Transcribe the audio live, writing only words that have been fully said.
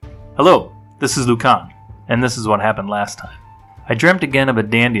Hello, this is Lucan, and this is what happened last time. I dreamt again of a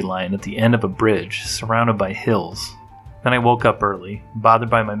dandelion at the end of a bridge, surrounded by hills. Then I woke up early, bothered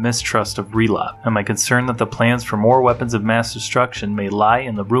by my mistrust of Relop, and my concern that the plans for more weapons of mass destruction may lie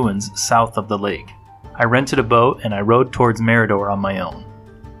in the ruins south of the lake. I rented a boat and I rowed towards Meridor on my own.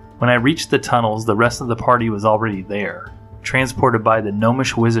 When I reached the tunnels, the rest of the party was already there, transported by the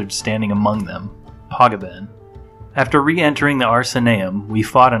gnomish wizard standing among them, Pagaben. After re-entering the Arsenaeum, we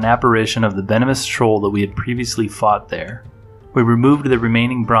fought an apparition of the venomous troll that we had previously fought there. We removed the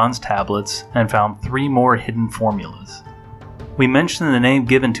remaining bronze tablets and found 3 more hidden formulas. We mentioned the name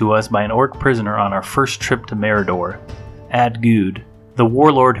given to us by an orc prisoner on our first trip to Meridor, Adgud, the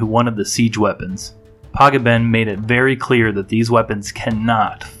warlord who wanted the siege weapons. Pagaben made it very clear that these weapons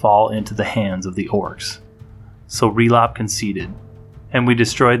cannot fall into the hands of the orcs. So Relop conceded, and we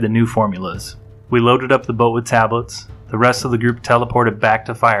destroyed the new formulas. We loaded up the boat with tablets, the rest of the group teleported back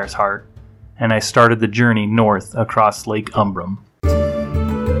to Fire's Heart, and I started the journey north across Lake Umbrum.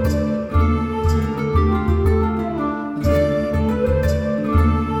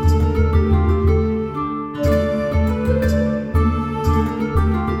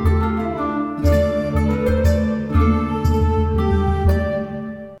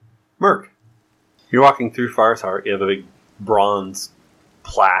 Merc, you're walking through Fire's Heart. You have a big bronze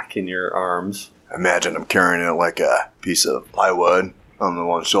plaque in your arms. I imagine I'm carrying it like a piece of plywood on the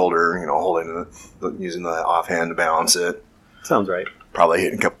one shoulder, holding it, using the offhand to balance it. Sounds right. Probably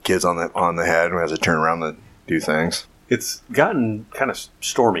hitting a couple kids on the head as I turn around to do things. It's gotten kind of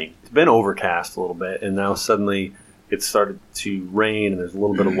stormy. It's been overcast a little bit, and now suddenly it started to rain, and there's a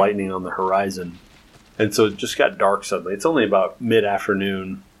little bit of lightning on the horizon. And so it just got dark suddenly. It's only about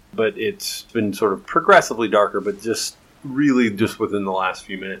mid-afternoon, but it's been sort of progressively darker, but just within the last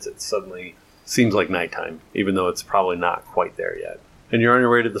few minutes, it suddenly seems like nighttime, even though it's probably not quite there yet. And you're on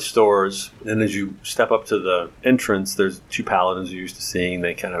your way to the stores, and as you step up to the entrance, there's 2 paladins you're used to seeing.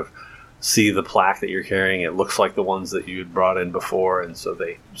 They kind of see the plaque that you're carrying. It looks like the ones that you had brought in before, and so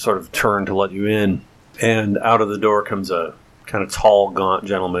they sort of turn to let you in. And out of the door comes a kind of tall, gaunt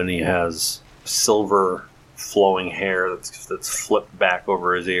gentleman. He has silver flowing hair that's flipped back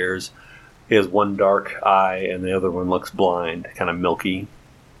over his ears. He has one dark eye, and the other one looks blind, kind of milky.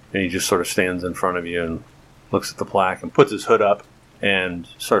 And he just sort of stands in front of you and looks at the plaque and puts his hood up and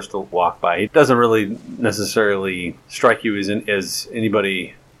starts to walk by. He doesn't really necessarily strike you as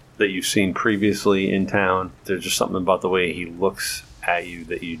anybody that you've seen previously in town. There's just something about the way he looks at you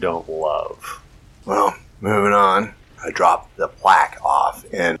that you don't love. Well, moving on. I dropped the plaque off,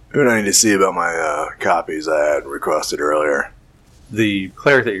 and who do I need to see about my copies I had requested earlier? The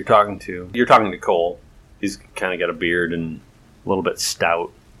cleric that you're talking to Cole. He's kind of got a beard and a little bit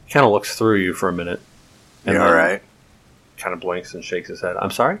stout. He kind of looks through you for a minute. And you all right? Kind of blinks and shakes his head. I'm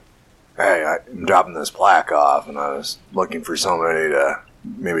sorry? Hey, I'm dropping this plaque off, and I was looking for somebody to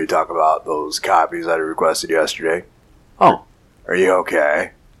maybe talk about those copies I requested yesterday. Oh. Are you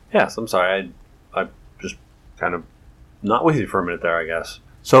okay? Yes, I'm sorry. I just kind of not with you for a minute there, I guess.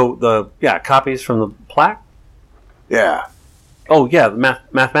 So, copies from the plaque? Yeah. Oh, yeah, the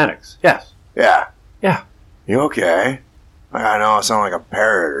mathematics. Yes. Yeah. Yeah. You okay? I know I sound like a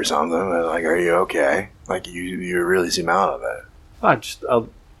parrot or something, but are you okay? You really seem out of it.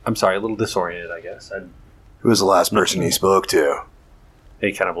 I'm sorry, a little disoriented, I guess. Who was the last person you spoke to?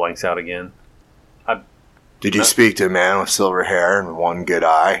 He kind of blanks out again. Did you speak to a man with silver hair and one good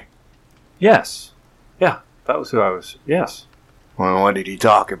eye? Yes. Yeah, that was who I was. Yes. Well, what did he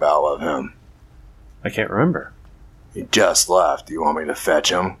talk about with him? I can't remember. He just left. Do you want me to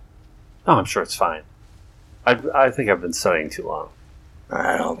fetch him? Oh, I'm sure it's fine. I think I've been studying too long.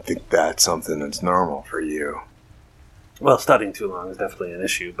 I don't think that's something that's normal for you. Well, studying too long is definitely an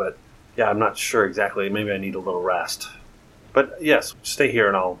issue, but yeah, I'm not sure exactly. Maybe I need a little rest. But yes, stay here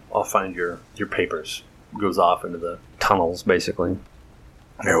and I'll find your papers. Goes off into the tunnels, basically.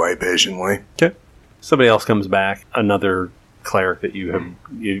 I wait patiently. Okay. Somebody else comes back. Another cleric that you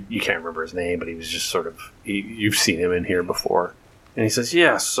can't remember his name, but he was just sort of you've seen him in here before. And he says,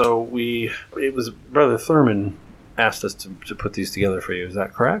 "Yeah, so it was Brother Thurman asked us to put these together for you. Is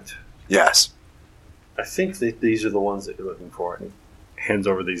that correct?" Yes. I think that these are the ones that you're looking for. And he hands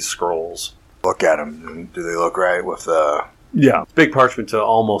over these scrolls. Look at them. Do they look right with the... Yeah. Big parchment to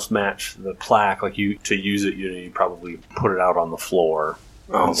almost match the plaque. To use it, you probably put it out on the floor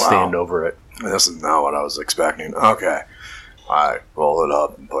and stand over it. This is not what I was expecting. Okay. I roll it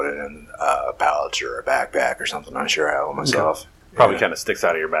up and put it in a pouch or a backpack or something. I'm sure I have it myself. Okay. Probably kind of sticks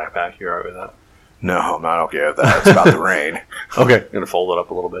out of your backpack. You're all right with that? No, I'm not okay with that. It's about the rain. Okay. You're going to fold it up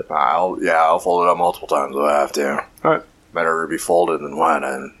a little bit? I'll fold it up multiple times if I have to. All right. Better be folded than wet,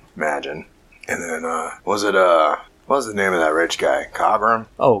 and imagine. And then, what was the name of that rich guy? Cogram?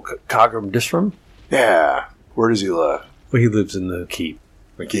 Oh, Cogram Distrum? Yeah. Where does he live? Well, he lives in the keep.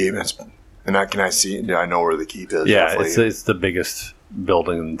 The keep? Do I know where the keep is? Yeah, roughly? it's the biggest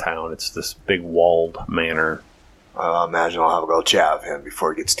building in town. It's this big walled manor. I imagine I'll have a little chat with him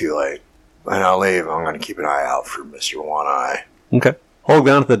before it gets too late. And I'll leave. I'm going to keep an eye out for Mr. One Eye. Okay. Hold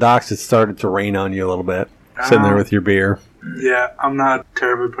down at the docks. It started to rain on you a little bit. Sitting there with your beer. Yeah, I'm not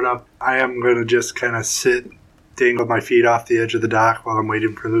terribly put up. I am going to just kind of sit, dangle my feet off the edge of the dock while I'm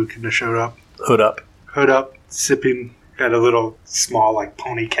waiting for Lucan to show up. Hood up, sipping. Got a little small, like,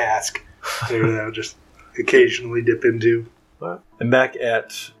 pony cask there that I'll just occasionally dip into. And back at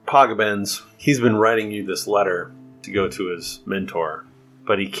Pagaben's, he's been writing you this letter to go to his mentor,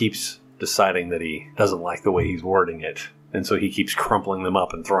 but he keeps deciding that he doesn't like the way he's wording it, and so he keeps crumpling them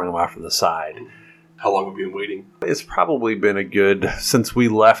up and throwing them off to the side. How long have you been waiting? It's probably been since we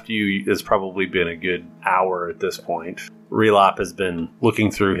left you, it's probably been a good hour at this point. Relop has been looking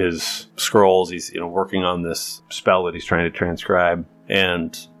through his scrolls. He's working on this spell that he's trying to transcribe,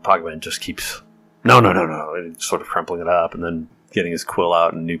 and Pagaben just keeps no, and sort of crumpling it up and then getting his quill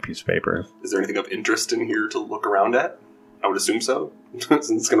out and a new piece of paper. Is there anything of interest in here to look around at? I would assume so, since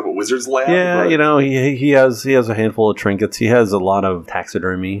it's kind of a wizard's lab. Yeah, but... he has a handful of trinkets. He has a lot of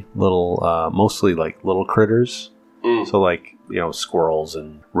taxidermy, mostly like little critters. So like squirrels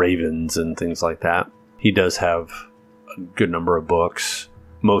and ravens and things like that. He does have a good number of books.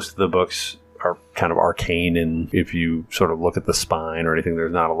 Most of the books are kind of arcane, and if you sort of look at the spine or anything,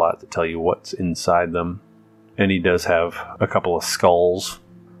 there's not a lot to tell you what's inside them. And he does have a couple of skulls.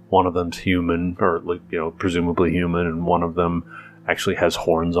 One of them's human, or presumably human, and one of them actually has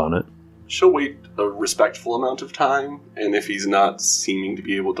horns on it. She'll wait a respectful amount of time, and if he's not seeming to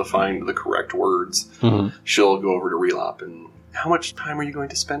be able to find the correct words, she'll go over to Relop. And how much time are you going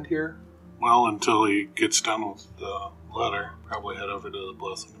to spend here? Well, until he gets done with the letter, probably head over to the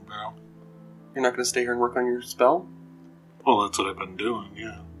Blessing and Barrel. You're not going to stay here and work on your spell? Well, that's what I've been doing,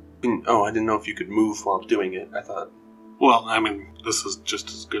 yeah. I didn't know if you could move while doing it. I thought... Well, I mean, this is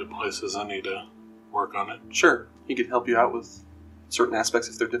just as good a place as any to work on it. Sure. He could help you out with certain aspects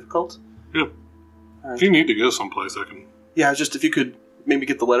if they're difficult. Yep. Right. If you need to go someplace, I can... Yeah, just if you could maybe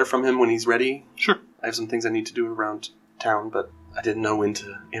get the letter from him when he's ready. Sure. I have some things I need to do around town, but I didn't know when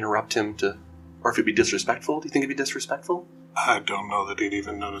to interrupt him or if it'd be disrespectful. Do you think it'd be disrespectful? I don't know that he'd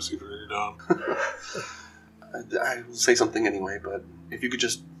even notice you've read it on. I will say something anyway, but if you could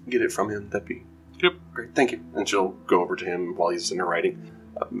just get it from him, that'd be... Yep. Great, thank you. And she'll go over to him while he's in her writing.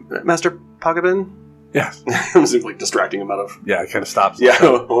 Master Pagaben? Yeah. I'm simply distracting him out of... Yeah, it kind of stops. Yeah,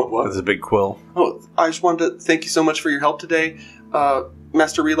 what? There's a big quill. Oh, I just wanted to thank you so much for your help today.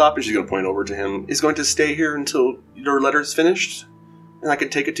 Master Relop, and she's going to point over to him, is going to stay here until your letter's finished, and I can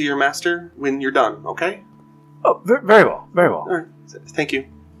take it to your master when you're done, okay? Oh, very well, very well. All right, thank you.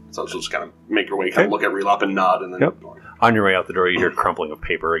 So she'll just kind of make her way, kind of look at Relop and nod, and then... Yep. On your way out the door, you hear crumpling of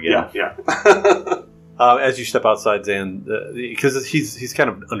paper again. Yeah. As you step outside, Zan, because he's kind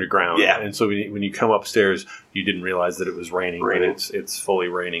of underground, and so when you come upstairs, you didn't realize that it was raining. But it's fully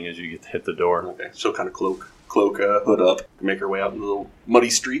raining as you hit the door. Okay, she'll kind of cloak hood up, make her way out into the muddy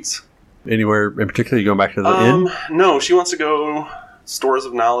streets. Anywhere in particular? You going back to the inn? No, she wants to go stores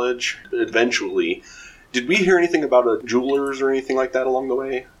of knowledge eventually. Did we hear anything about a jeweler's or anything like that along the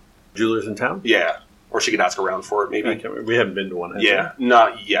way? Jewelers in town? Yeah. Or she could ask around for it, maybe. We haven't been to one, have we?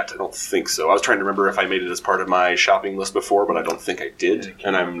 Not yet. I don't think so. I was trying to remember if I made it as part of my shopping list before, but I don't think I did.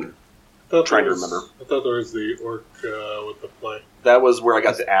 And I'm trying to remember. I thought there was the orc with the play. That was where I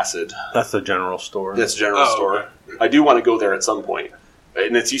got the acid. That's the general store. That's the general store. Okay. I do want to go there at some point.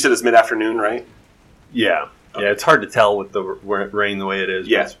 And you said it's mid-afternoon, right? Yeah. Okay. Yeah, it's hard to tell with the rain the way it is.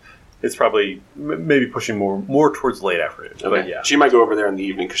 Yeah. It's probably maybe pushing more towards late afternoon. Okay. But yeah. She might go over there in the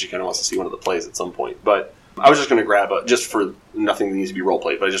evening because she kind of wants to see one of the plays at some point. But I was just going to grab just for nothing that needs to be role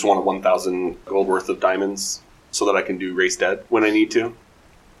played, but I just wanted 1,000 gold worth of diamonds so that I can do Race Dead when I need to.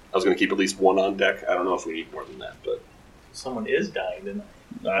 I was going to keep at least one on deck. I don't know if we need more than that, but someone is dying tonight.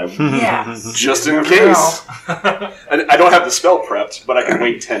 Yes. Just in case. And I don't have the spell prepped, but I can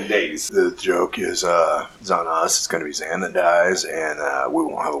wait 10 days. The joke is it's on us. It's going to be Zan that dies, and we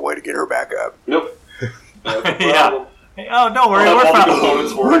won't have a way to get her back up. Nope. Yeah. Oh, don't worry. We're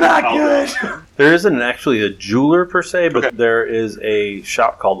fine. We're not good. There isn't actually a jeweler per se, but Okay. there is a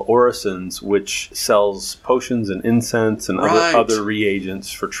shop called Orison's, which sells potions and incense and Right. other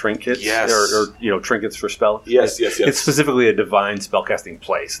reagents for trinkets, Yes. or trinkets for spells. Yes. It's specifically a divine spellcasting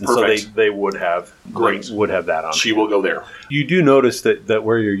place, and Perfect. so they would have Great. would have that on. She will go there. You do notice that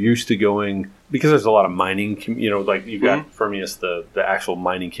where you're used to going, because there's a lot of mining, like you've got Mm-hmm. Firmius, the actual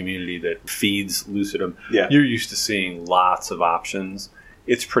mining community that feeds Lucidum. Yeah. You're used to seeing lots of options.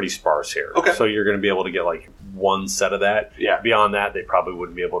 It's pretty sparse here. Okay. So you're going to be able to get like one set of that. Yeah. Beyond that, they probably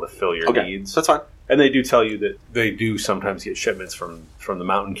wouldn't be able to fill your Okay. needs. That's fine. And they do tell you that they do sometimes get shipments from the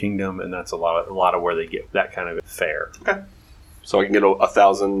Mountain Kingdom, and that's a lot of where they get that kind of fare. So I can get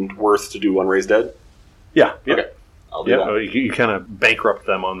 1,000 worth to do one raised dead? Yeah. Okay. I'll do Yeah. that. You kind of bankrupt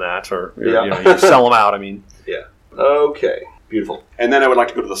them on that, or Yeah. you sell them out. I mean. Okay. Beautiful. And then I would like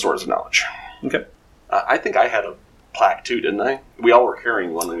to go to the Stores of Knowledge. Okay. I think I had a plaque too, didn't I? We all were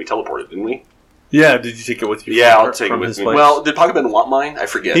carrying one when we teleported, didn't we? Yeah. Did you take it with you? Yeah, from- I'll take it from with his me. place? Well, did Pocketman want mine? I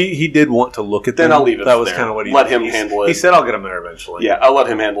forget. He did want to look at them. Then I'll leave it That was there. kind of what he Let him he- handle it. He said, "I'll get them there eventually." Yeah, I'll let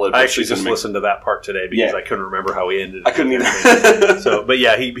him handle it. I but actually she's gonna just make- listened to that part today because Yeah. I couldn't remember how he ended. I couldn't either. So, but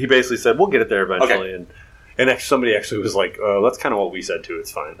yeah, he basically said, "We'll get it there eventually." And actually, somebody actually was like, "That's kind of what we said too.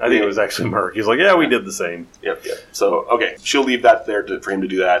 It's fine." I think Yeah. it was actually Merc. He's like, "Yeah, we did the same." Yep. So, okay, she'll leave that there for him to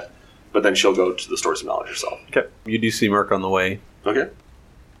do that, but then she'll go to the Stores of Knowledge herself. Okay, you do see Merc on the way. Okay.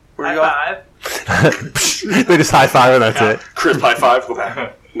 Where are High you off? five. They just high five and that's it. Crisp high five. Go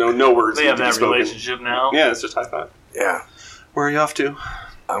back. No words. They need have to be that spoken. relationship now. Yeah, it's just high five. Yeah. Where are you off to?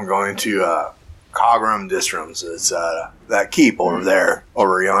 I'm going to Cogram Distrums. It's that keep over there,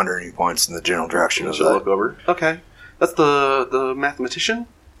 over yonder, and he points in the general direction of She'll that. look over. Okay. That's the mathematician?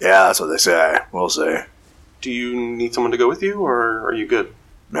 Yeah, that's what they say. We'll see. Do you need someone to go with you, or are you good?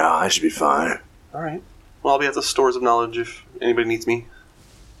 No, I should be fine. All right. Well, I'll be at the Stores of Knowledge if anybody needs me.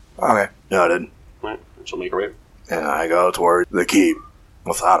 Okay, noted. All right. She'll make her way. And I go toward the keep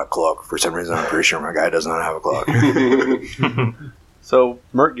without a cloak. For some reason, I'm pretty sure my guy does not have a cloak. So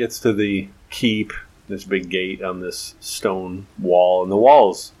Merc gets to the keep, this big gate on this stone wall, and the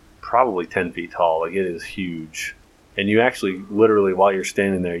wall's probably 10 feet tall. Like, it is huge. And you actually, literally, while you're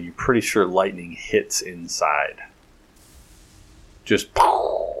standing there, you're pretty sure lightning hits inside. Just,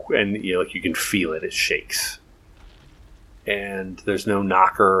 and you can feel it. It shakes. And there's no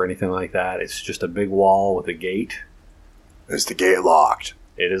knocker or anything like that. It's just a big wall with a gate. Is the gate locked?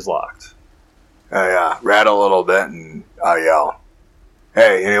 It is locked. I rattle a little bit and I yell,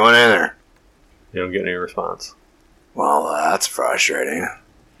 "Hey, anyone in there?" You don't get any response. Well, that's frustrating.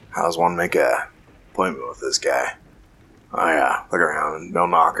 How does one make a appointment with this guy? I look around, no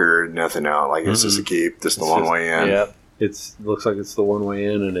knocker, nothing out. Like, it's just a keep, just the one way in. Yeah, looks like it's the one way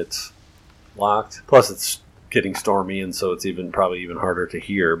in, and it's locked. Plus, it's getting stormy, and so it's probably even harder to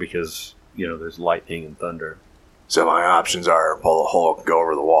hear because there's lightning and thunder. So my options are pull the Hulk, go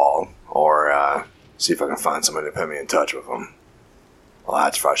over the wall, or see if I can find somebody to put me in touch with them. Well,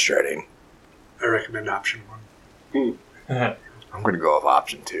 that's frustrating. I recommend option 1. I'm going to go with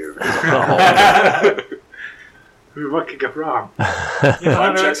option 2. I mean, what could go wrong?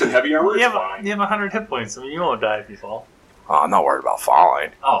 Climb checks and heavy armor? You It's have, fine. you have 100 hit points. I mean, you won't die if you fall. I'm not worried about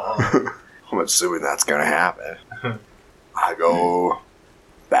falling. Oh. I'm assuming that's going to happen. I go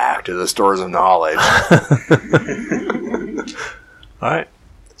back to the Stores of Knowledge. All right.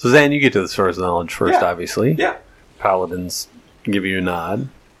 So, Zan, you get to the Stores of Knowledge first, Yeah. obviously. Yeah. Paladins give you a nod,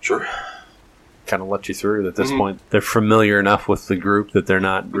 Sure. kind of let you through. At this point, they're familiar enough with the group that they're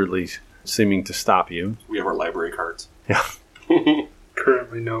not really seeming to stop you. We have our library cards. Yeah.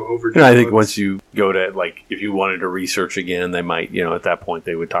 Currently no overdue. I think books. once you go to, if you wanted to research again, they might, at that point,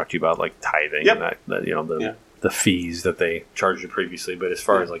 they would talk to you about, tithing Yep. and that Yeah. the fees that they charged you previously. But as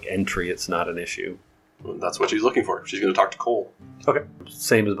far as, entry, it's not an issue. Well, that's what she's looking for. She's going to talk to Cole.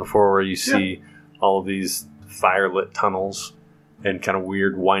 Same as before, where you see all of these fire-lit tunnels and kind of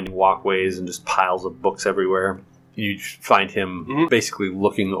weird winding walkways and just piles of books everywhere. You find him basically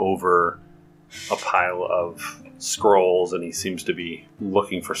looking over a pile of scrolls, and he seems to be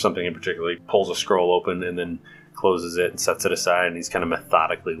looking for something in particular. He pulls a scroll open and then closes it and sets it aside, and he's kind of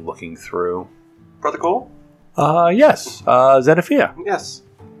methodically looking through. Brother Cole? Yes. Zedifia. Yes.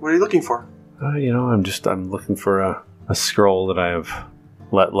 What are you looking for? I'm looking for a scroll that I have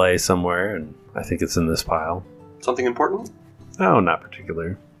let lay somewhere, and I think it's in this pile. Something important? Oh, not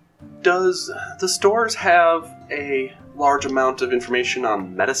particular. Does the stores have a large amount of information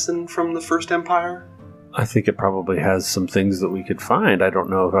on medicine from the First Empire? I think it probably has some things that we could find. I don't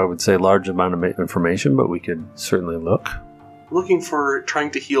know if I would say large amount of information, but we could certainly look. Looking for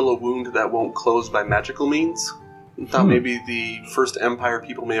trying to heal a wound that won't close by magical means? Thought maybe the First Empire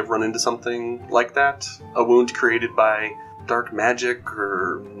people may have run into something like that. A wound created by dark magic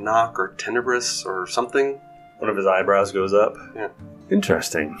or knock or tenebris or something. One of his eyebrows goes up. Yeah.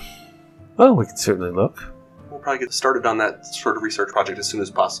 Interesting. Well, we can certainly look. We'll probably get started on that sort of research project as soon as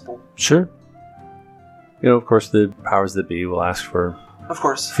possible. Sure. Of course, the powers that be will ask for Of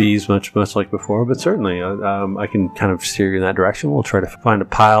course. fees, much like before, but certainly I can kind of steer you in that direction. We'll try to find a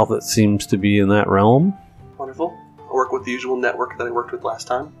pile that seems to be in that realm. Wonderful. I'll work with the usual network that I worked with last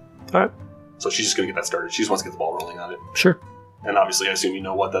time. All right. So she's just going to get that started. She just wants to get the ball rolling on it. Sure. And obviously, I assume you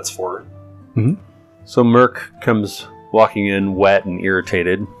know what that's for. So Merc comes walking in wet and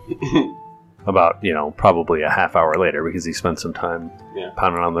irritated about, probably a half hour later because he spent some time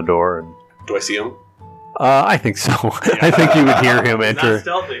pounding on the door. And Do I see him? I think so. I think you would hear him enter. Not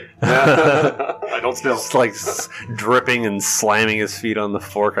stealthy. I don't stealth. Just like dripping and slamming his feet on the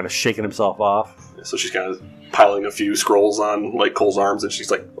floor, kind of shaking himself off. So she's kind of piling a few scrolls on like Cole's arms, and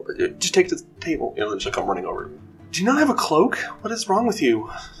she's like, "Just take it to the table." And then she'll come running over. Do you not have a cloak? What is wrong with you?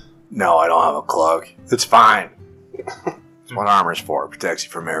 No, I don't have a cloak. It's fine. It's what armor's for. It protects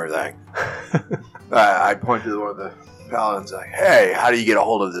you from everything. I point to one of the paladins like, "Hey, how do you get a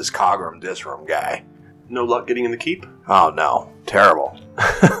hold of this Cogram Disrum guy?" No luck getting in the keep? Oh, no. Terrible.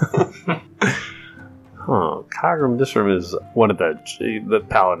 Cogram Disrum is one of the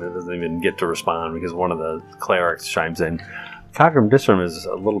paladin doesn't even get to respond because one of the clerics chimes in. Cogram Disrum is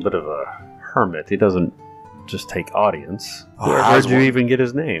a little bit of a hermit. He doesn't just take audience. Where'd you even get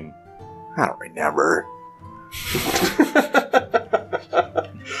his name? I don't remember.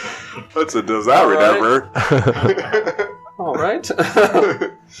 Does that remember? All right.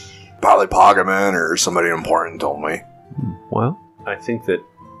 Probably Pagaman or somebody important told me. Well, I think that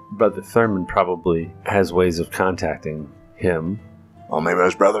Brother Thurman probably has ways of contacting him. Well, maybe it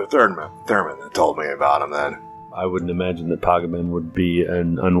was Brother Thurman that told me about him then. I wouldn't imagine that Pagaman would be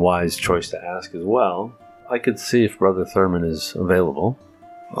an unwise choice to ask as well. I could see if Brother Thurman is available.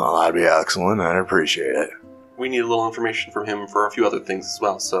 Well, that'd be excellent. I'd appreciate it. We need a little information from him for a few other things as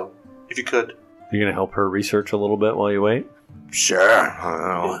well, so if you could. You're going to help her research a little bit while you wait? Sure. I don't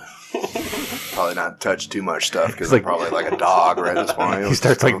know. Probably not touch too much stuff because I'm probably like a dog right at this point. He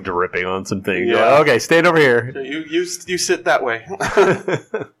starts like dripping on some things. Yeah. Like, okay, stand over here. You sit that way.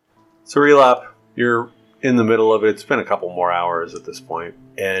 So Relap, you're in the middle of it. It's been a couple more hours at this point,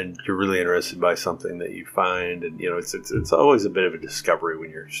 and you're really interested by something that you find, and it's always a bit of a discovery when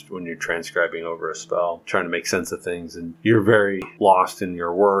you're transcribing over a spell, trying to make sense of things, and you're very lost in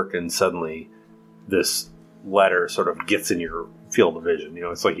your work, and suddenly this letter sort of gets in your field of vision.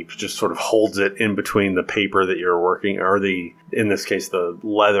 It's like he just sort of holds it in between the paper that you're working, or in this case, the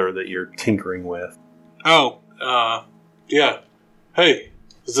leather that you're tinkering with. Oh, yeah. Hey,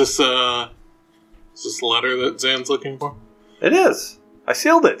 is this the letter that Zan's looking for? It is. I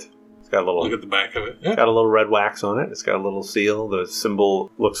sealed it. It's got a little. Look at the back of it. It's got a little red wax on it. It's got a little seal. The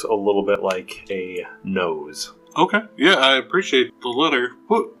symbol looks a little bit like a nose. Okay. Yeah, I appreciate the letter.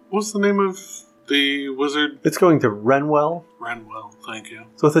 What's the name of the wizard? It's going to Renwell. Renwell, thank you.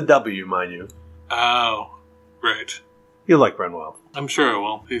 So with a W, mind you. Oh, right. You like Renwell. I'm sure I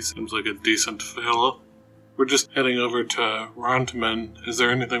will. He seems like a decent fellow. We're just heading over to Rontaman. Is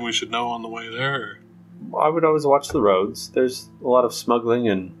there anything we should know on the way there? I would always watch the roads. There's a lot of smuggling,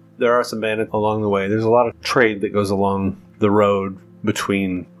 and there are some bandits along the way. There's a lot of trade that goes along the road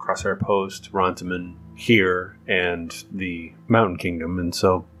between Crosshair Post, Rontaman, here, and the Mountain Kingdom, and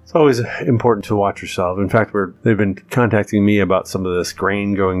so it's always important to watch yourself. In fact, they've been contacting me about some of this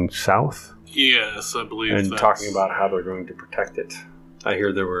grain going south. Yes, I believe and talking about how they're going to protect it. I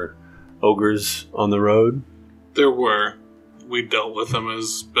hear there were ogres on the road. There were. We dealt with them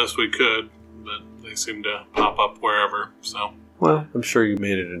as best we could, but they seem to pop up wherever, so. Well, I'm sure you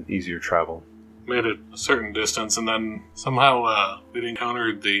made it an easier travel. Made it a certain distance, and then somehow we'd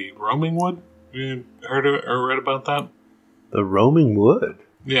encountered the roaming wood. You heard or read about that? The roaming wood?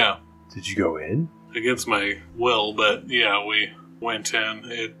 Yeah. Did you go in? Against my will, but yeah, we went in.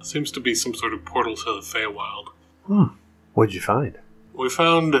 It seems to be some sort of portal to the Feywild. What'd you find? We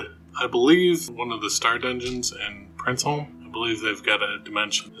found, I believe, one of the Star Dungeons in Princeholm. I believe they've got a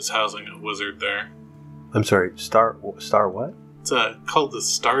dimension that's housing a wizard there. I'm sorry, Star what? It's called the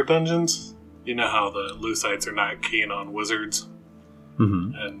Star Dungeons. You know how the Lucites are not keen on wizards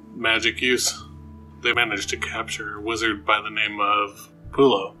and magic use? They managed to capture a wizard by the name of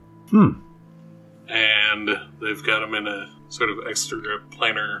Pulo. And they've got him in a sort of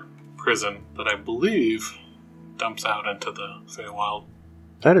extra-planar prison that I believe dumps out into the Feywild.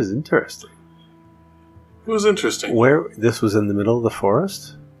 That is interesting. It was interesting. Where this was in the middle of the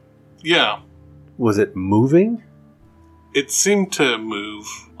forest? Yeah. Was it moving? It seemed to move,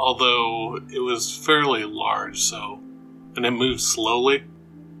 although it was fairly large, and it moved slowly.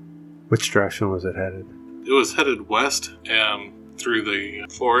 Which direction was it headed? It was headed west and through the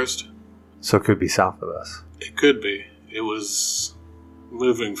forest. So it could be south of us. It could be. It was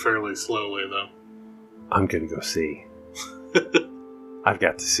moving fairly slowly, though. I'm going to go see. I've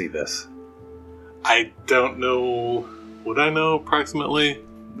got to see this. I don't know. Would I know approximately?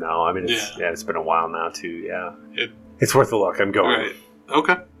 No, I mean, it's been a while now, too, yeah. It's worth a look. I'm going. Right.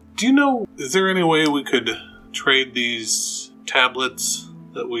 Okay. Do you know, is there any way we could trade these tablets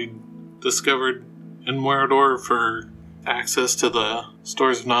that we discovered in Morador for access to the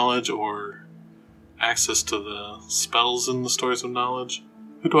Stores of Knowledge or access to the spells in the Stores of Knowledge?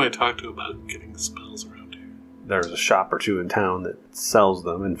 Who do I talk to about getting spells around here? There's a shop or two in town that sells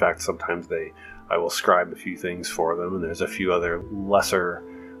them. In fact, sometimes I will scribe a few things for them, and there's a few other lesser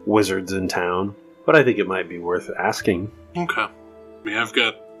wizards in town. But I think it might be worth asking. Okay. I mean, I've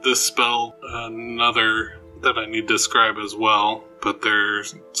got this spell, another that I need to scribe as well, but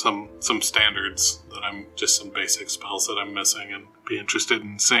there's some standards that some basic spells that I'm missing, and be interested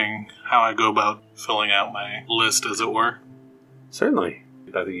in seeing how I go about filling out my list, as it were. Certainly.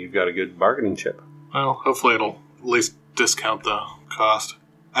 I think you've got a good bargaining chip. Well, hopefully it'll at least discount the cost.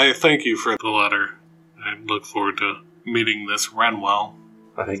 I thank you for the letter. I look forward to meeting this Renwell.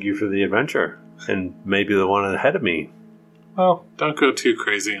 I thank you for the adventure, and maybe the one ahead of me. Well, don't go too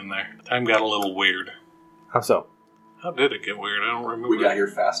crazy in there. Time got a little weird. How so? How did it get weird? I don't remember. We got here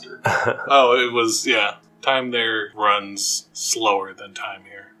faster. Oh, it was, yeah. Time there runs slower than time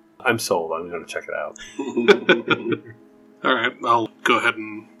here. I'm sold. I'm going to check it out. All right, I'll go ahead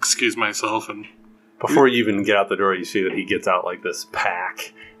and excuse myself. And before you even get out the door, you see that he gets out like this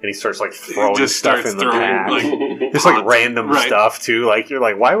pack, and he starts like throwing stuff in the pack. Just like random stuff too. Like you're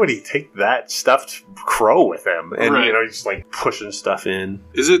like, why would he take that stuffed crow with him? And he's just like pushing stuff in.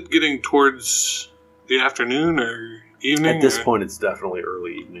 Is it getting towards the afternoon or evening? At this point, it's definitely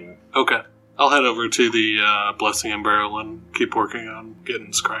early evening. Okay. I'll head over to the Blessing and Barrel and keep working on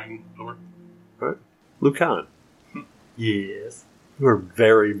getting scrying over. All right. Lucan. Yes. You are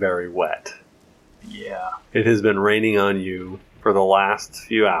very, very wet. Yeah. It has been raining on you for the last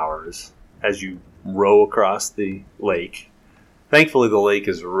few hours as you row across the lake. Thankfully, the lake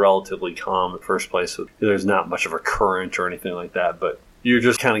is relatively calm in the first place, so there's not much of a current or anything like that, but you're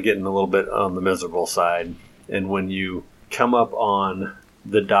just kind of getting a little bit on the miserable side. And when you come up on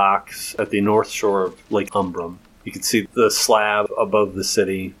the docks at the north shore of Lake Umbrum, you can see the slab above the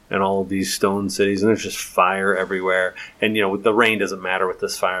city and all of these stone cities, and there's just fire everywhere. And, the rain doesn't matter with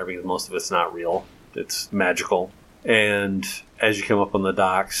this fire because most of it's not real. It's magical. And as you come up on the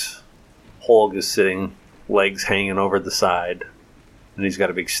docks, Holg is sitting, legs hanging over the side, and he's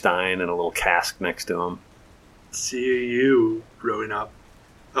got a big stein and a little cask next to him. See you rowing up.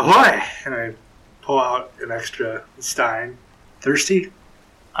 Ahoy! And I pull out an extra stein. Thirsty?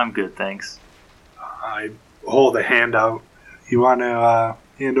 I'm good, thanks. I hold a hand out. You want to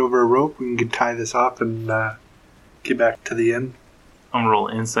hand over a rope? We can tie this up and get back to the inn. I'm going to roll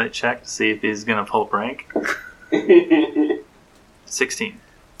an insight check to see if he's going to pull rank. 16.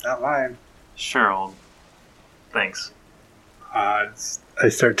 Not lying. Sure, old. Thanks. I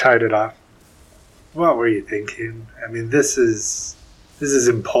start tying it off. What were you thinking? I mean, this is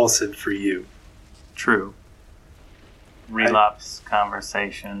impulsive for you. True. Relapse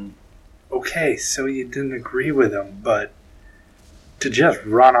conversation. Okay, so you didn't agree with him, but to just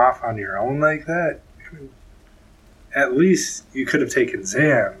run off on your own like that? At least you could have taken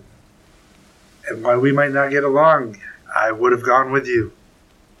Zan. And while we might not get along, I would have gone with you.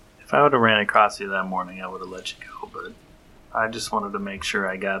 If I would have ran across you that morning, I would have let you go, but I just wanted to make sure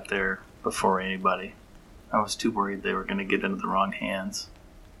I got there before anybody. I was too worried they were going to get into the wrong hands.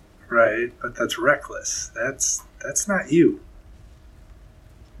 Right, but that's reckless. That's not you.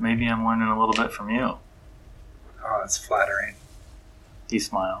 Maybe I'm learning a little bit from you. Oh, that's flattering. He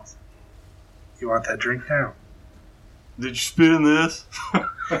smiles. You want that drink now? Did you spit in this?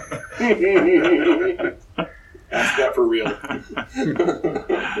 Ask that for real.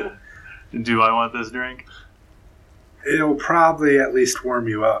 Do I want this drink? It'll probably at least warm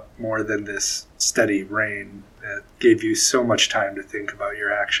you up more than this steady rain that gave you so much time to think about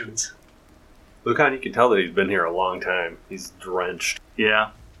your actions. Lucan, you can tell that he's been here a long time. He's drenched. Yeah.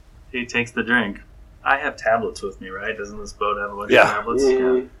 He takes the drink. I have tablets with me, right? Doesn't this boat have a bunch Yeah. of tablets?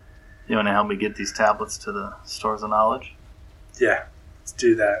 Mm-hmm. Yeah. You want to help me get these tablets to the Stores of Knowledge? Yeah, let's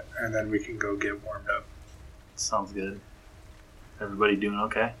do that, and then we can go get warmed up. Sounds good. Everybody doing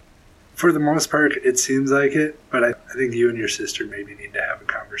okay? For the most part, it seems like it, but I think you and your sister maybe need to have a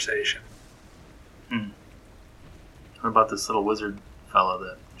conversation. What about this little wizard fellow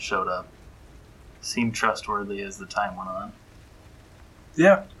that showed up? Seemed trustworthy as the time went on.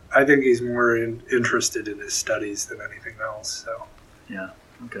 Yeah, I think he's more interested in his studies than anything else. So Yeah,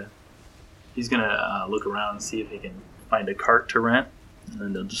 okay. He's going to look around and see if he can find a cart to rent, and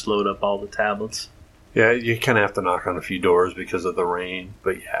then they'll just load up all the tablets. Yeah, you kind of have to knock on a few doors because of the rain,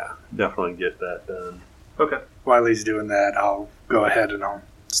 but yeah, definitely get that done. Okay. while he's doing that, I'll go ahead and I'll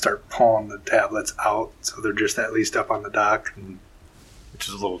start pulling the tablets out so they're just at least up on the dock. Which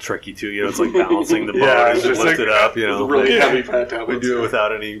is a little tricky too, you know. It's like balancing the boat Yeah, and it's just lift like- it up, you know. It's a really heavy fat tablet. We do it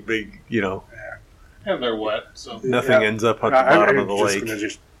without any big, you know. And they're wet, so Nothing ends up at the bottom of the I'm lake. just going to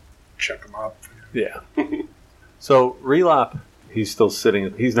just check them up. Yeah. So Relop, he's still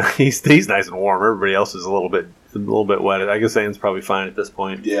sitting. He's nice and warm. Everybody else is a little bit wet. I guess Anne's probably fine at this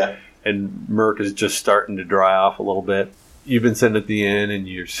point. Yeah. And Merc is just starting to dry off a little bit. You've been sitting at the inn, and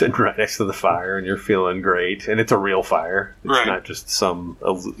you're sitting right next to the fire, and you're feeling great. And it's a real fire. It's Right. not just some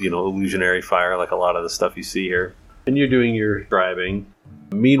illusionary fire like a lot of the stuff you see here. And you're doing your driving.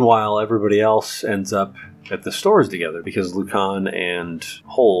 Meanwhile, everybody else ends up at the stores together because Lucan and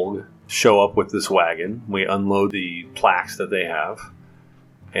Holg show up with this wagon. We unload the plaques that they have,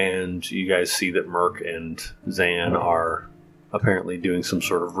 and you guys see that Merc and Zan are apparently doing some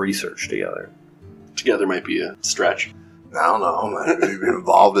sort of research together. Together might be a stretch. I don't know. I'm not as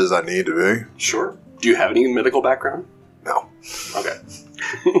involved as I need to be. Sure. Do you have any medical background? No. Okay.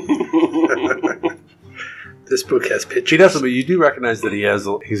 This book has pictures. He doesn't, but you do recognize that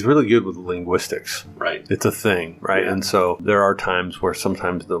he's really good with linguistics. Right. It's a thing, right? Yeah. And so there are times where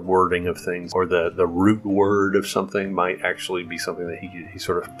sometimes the wording of things or the root word of something might actually be something that he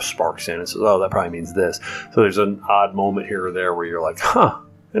sort of sparks in and says, oh, that probably means this. So there's an odd moment here or there where you're like, huh,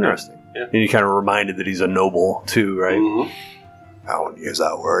 interesting. Yeah. And you kind of reminded that he's a noble too, right? Mhm. I wouldn't use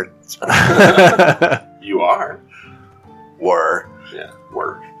that word. You are. Were. Yeah.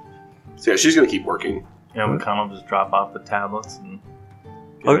 Work. So yeah, she's going to keep working. Yeah, we kind of just drop off the tablets and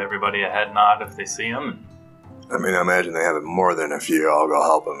give Okay. everybody a head nod if they see them. I mean, I imagine they have more than a few. I'll go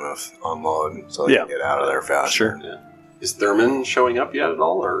help them with unload so they Yeah. can get out of there faster. Sure. Is Thurman showing up yet at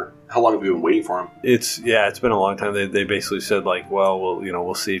all, or how long have you been waiting for him? It's been a long time. They basically said like, well,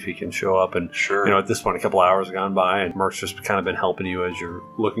 we'll see if he can show up. And Sure. at this point, a couple hours have gone by, and Merc's just kind of been helping you as you're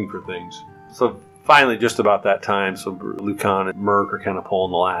looking for things. So finally, just about that time, so Lucan and Merc are kind of pulling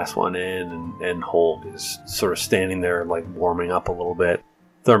the last one in, and Holt is sort of standing there, like warming up a little bit.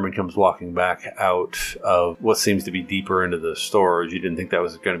 Thurman comes walking back out of what seems to be deeper into the stores. You didn't think that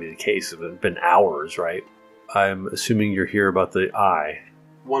was going to be the case. It had been hours, right? I'm assuming you're here about the eye.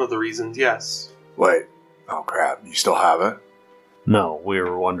 One of the reasons, yes. Wait. Oh, crap. You still have it? No, we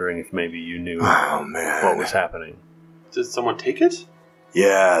were wondering if maybe you knew Oh, man. what was happening. Did someone take it?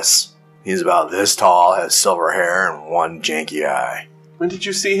 Yes. He's about this tall, has silver hair, and one janky eye. When did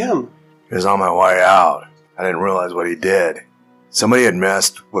you see him? He was on my way out. I didn't realize what he did. Somebody had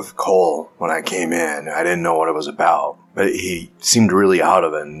messed with Cole when I came in. I didn't know what it was about. But he seemed really out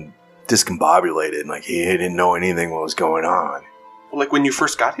of it and discombobulated, like he didn't know anything what was going on. Like when you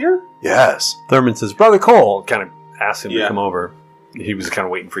first got here? Yes. Thurman says, Brother Cole, kind of asked him Yeah. to come over. He was kind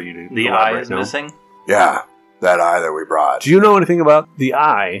of waiting for you to The elaborate, eye is no? missing. Yeah, that eye that we brought. Do you know anything about the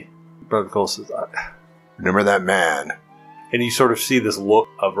eye? Brother Cole says, Remember that man? and you sort of see this look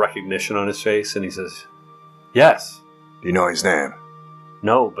of recognition on his face, and he says, yes. Do you know his name?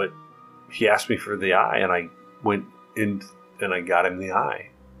 No, but he asked me for the eye, and I went in and I got him the eye.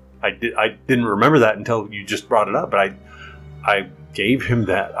 I didn't remember that until you just brought it up, but I gave him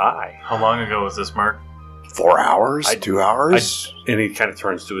that eye. How long ago was this, Mark? 4 hours? I- 2 hours? And he kind of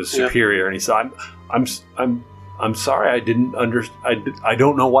turns to his Yeah. superior, and he said, I'm sorry, I didn't I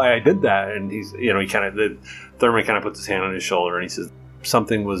don't know why I did that. And he's, he kind of, Thurman kind of puts his hand on his shoulder, and he says,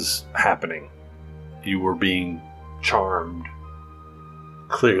 something was happening. You were being charmed,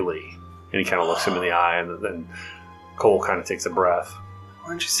 clearly. And he kind of looks him in the eye, and then Cole kind of takes a breath. Why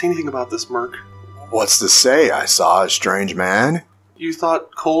didn't you say anything about this, Merc? What's to say? I saw a strange man. You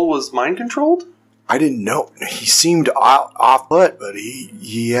thought Cole was mind controlled? I didn't know. He seemed off put, but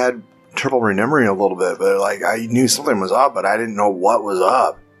he had trouble remembering a little bit. But like I knew something was up, but I didn't know what was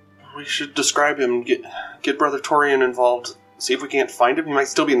up. We should describe him. Get Brother Torian involved. See if we can't find him. He might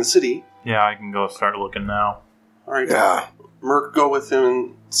still be in the city. Yeah, I can go start looking now. All right. Yeah. Merc, go with him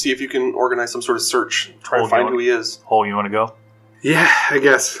and see if you can organize some sort of search. Try to Hold find on. who he is. Hole, you want to go? Yeah, I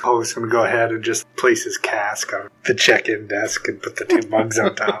guess I was going to go ahead and just place his cask on the check-in desk and put the 2 mugs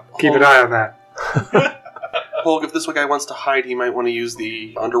on top. Keep an eye on that. Holg, if this guy wants to hide, he might want to use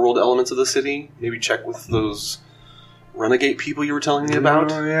the underworld elements of the city. Maybe check with those renegade people you were telling me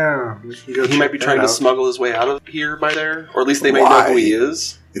about? Oh, yeah. We can go He might be check trying that to out. smuggle his way out of here by there. Or at least they may know Why? who he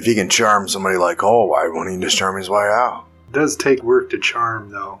is. If he can charm somebody like Cole, why wouldn't he just charm his way out? It does take work to charm,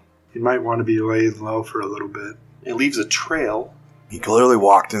 though. You might want to be laying low for a little bit. It leaves a trail. He clearly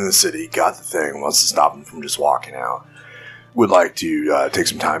walked in the city, got the thing, wants to stop him from just walking out. Would like to take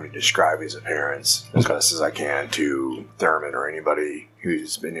some time to describe his appearance as best as I can to Thurman or anybody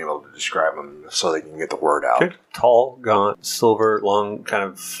who's been able to describe him so they can get the word out. Okay. Tall, gaunt, silver, long, kind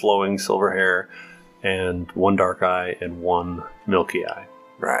of flowing silver hair, and one dark eye and one milky eye.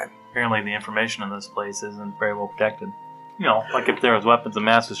 Right. Apparently the information in this place isn't very well protected. You know, like if there was weapons of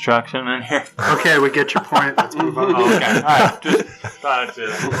mass destruction in here. Okay, we get your point. Let's move on. Oh, okay. All right. Just thought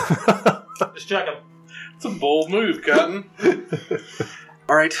I'd just checking. It's a bold move, Cotton.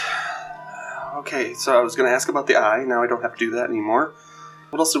 All right. Okay, so I was going to ask about the eye. Now I don't have to do that anymore.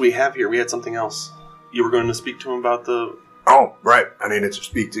 What else do we have here? We had something else. You were going to speak to him about the... Oh, right. I needed to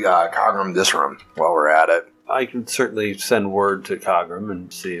speak to Cogram Disram while we're at it. I can certainly send word to Cogram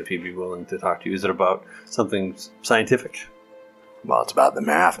and see if he'd be willing to talk to you. Is it about something scientific? Well, it's about the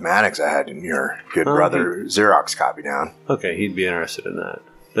mathematics I had in your good brother Xerox copy down. Okay, he'd be interested in that.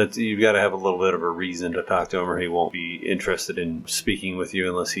 You've got to have a little bit of a reason to talk to him, or he won't be interested in speaking with you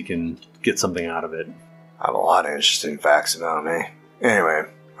unless he can get something out of it. I have a lot of interesting facts about me. Anyway,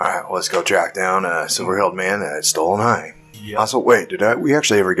 alright, let's go track down a silver-haired man that had stolen an eye. Yeah. Also, wait, did we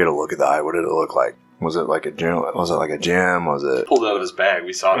actually ever get a look at the eye? What did it look like? Was it like a gem? Was it like a gem? Was it... Pulled it out of his bag.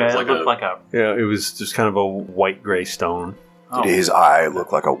 We saw it. Yeah, It it was looked like a... Yeah, it was just kind of a white gray stone. Oh. Did his eye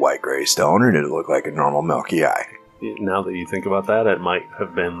look like a white gray stone, or did it look like a normal milky eye? Now that you think about that, it might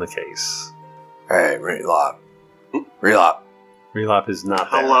have been the case. Hey, Relop. Relop. Relop is not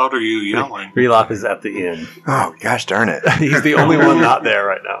How there. loud are you yelling? Relop is at the inn. Oh, gosh darn it. He's the only one not there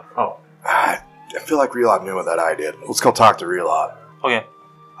right now. Oh. I feel like Relop knew what that eye did. Let's go talk to Relop. Okay.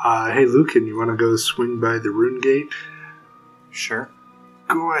 Hey, Lucan, you want to go swing by the rune gate? Sure.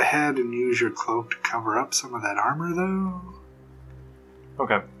 Go ahead and use your cloak to cover up some of that armor, though.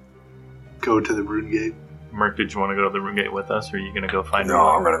 Okay. Go to the rune gate. Merc, did you want to go to the room gate with us, or are you going to go find No,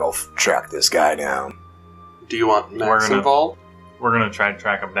 I'm going to go track this guy down. Do you want Max gonna- involved? We're going to try and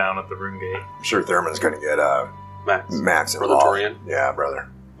track him down at the room gate. I'm sure Thurman's going to get Max. Max Brother involved. Torian? Yeah, brother.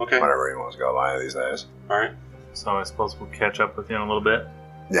 Okay. Whatever he wants to go by these days. All right. So I suppose we'll catch up with you in a little bit.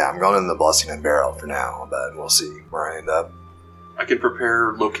 Yeah, I'm going in the Blessing and Barrel for now, but we'll see where I end up. I can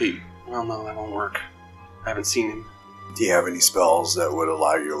prepare locate. Well, no, that won't work. I haven't seen him. Do you have any spells that would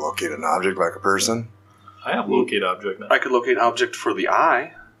allow you to locate an object like a person? I have locate object now. I could locate object for the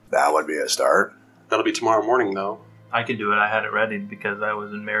eye. That would be a start. That'll be tomorrow morning, though. I could do it. I had it ready because I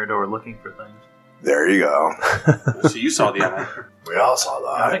was in Meridor looking for things. There you go. So you saw the eye. We all saw the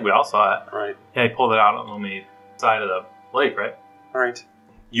I eye. think we all saw it. All right. Yeah, he pulled it out on the side of the lake, right? All right.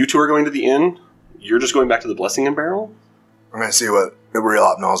 You two are going to the inn. You're just going back to the Blessing and Barrel? I'm going to see what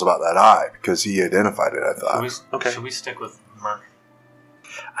Relop knows about that eye, because he identified it, I thought. Okay. Should we stick with Merc?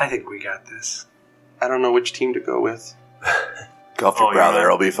 I think we got this. I don't know which team to go with. Go for Oh, brother, yeah.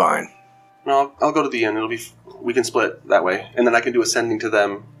 it'll be fine. No, I'll go to the inn. It'll be. We can split that way, and then I can do a sending to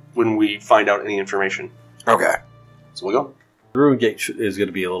them when we find out any information. Okay. So we'll go. The ruin gate is going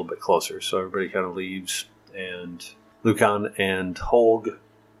to be a little bit closer, so everybody kind of leaves, and Lucan and Holg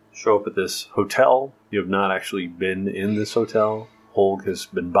show up at this hotel. You have not actually been in this hotel. Holg has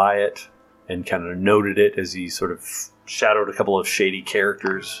been by it and kind of noted it as he sort of shadowed a couple of shady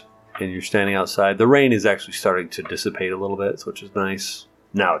characters, and you're standing outside. The rain is actually starting to dissipate a little bit, which is nice.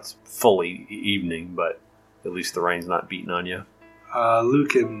 Now it's fully evening, but at least the rain's not beating on you.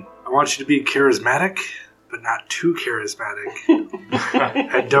 Lucan, I want you to be charismatic, but not too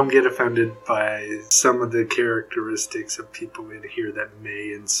charismatic. And don't get offended by some of the characteristics of people in here that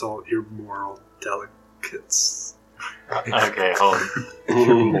may insult your moral delicates. Okay, hold.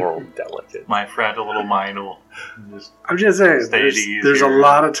 You're moral delicate. My fragile little mind will just... I'm just saying, Stay at ease there's a here.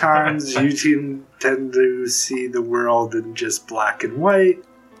 lot of times you tend to see the world in just black and white,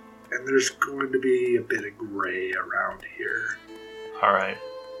 and there's going to be a bit of gray around here. All right.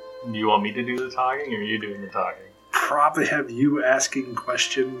 Do you want me to do the talking, or are you doing the talking? Probably have you asking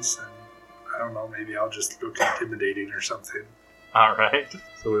questions, and I don't know, maybe I'll just look intimidating or something. All right.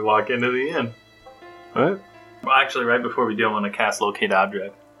 So we walk into the inn. All right. Well, actually, right before we do, I want to cast Locate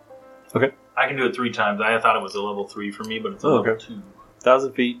Object. Okay. I can do it 3 times. I thought it was a level 3 for me, but it's a Oh, level okay. 2.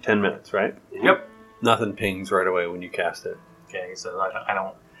 1,000 feet, 10 minutes, right? Yep. Nothing pings right away when you cast it. Okay, so I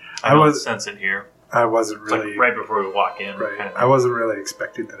don't I was- sense it here. I wasn't It's really... like right before we walk in. Right. kind of. I wasn't really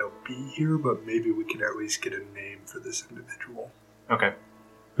expecting that I'll be here, but maybe we can at least get a name for this individual. Okay.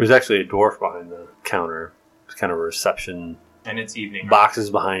 There's actually a dwarf behind the counter It's kind of a reception. And it's evening. Boxes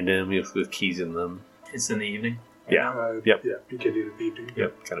behind him with keys in them. It's in the evening. Yeah. Yep. Yeah, you could do the evening.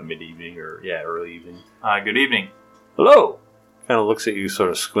 Yep. Kind of mid-evening or, early evening. Good evening. Hello. Kind of looks at you sort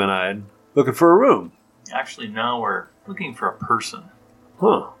of squint-eyed. Looking for a room. Actually, no, we're looking for a person.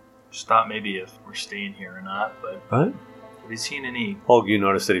 Huh. Just thought maybe if we're staying here or not, but What? have you seen any... Hulk, you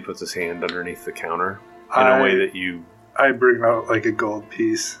notice that he puts his hand underneath the counter in a way that you... I bring out like a gold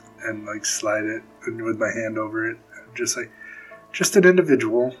piece and like slide it with my hand over it. Just like, just an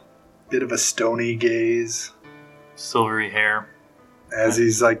individual. Bit of a stony gaze. Silvery hair. As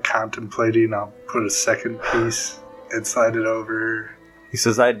he's like contemplating, I'll put a second piece and slide it over. He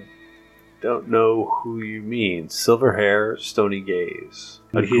says, I don't know who you mean. Silver hair, stony gaze.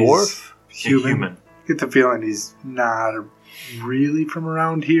 A He's dwarf? Human. Get the feeling he's not really from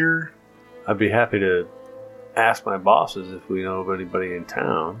around here. I'd be happy to ask my bosses if we know of anybody in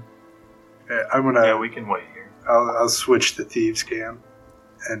town. I'm gonna. Yeah, we can wait here. I'll switch to thieves' camp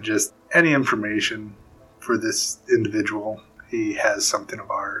and just any information for this individual. He has something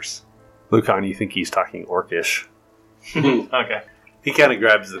of ours. Lucan, you think he's talking orcish. Okay. He kind of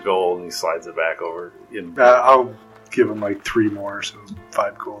grabs the gold and he slides it back over. I'll give him like 3 more, so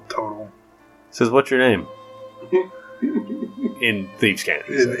 5 gold total. Says, what's your name? In Thieves' Camp.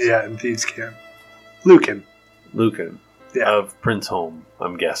 In thieves' camp. Lucan. Yeah. Of Prince Home,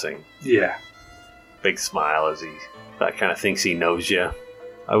 I'm guessing. Yeah. Big smile as he kind of thinks he knows you.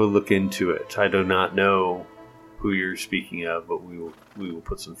 I will look into it. I do not know who you're speaking of, but we will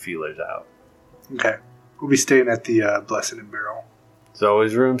put some feelers out. Okay. We'll be staying at the Blessed and Barrel. There's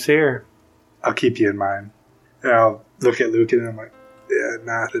always rooms here. I'll keep you in mind. And I'll look at Lucan and I'm like, yeah,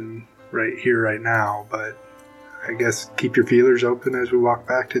 nothing right here right now, but I guess keep your feelers open as we walk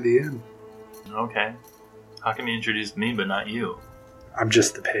back to the inn. Okay. How come you introduced me but not you? I'm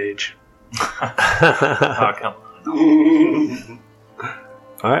just the page. Oh, come on.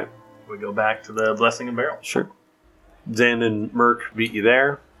 All right. We go back to the Blessing and Barrel. Sure. Zan and Merc meet you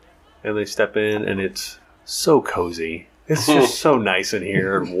there, and they step in, and it's so cozy. It's just so nice in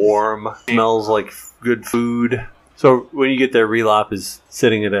here and warm. Smells like good food. So when you get there, Relop is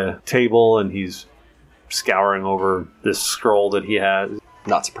sitting at a table, and he's scouring over this scroll that he has.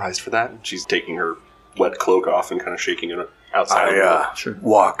 Not surprised for that. She's taking her wet cloak off and kind of shaking it outside. I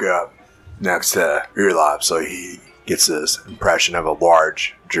walk up next to Urlop so he gets this impression of a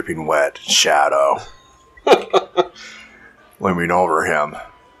large, dripping wet shadow looming over him,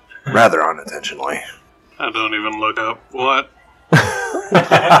 rather unintentionally. I don't even look up. What?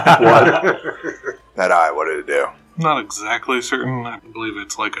 That eye, what did it do? Not exactly certain. I believe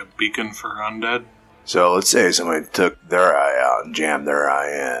it's like a beacon for undead. So let's say somebody took their eye out and jammed their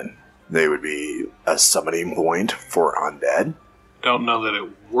eye in. They would be a summoning point for undead. Don't know that it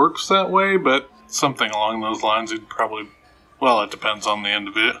works that way, but something along those lines would probably... Well, it depends on the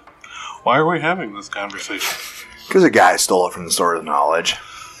individual. Why are we having this conversation? Because a guy stole it from the Sword of Knowledge.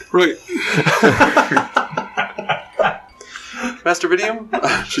 Right. Master Vidium?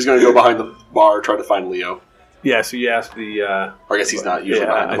 She's going to go behind the bar, try to find Leo. Yeah, so you ask the... Or I guess he's not usually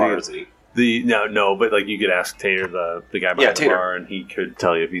behind the bar, is he? No, but like you could ask Tater, the guy behind the bar, and he could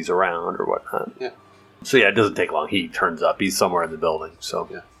tell you if he's around or whatnot. Yeah. So yeah, it doesn't take long. He turns up. He's somewhere in the building. So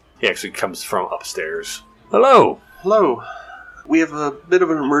yeah. He actually comes from upstairs. Hello. Hello. We have a bit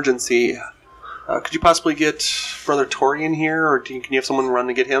of an emergency. Could you possibly get Brother Torian here, or can you have someone run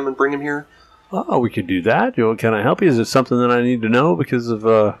to get him and bring him here? Oh, we could do that. Can I help you? Is it something that I need to know because of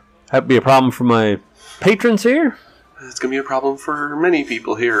that be a problem for my patrons here? It's going to be a problem for many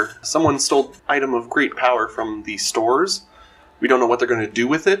people here. Someone stole an item of great power from the stores. We don't know what they're going to do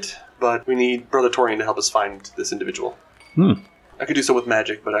with it, but we need Brother Torian to help us find this individual. I could do so with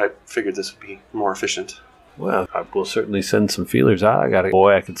magic, but I figured this would be more efficient. Well, I will certainly send some feelers out. I got a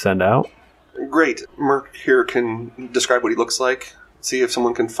boy I could send out. Great. Merc here can describe what he looks like, see if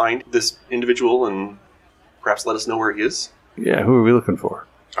someone can find this individual, and perhaps let us know where he is. Yeah, who are we looking for?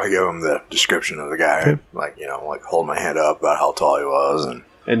 I give him the description of the guy, like hold my hand up about how tall he was,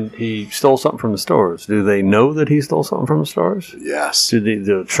 and he stole something from the stores. Do they know that he stole something from the stores? Yes. Do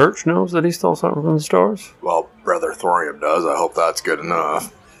the church knows that he stole something from the stores? Well, Brother Thorium does. I hope that's good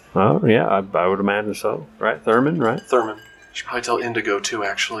enough. Oh, yeah, I would imagine so. Right, Thurman, right? Thurman. You should probably tell Indigo, too,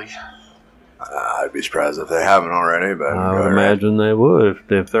 actually. I'd be surprised if they haven't already, but... I would imagine they would.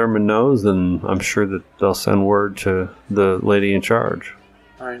 If Thurman knows, then I'm sure that they'll send word to the lady in charge.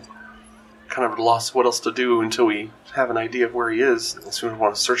 Alright. Kind of lost what else to do until we have an idea of where he is. Unless we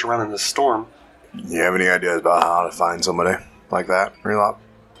want to search around in this storm. You have any ideas about how to find somebody like that, Relop?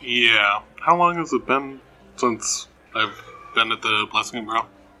 Yeah. How long has it been since I've been at the Blessing and Barrel?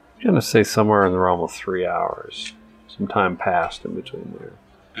 I'm going to say somewhere in the realm of 3 hours. Some time passed in between there.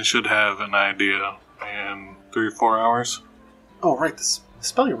 I should have an idea in 3 or 4 hours. Oh, right, this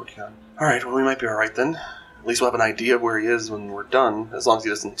spell you're working on. Alright, well, we might be alright then. At least we'll have an idea of where he is when we're done, as long as he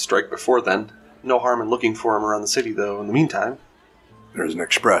doesn't strike before then. No harm in looking for him around the city, though, in the meantime. There's an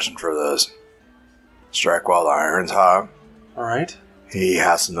expression for this. Strike while the iron's hot. Alright. He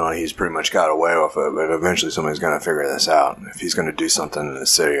has to know he's pretty much got away with it, but eventually somebody's going to figure this out. If he's going to do something in the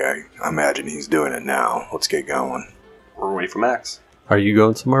city, I imagine he's doing it now. Let's get going. We're away from Max. Are you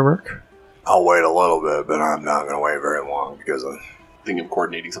going somewhere, Merc? I'll wait a little bit, but I'm not going to wait very long because of... Thinking of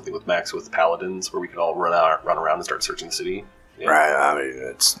coordinating something with Max with paladins, where we could all run around and start searching the city. Yeah. Right, I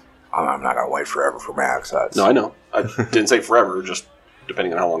mean, I'm not going to wait forever for Max. No, I know. I didn't say forever, just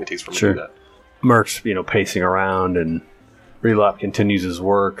depending on how long it takes for me to do that. Merc's, pacing around, and Relop continues his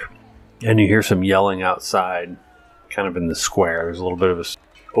work, and you hear some yelling outside, kind of in the square. There's a little bit of an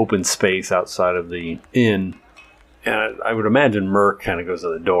open space outside of the inn, and I would imagine Merc kind of goes to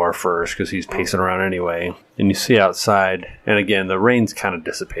the door first, because he's pacing around anyway, and you see outside, and again, the rain's kind of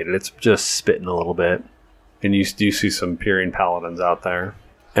dissipated. It's just spitting a little bit, and you do see some Pyrian paladins out there,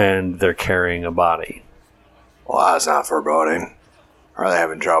 and they're carrying a body. Well, that's not foreboding. Are they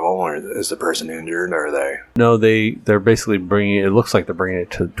having trouble, or is the person injured, or are they... No, they're basically bringing it. It looks like they're bringing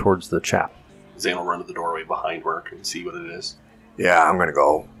it towards the chapel. Zane will run to the doorway behind Merc and see what it is. Yeah, I'm going to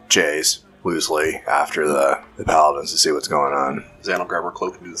go chase loosely after the paladins to see what's going on. Zane will grab her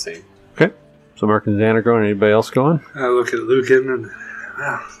cloak and do the same. Okay. So Merc and Xan are going. Anybody else going? I look at Lucan and,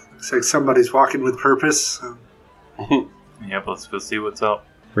 wow, looks like somebody's walking with purpose. Yep, let's go see what's up.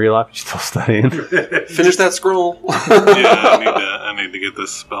 Relop, you still studying? Finish that scroll. I need to get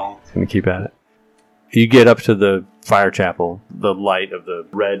this spell. Gonna keep at it. You get up to the fire chapel. The light of the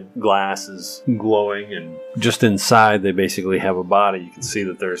red glass is glowing, and just inside they basically have a body. You can see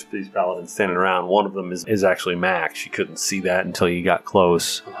that there's these paladins standing around. One of them is actually Max. You couldn't see that until you got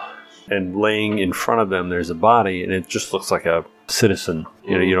close. And laying in front of them there's a body, and it just looks like a citizen.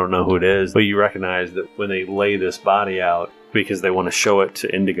 You don't know who it is, but you recognize that when they lay this body out, because they want to show it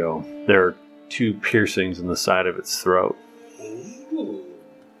to Indigo, there are 2 piercings in the side of its throat. Ooh.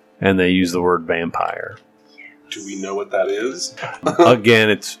 And they use the word vampire. Do we know what that is? Again,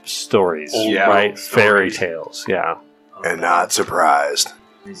 it's stories, Yeah, right? stories. Fairy tales, yeah. And not surprised.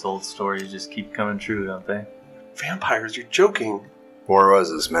 These old stories just keep coming true, don't they? Vampires, you're joking. Where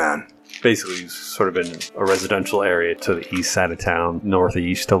was this man? Basically, sort of in a residential area to the east side of town,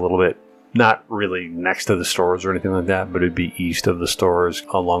 northeast a little bit. Not really next to the stores or anything like that, but it'd be east of the stores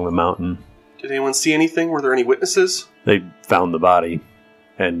along the mountain. Did anyone see anything? Were there any witnesses? They found the body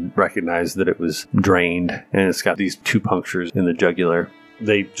and recognized that it was drained, and it's got these 2 punctures in the jugular.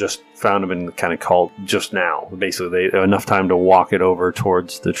 They just found him and kind of called just now. Basically, they enough time to walk it over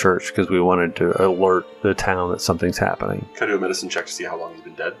towards the church because we wanted to alert the town that something's happening. Can I do a medicine check to see how long he's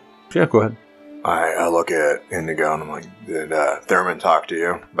been dead? Yeah, go ahead. I look at Indigo and I'm like, did Thurman talk to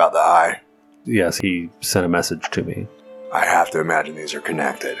you about the eye? Yes, he sent a message to me. I have to imagine these are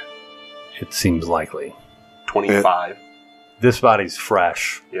connected. It seems likely. 25. This body's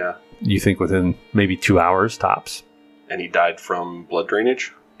fresh. Yeah. You think within maybe 2 hours, tops? And he died from blood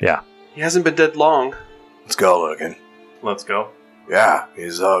drainage? Yeah. He hasn't been dead long. Let's go, Logan. Let's go. Yeah,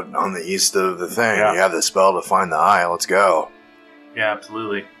 he's out on the east of the thing. Yeah. You have the spell to find the eye. Let's go. Yeah,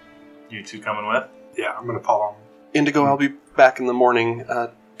 absolutely. You 2 coming with? Yeah, I'm going to follow him. Indigo, I'll be back in the morning.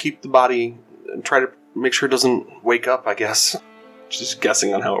 Keep the body and try to make sure it doesn't wake up, I guess. Just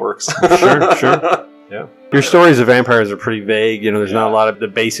guessing on how it works. Sure. Yeah. Your stories of vampires are pretty vague. There's not a lot of the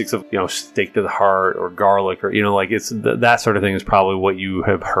basics of, stake to the heart or garlic or, it's that sort of thing is probably what you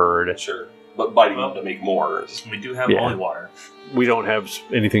have heard. Sure. But biting to make more is... We do have Yeah. holy water. We don't have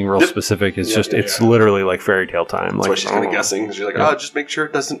anything real Yep. specific. It's Yeah, it's literally like fairy tale time. That's why Like, she's kind of guessing. She's like, Yeah. just make sure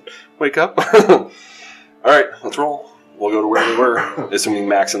it doesn't wake up. All right, let's roll. We'll go to where we were, assuming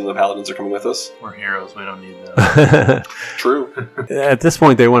Max and the Paladins are coming with us. We're heroes. We don't need that. True. At this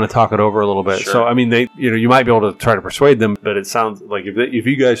point, they want to talk it over a little bit. Sure. So, I mean, you might be able to try to persuade them, but it sounds like if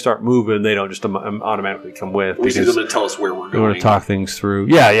you guys start moving, they don't just automatically come with. We need because them to tell us where we're they want going. to talk things through.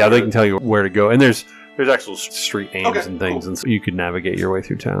 Yeah, they can tell you where to go. And there's actual street names Okay, and things, cool. and so you could navigate your way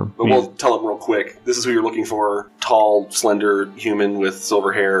through town. But we'll tell them real quick. This is who you're looking for. Tall, slender human with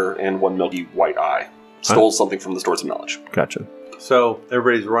silver hair and one milky white eye. Stole something from the Stores of Knowledge. Gotcha. So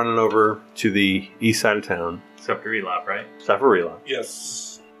everybody's running over to the east side of town. Except for Elop, right? Except for Rela.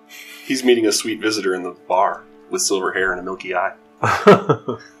 Yes. He's meeting a sweet visitor in the bar with silver hair and a milky eye.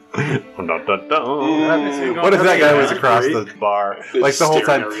 What if that guy was across the bar? Like the whole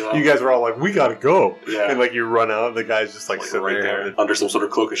time, you guys were all like, "We gotta go," and like you run out, and the guy's just like sitting right there under some sort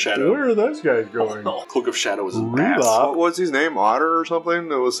of cloak of shadow. Where are those guys going? Cloak of shadow is his What ass. was his name? Otter or something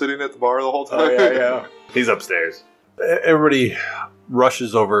that was sitting at the bar the whole time? Oh yeah. He's upstairs. Everybody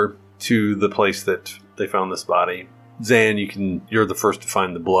rushes over to the place that they found this body. Zan, you're the first to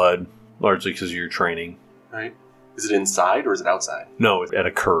find the blood, largely because of your training. Right. Is it inside or is it outside? No, it's at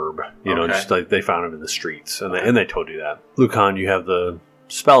a curb. Okay. Just like they found him in the streets, and they told you that. Lucan, you have the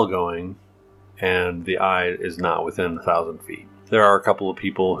spell going, and the eye is not within 1,000 feet. There are a couple of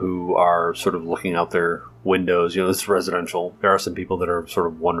people who are sort of looking out their windows. This is residential. There are some people that are sort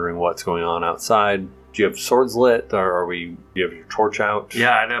of wondering what's going on outside. Do you have swords lit, or do you have your torch out?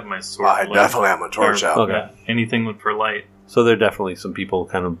 Yeah, I'd have my sword. I lit. definitely have my torch out. Okay. Yeah, anything for light. So there are definitely some people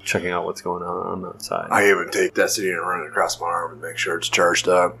kind of checking out what's going on outside. I even take Destiny and run it across my arm and make sure it's charged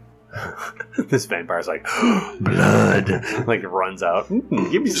up. This vampire's like, blood. Like it runs out. Give me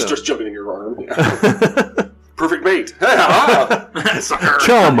He just some. starts jumping in your arm. Yeah. Perfect bait. Sucker.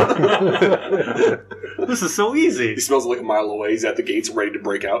 Chum. This is so easy. He smells like a mile away. He's at the gates ready to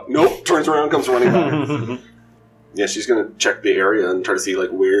break out. Nope. Turns around, comes running back. Yeah, she's going to check the area and try to see,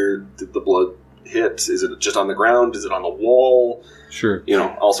 like, where did the blood hit? Is it just on the ground? Is it on the wall? Sure.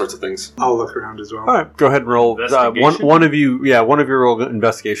 All sorts of things. I'll look around as well. All right, go ahead and roll. Investigation? One of you roll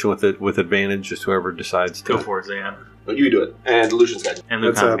investigation with advantage, just whoever decides to. Go for it, Zan. But you do it. And Delusion's guide. And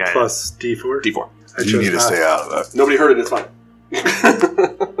That's Lucan's a guy. plus D4. D4. I You chose need to not. stay out of that. Nobody heard it. It's fine.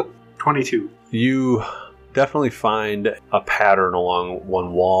 22. You definitely find a pattern along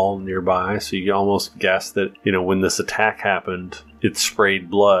one wall nearby, so you can almost guess that when this attack happened, it sprayed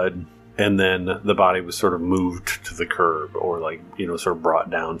blood, and then the body was sort of moved to the curb, or sort of brought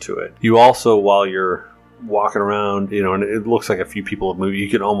down to it. You also, while you're walking around, and it looks like a few people have moved, you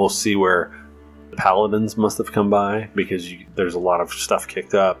can almost see where paladins must have come by, because there's a lot of stuff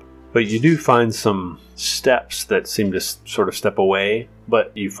kicked up. But you do find some steps that seem to sort of step away,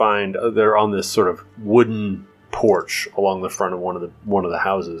 but you find they're on this sort of wooden porch along the front of one of the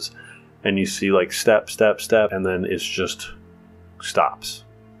houses, and you see like step, and then it's just stops.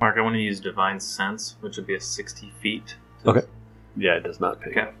 Mark, I want to use Divine Sense, which would be a 60 feet. Okay. Yeah, it does not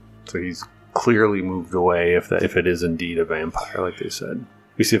pick. Okay. So he's clearly moved away if it is indeed a vampire, like they said.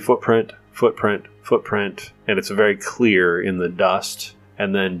 We see a footprint, and it's very clear in the dust,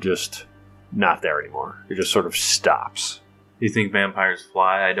 and then just not there anymore. It just sort of stops. You think vampires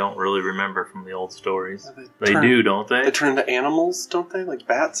fly? I don't really remember from the old stories. They turn- do, don't they? They turn into animals, don't they? Like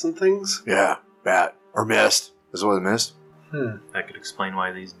bats and things? Yeah, bat. Or mist. Is it what it mist? That could explain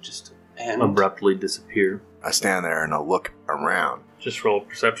why these just And abruptly disappear. I stand there and I look around. Just roll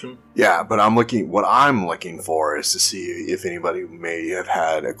perception. Yeah, but what I'm looking for is to see if anybody may have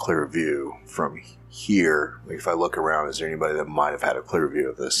had a clear view from here. Like if I look around, is there anybody that might have had a clear view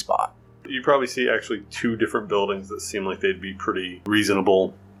of this spot? You probably see actually two different buildings that seem like they'd be pretty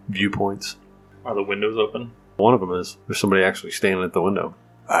reasonable viewpoints. Are the windows open? One of them is. There's somebody actually standing at the window.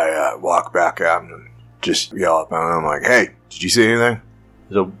 I walk back out and just yell up at them. I'm like, hey, did you see anything?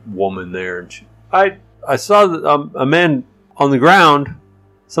 There's a woman there, and I saw a man on the ground.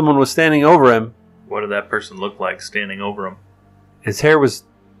 Someone was standing over him. What did that person look like standing over him? His hair was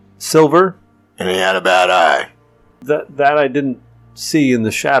silver. And he had a bad eye. That I didn't see in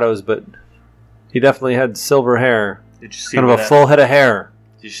the shadows, but he definitely had silver hair. Did you see Kind where of a full head of hair.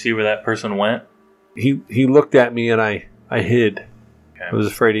 Did you see where that person went? He looked at me, and I hid. Okay. I was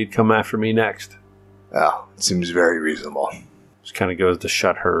afraid he'd come after me next. Oh, it seems very reasonable. She kind of goes to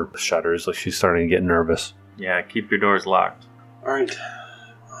shut her shutters, like she's starting to get nervous. Yeah, keep your doors locked. Alright.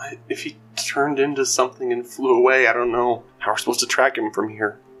 If he turned into something and flew away, I don't know how we're supposed to track him from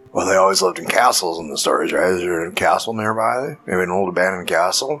here. Well, they always lived in castles in the stories, right? Is there a castle nearby? Maybe an old abandoned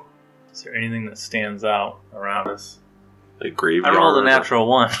castle? Is there anything that stands out around us? A I graveyard? rolled a natural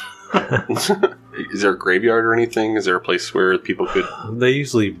one. Is there a graveyard or anything? Is there a place where people could... They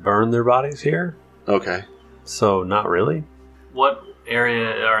usually burn their bodies here, Okay. so not really. What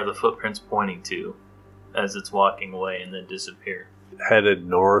area are the footprints pointing to as it's walking away and then disappear? Headed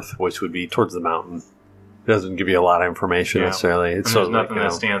north, which would be towards the mountain. It doesn't give you a lot of information Yeah. necessarily. And It's there's sort of nothing like,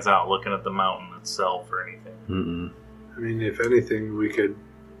 that stands out looking at the mountain itself or anything. Mm-mm. I mean, if anything, we could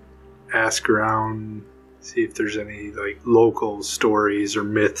ask around, see if there's any local stories or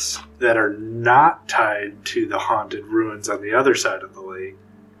myths that are not tied to the haunted ruins on the other side of the lake.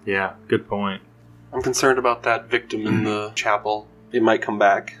 Yeah, good point. I'm concerned about that victim in the chapel. It might come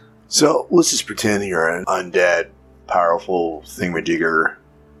back. So let's just pretend you're an undead, powerful thingamajigger,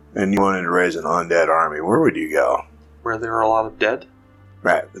 and you wanted to raise an undead army. Where would you go? where there are a lot of dead?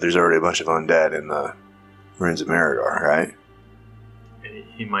 Right, but there's already a bunch of undead in the ruins of Meridor, right?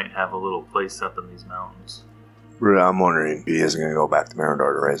 He might have a little place up in these mountains. I'm wondering if he isn't going to go back to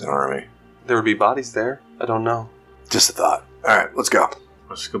Meridor to raise an army. There would be bodies there. I don't know. Just a thought. Alright, let's go.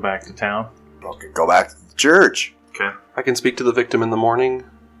 Let's go back to town. Okay, go back to the church. Okay. I can speak to the victim in the morning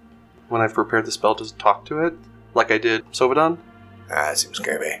when I've prepared the spell to talk to it, like I did Sovadan. That seems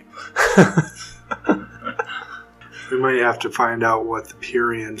creepy. We might have to find out what the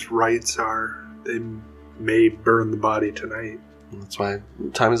Purians' rights are. They may burn the body tonight. That's why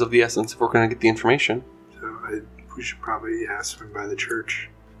time is of the essence if we're going to get the information. So we should probably swing by the church.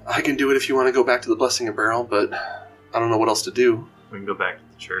 I can do it if you want to go back to the Blessing of Barrel, but I don't know what else to do. We can go back to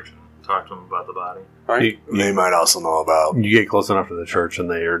the church and talk to them about the body. All right. They might also know about... You get close enough to the church, and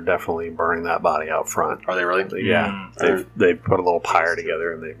they are definitely burning that body out front. Are they really? Yeah. They put a little pyre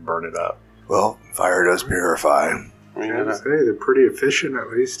together, and they burn it up. Well, fire does purify. I mean, I'd say they're pretty efficient, at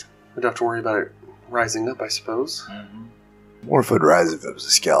least. I'd have to worry about it rising up, I suppose. Mm-hmm. What if it would rise if it was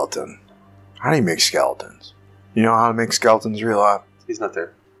a skeleton? How do you make skeletons? You know how to make skeletons real life? He's not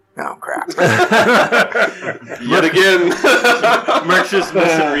there. No, crap. Yet again. Merc's just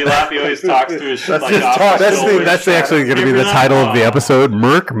missing relap. He always talks to his That's, like, off the that's, shoulder. that's actually going to be the title of the episode.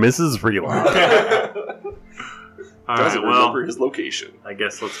 Merc misses Relap. All Doesn't right, well, remember his location. I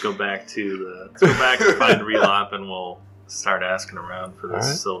guess let's go back to find relap, and we'll start asking around for this All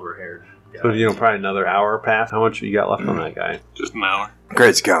right. silver-haired guy. So, probably another hour passed. How much you got left on that guy? Just an hour.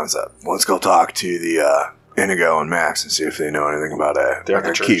 Great concept. Let's go talk to the Indigo and Max and see if they know anything about They're at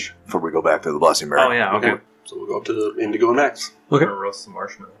their the keep church. before we go back to the Blessing Barrel. Oh yeah, okay. So we'll go up to the Indigo and Max. We're gonna roast some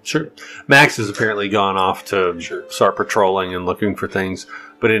marshmallows. Sure. Max has apparently gone off to Sure. start patrolling and looking for things,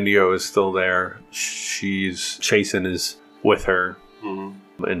 but Indigo is still there. Chasen is with her,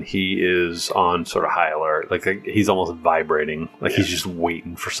 Mm-hmm. and he is on sort of high alert. Like he's almost vibrating, like he's just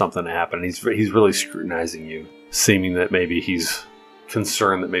waiting for something to happen. He's really scrutinizing you, seeming that maybe he's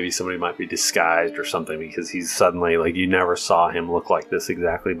concerned that maybe somebody might be disguised or something, because he's suddenly, like, you never saw him look like this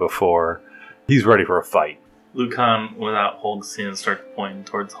exactly before. He's ready for a fight. Lucan, without Hold seeing, starts pointing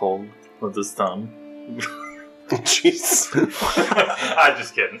towards Hold with his thumb. Jeez. I'm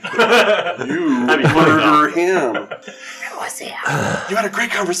just kidding. You That'd be funny, murder him. It You had a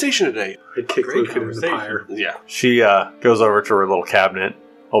great conversation today. I'd kick Great Lucan in the conversation. pyre. Yeah. She goes over to her little cabinet,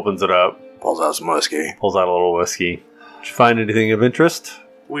 opens it up, Pulls out some whiskey. pulls out a little whiskey. Did you find anything of interest?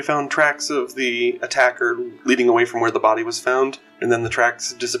 We found tracks of the attacker leading away from where the body was found, and then the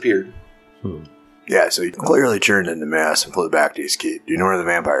tracks disappeared. Yeah, so he clearly turned into mess and flew back to his keep. Do you know where the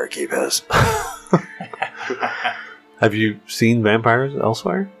vampire keep is? Have you seen vampires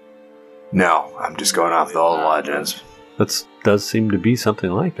elsewhere? No, I'm just going off the old legends. That does seem to be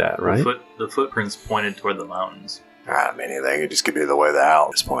something like that, right? The footprints pointed toward the mountains. I mean, anything. It just could be the way the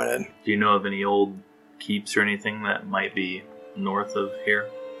owl is pointed. Do you know of any old keeps or anything that might be north of here?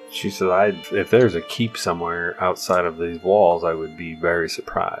 She said, if there's a keep somewhere outside of these walls, I would be very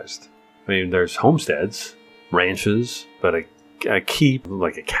surprised. I mean, there's homesteads, ranches, but a keep,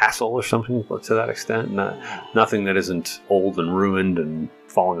 like a castle or something to that extent, nothing that isn't old and ruined and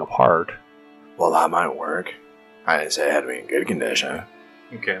falling apart. Well, that might work. I didn't say it had to be in good condition.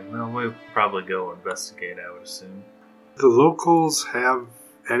 Okay, well, we'll probably go investigate, I would assume. The locals have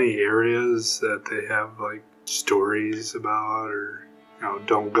any areas that they have, like, stories about, or,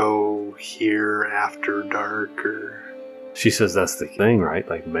 don't go here after dark, or... She says that's the thing, right?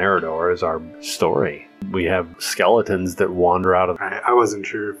 Like, Meridor is our story. We have skeletons that wander out of... I wasn't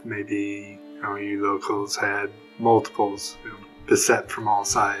sure if maybe, you locals had multiples, beset from all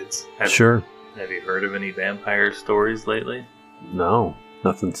sides. Sure. Have you heard of any vampire stories lately? No,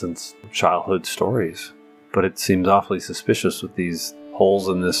 nothing since childhood stories. But it seems awfully suspicious with these holes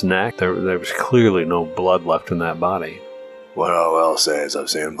in this neck. There was clearly no blood left in that body. What I will say is I've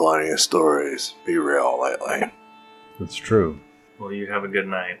seen plenty of stories be real lately. That's true. Well, you have a good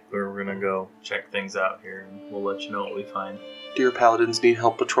night. We're gonna go check things out here, and we'll let you know what we find. Do your paladins need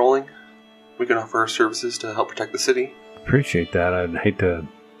help patrolling? We can offer our services to help protect the city. Appreciate that. I'd hate to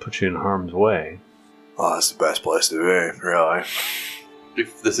put you in harm's way. Well, that's the best place to be, really.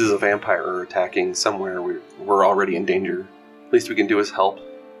 If this is a vampire attacking somewhere, we're already in danger. Least we can do is help.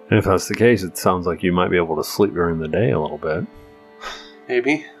 And if that's the case, it sounds like you might be able to sleep during the day a little bit.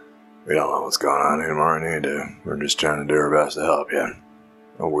 Maybe. We don't know what's going on anymore, we need to. We're just trying to do our best to help you.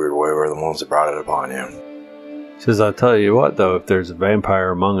 A weird way we're the ones that brought it upon you. Says, I'll tell you what, though, if there's a vampire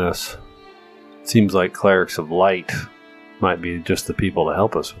among us, it seems like clerics of light might be just the people to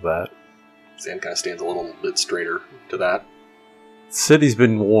help us with that. Zan kind of stands a little bit straighter to that. The city's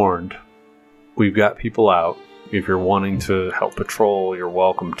been warned. We've got people out. if you're wanting to help patrol, you're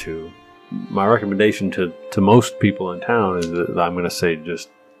welcome to. My recommendation to most people in town is that I'm going to say just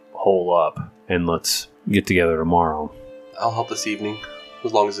hole up and let's get together tomorrow. I'll help this evening,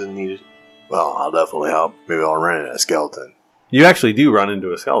 as long as it's needed. Well, I'll definitely help. Maybe I'll run into a skeleton. You actually do run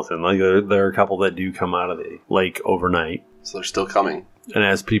into a skeleton. Like there are a couple that do come out of the lake overnight. So they're still coming. And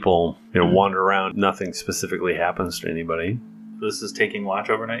as people wander around, nothing specifically happens to anybody. This is taking watch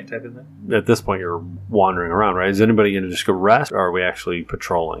overnight type of thing? At this point, you're wandering around, right? Is anybody going to just go rest, or are we actually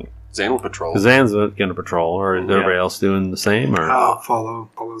patrolling? Zan will patrol. Zan's going to patrol, or is everybody else doing the same? Or I'll follow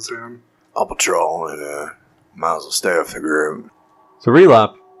Zan. I'll patrol and might as well stay with the group. So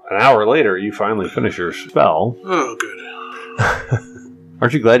Relop, an hour later, you finally finish your spell. Oh, good.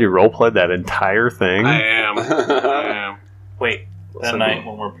 Aren't you glad you roleplayed that entire thing? I am. Wait, that night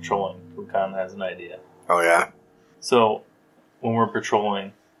when we're patrolling, Lucan has an idea. Oh, yeah? So, when we're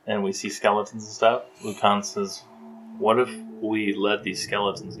patrolling and we see skeletons and stuff, Lucan says, what if we let these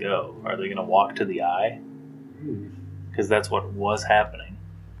skeletons go? Are they going to walk to the eye? Because that's what was happening.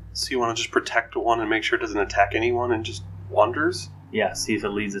 So you want to just protect one and make sure it doesn't attack anyone and just wanders? Yeah, see if it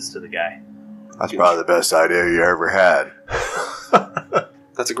leads us to the guy. That's probably the best idea you ever had.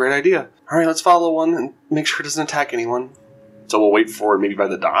 That's a great idea. All right, let's follow one and make sure it doesn't attack anyone. So we'll wait for it maybe by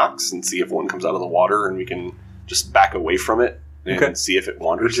the docks and see if one comes out of the water and we can just back away from it and see if it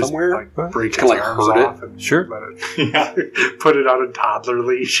wanders Just somewhere. break Kinda its like arms hurt it? off and Sure. let it, put it on a toddler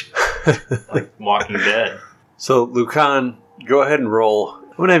leash. Like Walking Dead. So, Lucan, go ahead and roll.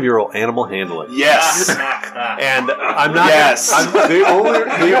 I'm going to have you roll animal handling. Yes! And I'm not. Yes.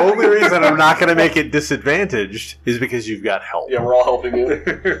 The only reason I'm not going to make it disadvantaged is because you've got help. Yeah, we're all helping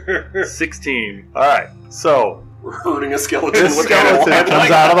you. 16. All right. So We're hurting a skeleton. this with animal skeleton handling.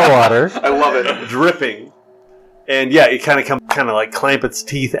 comes out of the water, I love it. dripping, and yeah, it kind of like clamp its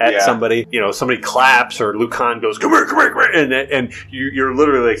teeth at somebody. Somebody claps or Lucan goes, "Come here, come here, come here," and you're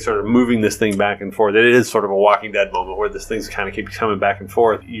literally like sort of moving this thing back and forth. It is sort of a Walking Dead moment where this thing's kind of keeps coming back and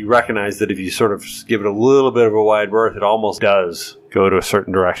forth. You recognize that if you sort of give it a little bit of a wide berth, it almost does go to a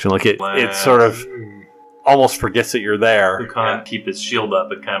certain direction. Like it sort of almost forgets that you're there, Lucan keep his shield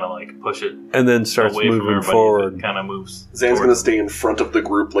up and kind of like push it and then starts away from moving everybody. forward. Kind of moves. Zan's going to stay in front of the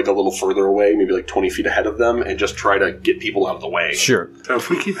group, like a little further away, maybe like 20 feet ahead of them, and just try to get people out of the way. Sure. So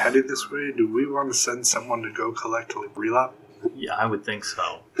if we keep heading this way, do we want to send someone to go collect Relop? Yeah, I would think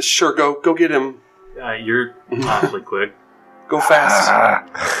so. Sure, go get him. You're awfully quick. Go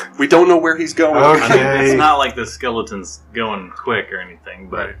fast. We don't know where he's going. Okay. I mean, it's not like the skeleton's going quick or anything,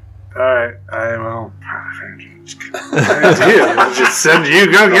 but Alright, I will. I'll just send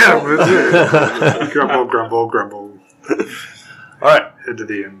you, go get him. That's it. Grumble, grumble, grumble. All right. Head to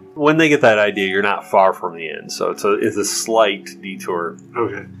the inn. When they get that idea, you're not far from the inn, so it's a slight detour.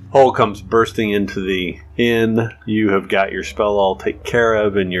 Okay. Hole comes bursting into the inn. You have got your spell all taken care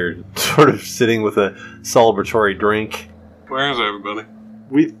of, and you're sort of sitting with a celebratory drink. Where is everybody?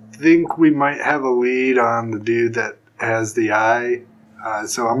 We think we might have a lead on the dude that has the eye,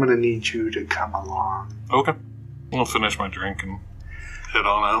 so I'm going to need you to come along. Okay. I'll finish my drink and head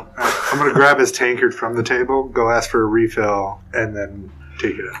on out. I'm going to grab his tankard from the table, go ask for a refill, and then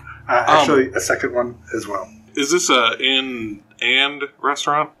take it. Actually, a second one as well. Is this a inn and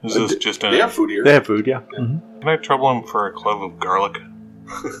restaurant? Is this just They a... have food here. They have food, yeah. Mm-hmm. Can I trouble him for a clove of garlic?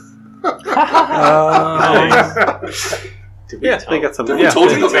 They got some. We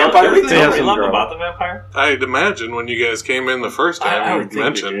told you the vampire. Everything They have we some love garlic. about the vampire? I'd imagine when you guys came in the first I time, would you think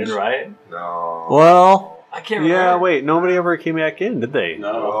mentioned. you did, right? No. Well, I can't remember. yeah, wait, nobody ever came back in, did they?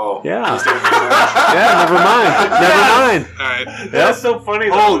 No. Yeah. Yeah, never mind. Never mind. All right. That's so funny,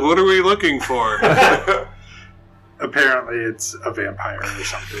 though. Oh, what are we looking for? Apparently, it's a vampire or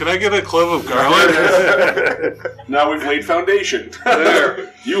something. Can I get a clove of garlic? Now we've laid foundation.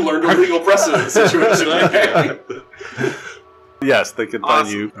 There. You learned a legal precedent situation. Yes, they could find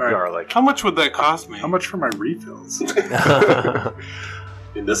Awesome. you All right. garlic. How much would that cost me? How much for my refills? In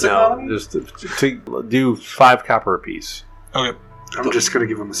this No, economy? just to do 5 copper apiece. Okay. I'm just going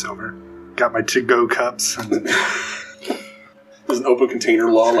to give him a silver. Got my to-go cups. And There's an open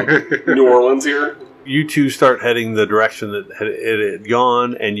container law like New Orleans here. You two start heading the direction that it had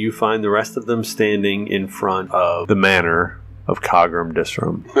gone, and you find the rest of them standing in front of the manor of Cogram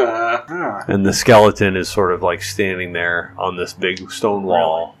Disrum. And the skeleton is sort of like standing there on this big stone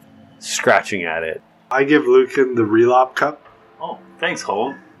wall, scratching at it. I give Lucan the Relop cup. Oh, thanks,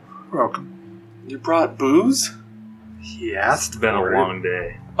 Hold. Welcome. You brought booze? He asked It's been a for it. long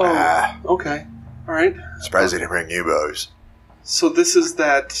day. Oh, okay. All right. Surprised he didn't bring you bows. So this is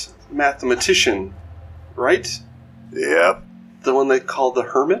that mathematician, right? Yep. The one they call the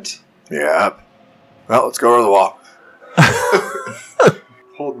Hermit? Yep. Well, let's go over the wall.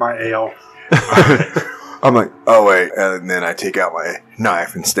 Hold my ale. I'm like, oh wait, and then I take out my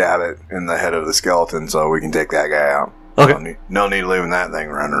knife and stab it in the head of the skeleton so we can take that guy out. Okay. No need leaving that thing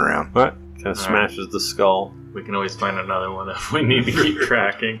running around. All right. Kind of smashes the skull. We can always find another one if we need to keep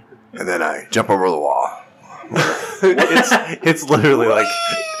tracking. And then I jump over the wall. It's literally like,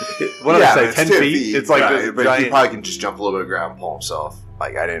 what did I say, 10 feet? It's like right, this but giant... he probably can just jump a little bit of ground and pull himself.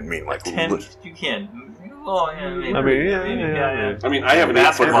 Like, I didn't mean like... 10, you can. Oh, yeah, maybe. I mean, yeah. I mean, I have an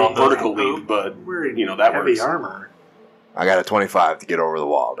That's 8-foot what vertical leap, but that Heavy works. armor. I got a 25 to get over the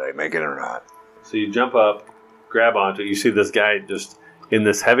wall, Dave. Make it or not. So you jump up, grab onto it. You see this guy just in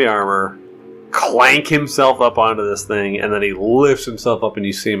this heavy armor clank himself up onto this thing, and then he lifts himself up, and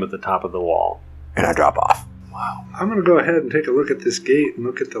you see him at the top of the wall. And I drop off. I'm going to go ahead and take a look at this gate and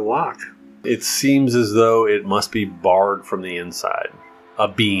look at the lock. It seems as though it must be barred from the inside. A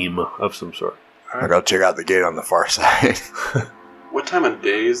beam of some sort. I go check out the gate on the far side. What time of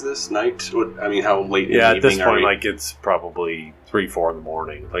day is this? Night? How late in Yeah, the at this evening point, are we? like, it's probably 3, 4 in the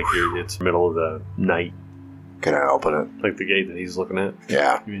morning. Like, it's middle of the night. Can I open it? Like the gate that he's looking at.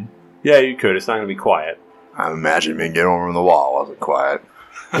 Yeah. Yeah, you could. It's not going to be quiet. I imagine me getting over the wall wasn't quiet.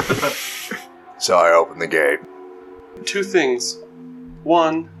 So I opened the gate. 2 things.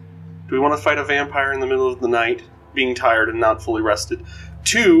 1, do we want to fight a vampire in the middle of the night, being tired and not fully rested?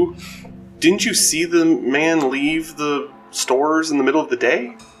 2, didn't you see the man leave the stores in the middle of the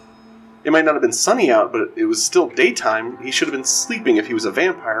day? It might not have been sunny out, but it was still daytime. He should have been sleeping if he was a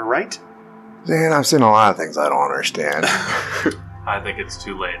vampire, right? Dan, I've seen a lot of things I don't understand. I think it's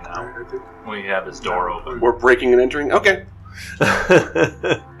too late now. We have his door open. We're breaking and entering? Okay.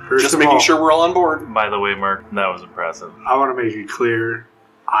 First Just of making all, sure we're all on board. By the way, Mark, that was impressive. I want to make it clear,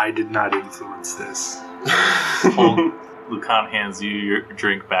 I did not influence this. Lucan hands you your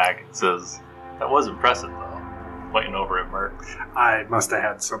drink back and says, "That was impressive, though." Pointing over at Mark. I must have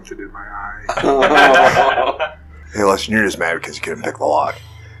had something in my eye. Hey, listen, you're just mad because you couldn't pick the lock.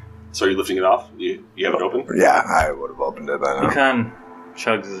 So are you lifting it off? You have it open? Yeah, I would have opened it by now. Lucan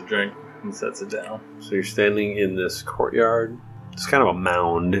chugs his drink and sets it down. So you're standing in this courtyard. It's kind of a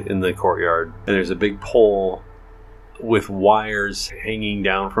mound in the courtyard. And there's a big pole with wires hanging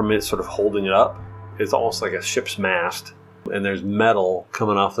down from it, sort of holding it up. It's almost like a ship's mast. And there's metal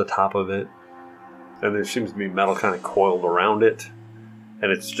coming off the top of it. And there seems to be metal kind of coiled around it.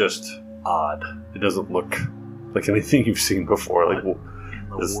 And it's just odd. It doesn't look like anything you've seen before. Like, What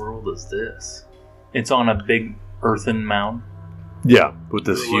in the world is this? It's on a big earthen mound. yeah, with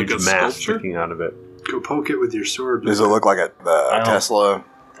this Is it like huge a mass sculpture? sticking out of it. Go poke it with your sword. Does it look like a don't- Tesla?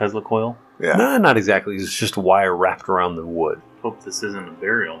 Tesla coil. Yeah. No, not exactly. It's just wire wrapped around the wood. Hope this isn't a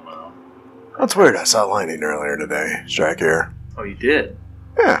burial mound. That's weird. I saw lightning earlier today. Strike here. Oh, you did?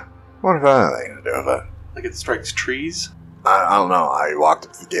 Yeah. What if I had anything to do with it? Like it strikes trees? I don't know. I walked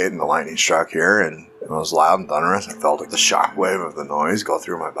up to the gate and the lightning struck here, and it was loud and thunderous. I felt like the shockwave of the noise go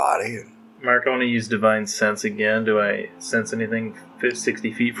through my body. And Mark, I want to use Divine Sense again. Do I sense anything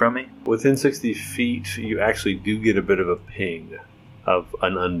 60 feet from me? Within 60 feet, you actually do get a bit of a ping of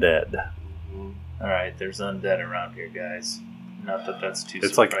an undead. Alright, there's undead around here, guys. Not that that's too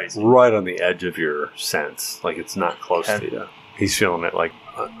It's like surprising. right on the edge of your sense. Like it's not close Okay. to you. He's feeling it like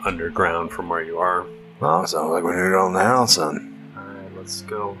underground from where you are. well, it sounds like we need to go in the house, then. Alright, let's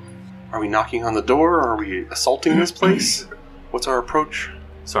go. Are we knocking on the door? Or are we assaulting this place? What's our approach?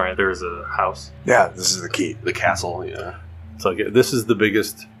 Sorry, there's a house. Yeah, this is the key. The castle, yeah. It's like this is the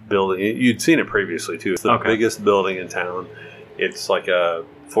biggest building. You'd seen it previously too. It's the Okay. biggest building in town. It's like a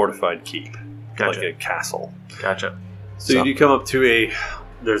fortified keep, Gotcha. like a castle. Gotcha. So you come up to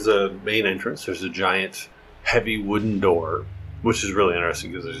there's a main entrance. There's a giant, heavy wooden door, which is really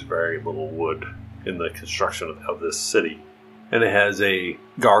interesting because there's very little wood in the construction of this city. And it has a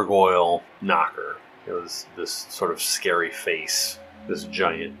gargoyle knocker. It was this sort of scary face, this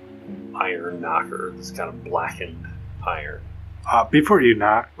giant iron knocker, this kind of blackened iron. Before you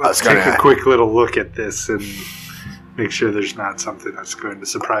knock, let's I was take gonna- a quick little look at this and make sure there's not something that's going to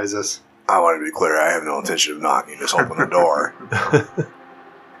surprise us. I want to be clear. I have no intention of knocking. Just open the door. I'm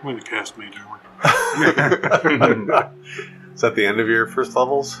going to cast Mage Armor. Is that the end of your first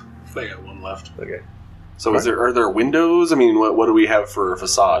levels? I got one left. Okay. So are there windows? I mean, what do we have for a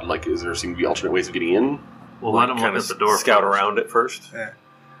facade? Like, is there seem to be alternate ways of getting in? Well, let him look Kind at of the door. scout first. around it first.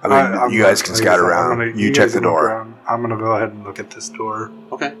 I mean, I'm you guys gonna- can like I scout said, around. You guys check the can look door. around. I'm going to go ahead and look at this door.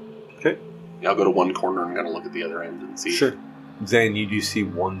 Okay. Okay. Yeah, I'll go to one corner and kind of look at the other end and see. Sure. Zane, you do see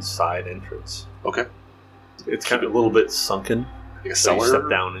one side entrance. Okay. It's kind of a little bit sunken. Like a So you cellar? step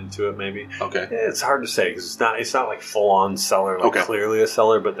down into it, maybe. Okay. Yeah, it's hard to say because it's not like full on cellar, like Okay. clearly a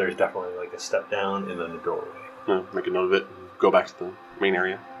cellar, but there's definitely like a step down and then a doorway. Yeah, make a note of it. Go back to the main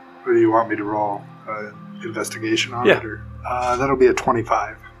area. What do you want me to roll? Investigation on Yeah. it? Or, that'll be a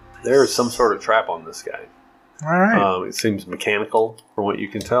 25. There is some sort of trap on this guy. All right. It seems mechanical, from what you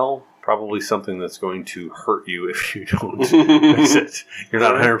can tell. Probably something that's going to hurt you if you don't fix it. You're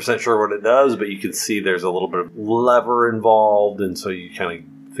not 100% sure what it does, but you can see there's a little bit of lever involved, and so you kind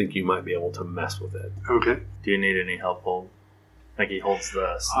of think you might be able to mess with it. Okay. Do you need any help? Like he holds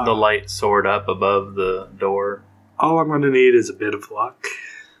the light sword up above the door. All I'm going to need is a bit of luck.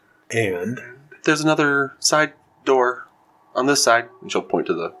 And There's another side door on this side. And she'll point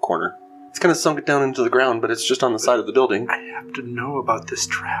to the corner. It's kind of sunk it down into the ground, but it's just on the side of the building. I have to know about this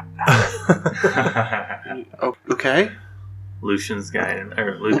trap now. Oh, okay. Lucian's guidance,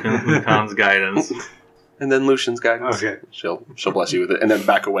 or Lucan's guidance. And then Lucian's guidance. Okay. She'll bless you with it, and then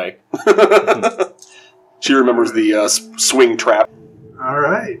back away. She remembers the swing trap. All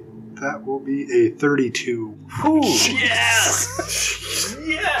right. That will be a 32. Yes!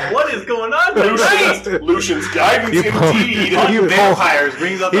 Yeah! What is going on tonight? Lucian's guidance, indeed. Vampires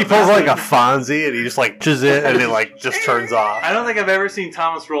brings up he the pulls like a best. Fonzie and he just like ches it and it like just turns off. I don't think I've ever seen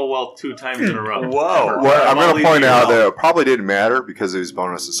Thomas roll well 2 times in a row. Whoa. Well, I'm going to point out that that it probably didn't matter because his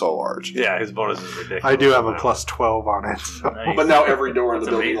bonus is so large. Yeah, his bonus is ridiculous. I do have a plus 12 on it. So. Nice. But now every door in the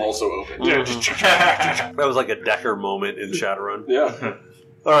That's building amazing. also opens. That was like a Decker moment in Shadowrun. Yeah.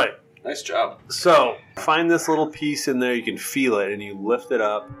 All right. Nice job. So, find this little piece in there, you can feel it, and you lift it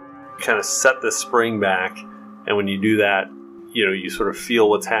up, kind of set the spring back, and when you do that, you sort of feel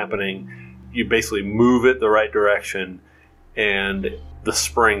what's happening. You basically move it the right direction, and the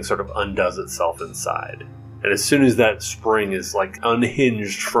spring sort of undoes itself inside. And as soon as that spring is like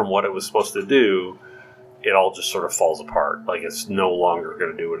unhinged from what it was supposed to do, it all just sort of falls apart. Like it's no longer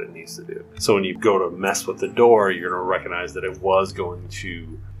going to do what it needs to do. So when you go to mess with the door, you're going to recognize that it was going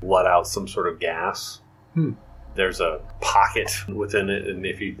to let out some sort of gas. There's a pocket within it, and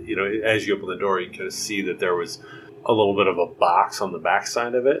if you as you open the door, you can kind of see that there was a little bit of a box on the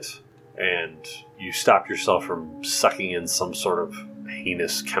backside of it, and you stopped yourself from sucking in some sort of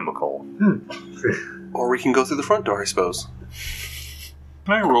heinous chemical. Or we can go through the front door, I suppose.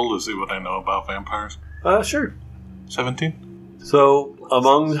 Can I roll to see what I know about vampires? Sure. 17? So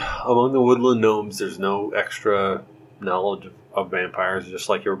among the woodland gnomes, there's no extra knowledge of vampires. Just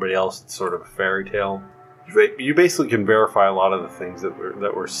like everybody else, it's sort of a fairy tale. You basically can verify a lot of the things that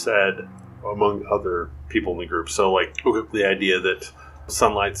were said among other people in the group. So like the idea that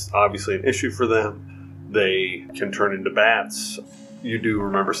sunlight's obviously an issue for them. They can turn into bats. You do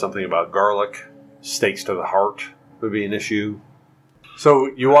remember something about garlic. Stakes to the heart would be an issue. So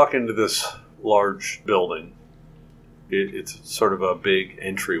you walk into this large building. It's sort of a big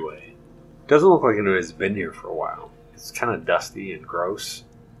entryway. Doesn't look like anybody's been here for a while. It's kind of dusty and gross.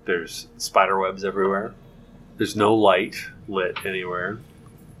 There's spider webs everywhere. There's no light lit anywhere.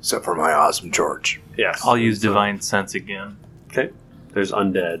 Except for my awesome George. Yes. I'll use Divine Sense again. Okay. There's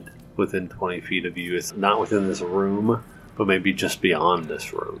undead within 20 feet of you. It's not within this room, but maybe just beyond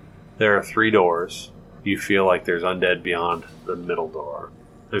this room. There are 3 doors. You feel like there's undead beyond the middle door.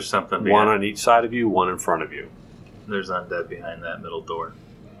 There's something One behind. on each side of you, one in front of you. There's undead behind that middle door.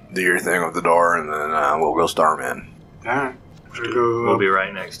 Do your thing with the door, and then we'll go storm in. All right. We'll go We'll be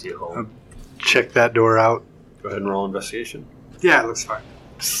right next to you, Hole. check that door out. Go ahead and roll investigation. Yeah, it looks fine.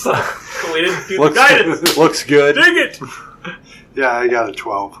 We didn't do Looks, the guidance. looks good. Dang it! Yeah, I got a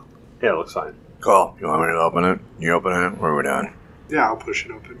 12. Yeah, it looks fine. Cool. You want me to open it? You open it? What are we doing? Yeah, I'll push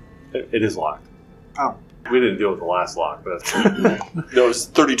it open. It is locked. Oh. We didn't deal with the last lock, but that's No,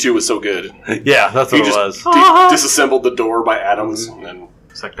 32 was so good. yeah, that's He what it just was. disassembled the door by atoms, and then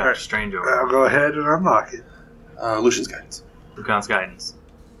It's like Dr. Strange over I'll go ahead and unlock it. Lucian's guidance. Lucan's guidance.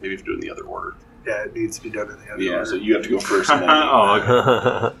 Maybe if you do it in the other order. Yeah, it needs to be done in the other Yeah, order. so you have to go first. And then Oh,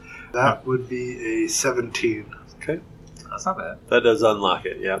 okay. That would be a 17. That's not bad. That does unlock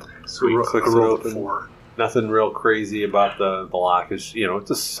it, yeah. Sweet. I Clicks it rolled a open. 4. Nothing real crazy about the lock. It's,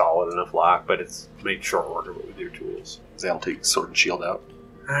 it's a solid enough lock, but it's made short work of it with your tools. Zal takes sword and shield out.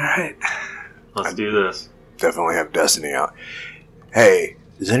 All right. Let's do this. Definitely have Destiny out. Hey,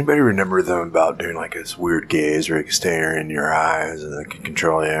 does anybody remember them about doing like this weird gaze where you can stare in your eyes and it can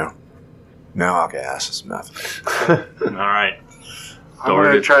control you? No, okay, that's just nothing. All right. I'm Door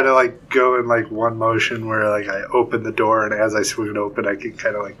going to to- try to go in one motion where I open the door, and as I swing it open, I can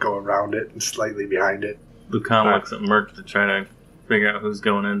kind of go around it and slightly behind it. Lucan looks at Merc to try to figure out who's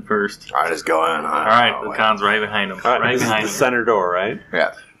going in first. I just go in. All right, Lucan's right behind him. All right, Right this behind is the him. center door, right?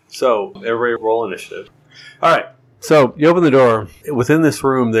 Yeah. So, everybody roll initiative. All right, So you open the door. Within this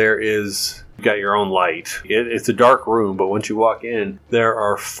room, there is, you got your own light. It's a dark room, but once you walk in, there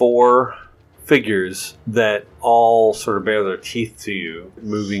are 4 figures that all sort of bear their teeth to you,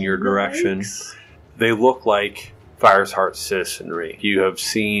 moving your direction. They look like Fire's Heart citizenry. You have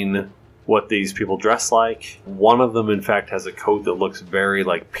seen what these people dress like. One of them, in fact, has a coat that looks very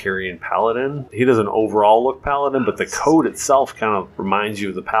like Pyrian Paladin. He doesn't overall look Paladin, but the coat itself kind of reminds you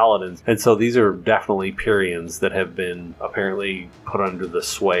of the Paladins. And so these are definitely Pyrians that have been apparently put under the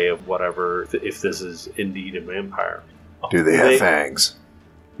sway of whatever, if this is indeed a vampire. Do they have fangs?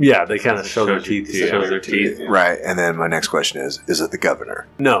 Yeah, they kind of show their teeth to you. Show their teeth. Right, and then my next question is it the governor?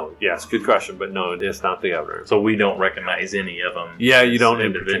 No, yes, good question, but no, it's not the governor. So we don't recognize any of them. Yeah, you as don't in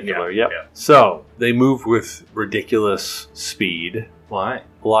individual. particular. Yep. Yeah. So they move with ridiculous speed, Why?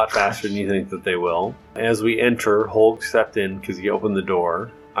 a lot faster than you think that they will. As we enter, Hulk stepped in because he opened the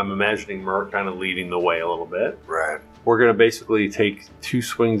door. I'm imagining Merc kind of leading the way a little bit. Right. We're going to basically take 2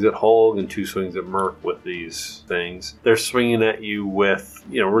 swings at Hulk and 2 swings at Merc with these things. They're swinging at you with,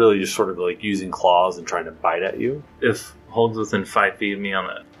 really just sort of like using claws and trying to bite at you. If Hold's within 5 feet of me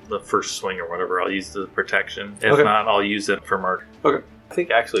on the first swing or whatever, I'll use the protection. If Okay. not, I'll use it for Merc. Okay. I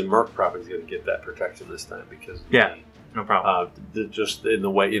think actually Merc probably is going to get that protection this time because of Yeah. No problem. just in the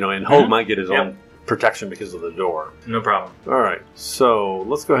way, and Hulk might get his own protection because of the door. No problem. All right, so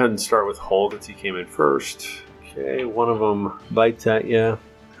let's go ahead and start with Hulk since he came in first. Okay, one of them bites at you.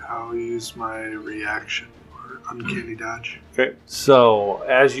 I'll use my reaction or uncanny dodge. Okay, so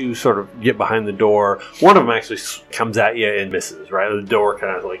as you sort of get behind the door, one of them actually comes at you and misses, right? The door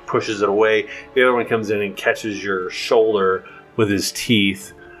kind of like pushes it away. The other one comes in and catches your shoulder with his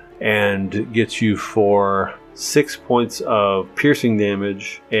teeth and gets you for 6 points of piercing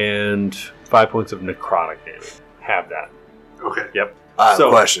damage and 5 points of necrotic damage. Have that. Okay. Yep. I have So-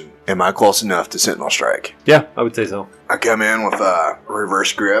 a question. Am I close enough to Sentinel Strike? Yeah, I would say so. I come in with a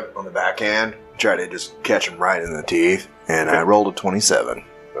reverse grip on the backhand, try to just catch him right in the teeth, and I rolled a 27.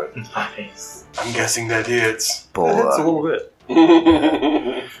 Nice. I'm guessing that hits. Pull That's a little bit.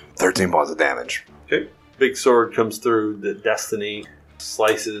 13 points of damage. Okay. Big sword comes through. The Destiny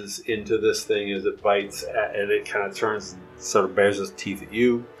slices into this thing as it bites, and it kind of turns and sort of bears its teeth at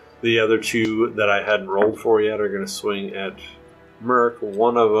you. The other 2 that I hadn't rolled for yet are going to swing at Merc.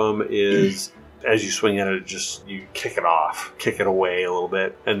 One of them is, as you swing at it, just you kick it away a little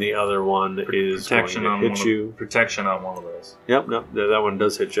bit, and the other one is Protection going on to one hit of- you. Protection on one of those. Yep, no, that one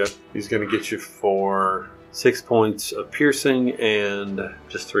does hit you. He's going to get you for 6 points of piercing and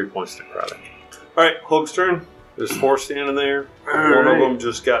just 3 points necrotic. All right, Hulk's turn. There's 4 standing there. One of them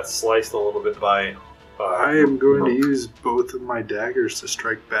just got sliced a little bit by. I am going to use both of my daggers to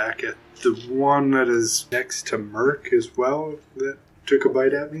strike back at the one that is next to Merc as well that took a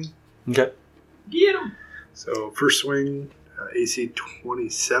bite at me. Okay. Get him. So first swing, AC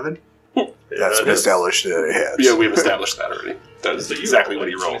 27. That's been established that it hits. Yeah, we've established that already. That is exactly what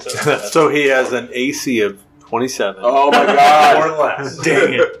he rolled. So he has an AC of 27. Oh my god. Or less.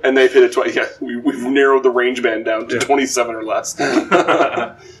 Dang it. And they've hit it twice. Yeah, we've narrowed the range band down to 27 or less. This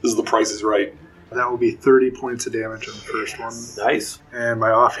is the Price is Right. That will be 30 points of damage on the first one. Nice. And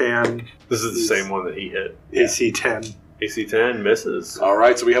my offhand, This is the same one that he hit. AC 10. AC 10 misses. All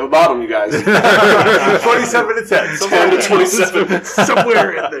right, so we have a bottom, you guys. 27 to 10. 10 to 27.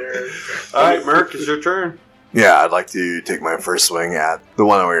 Somewhere in there. All right, Merc, it's your turn. Yeah, I'd like to take my first swing at the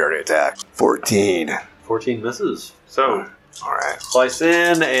one that we already attacked. 14. 14 misses. So, All right. slice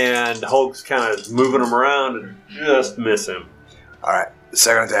in, and Hulk's kind of moving him around and just miss him. All right. The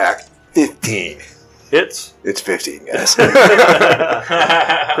second attack, 15. Hits. It's 15, guys.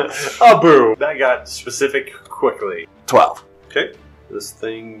 Oh, boo. That got specific quickly. 12. Okay. This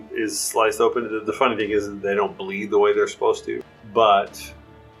thing is sliced open. The funny thing is that they don't bleed the way they're supposed to, but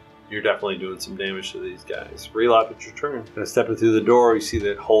you're definitely doing some damage to these guys. Relap, it's your turn. Kind of stepping through the door, you see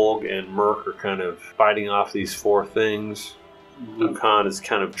that Holg and Merc are kind of fighting off these 4 things. Lucan is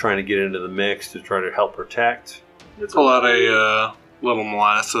kind of trying to get into the mix to try to help protect. Pull out a little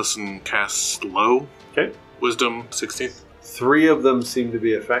molasses and cast slow. Okay. Wisdom 16. 3 of them seem to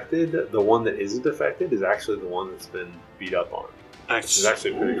be affected. The one that isn't affected is actually the one that's been beat up on. It's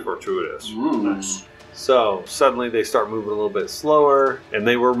actually pretty fortuitous. Nice. So suddenly they start moving a little bit slower, and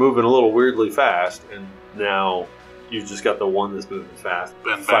they were moving a little weirdly fast, and now you've just got the one that's moving fast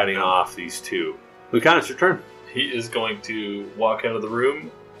Been fighting back off these 2. Lucan, it's your turn. He is going to walk out of the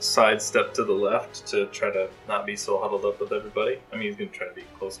room, sidestep to the left to try to not be so huddled up with everybody. I mean, he's going to try to be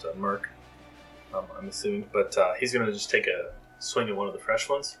close to Merc, I'm assuming. But he's going to just take a swing at one of the fresh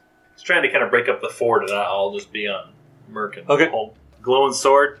ones. He's trying to kind of break up the 4 to not all just be on Merc and Okay. Hulk. Glowing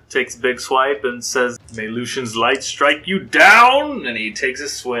sword takes a big swipe and says, May Lucian's light strike you down, and he takes a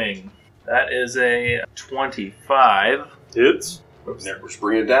swing. That is a 25. Hits. Oops. We're just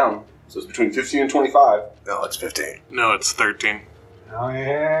bringing it down. So it's between 15 and 25. No, it's 15. No, it's 13. Oh,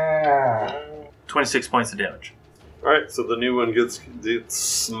 yeah. 26 points of damage. All right, so the new one gets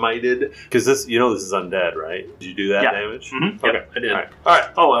smited because this is undead, right? Did you do that Yeah. damage? Mm-hmm. Okay, Yep, I did. All right.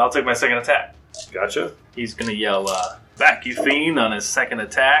 Oh, and I'll take my second attack. Gotcha. He's going to yell, back, you fiend, on his second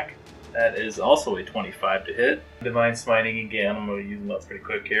attack. That is also a 25 to hit. Divine Smiting again. I'm going to use them up pretty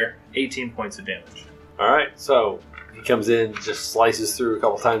quick here. 18 points of damage. All right, so he comes in, just slices through a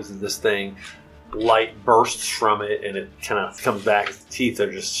couple times, and this thing, light bursts from it, and it kind of comes back. His teeth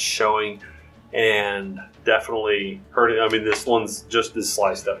are just showing, and definitely hurting. I mean, this one's just as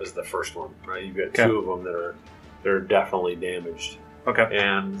sliced up as the first one, right? You've got Okay. two of them that are definitely damaged. Okay.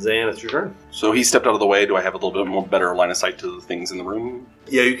 And Zan, it's your turn. So he stepped out of the way. Do I have a little bit more better line of sight to the things in the room?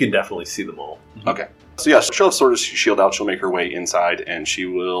 Yeah, you can definitely see them all. Okay. So yeah, she'll have sort of shield out. She'll make her way inside, and she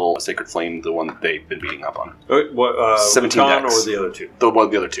will Sacred Flame the one that they've been beating up on. Okay, what? 17 Lucan dex. or the other two? The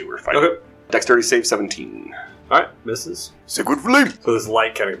other two were fighting. Okay. Dexterity save 17. All right, misses. Sacred Flame. So this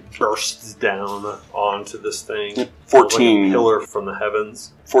light kind of bursts down onto this thing. 14. Like a pillar from the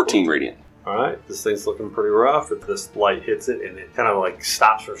heavens. 14 radiant. All right, this thing's looking pretty rough. If this light hits it, and it kind of like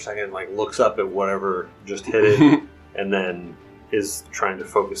stops for a second, like looks up at whatever just hit it, and then is trying to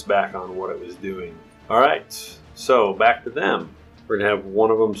focus back on what it was doing. All right, so back to them. We're gonna have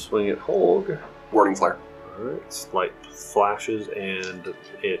one of them swing at Holg. Warding Flare. All right, light flashes and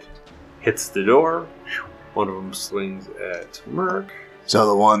it hits the door. One of them swings at Merc. So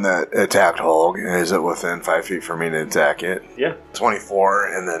the one that attacked Hulk, is it within 5 feet for me to attack it? Yeah. 24,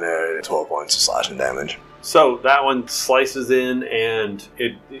 and then 12 points of slashing damage. So that one slices in and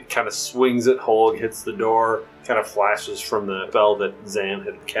it kind of swings at Holg, hits the door, kind of flashes from the spell that Zan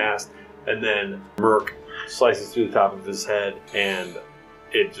had cast, and then Merc slices through the top of his head and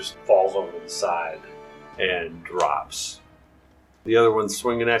it just falls over the side and drops. The other one's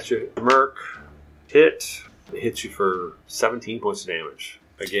swinging at you. Merc, hit. It hits you for 17 points of damage.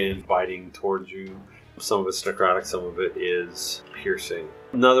 Again, biting towards you. Some of it's necrotic, some of it is piercing.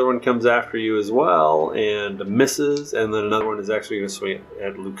 Another one comes after you as well and misses, and then another one is actually going to swing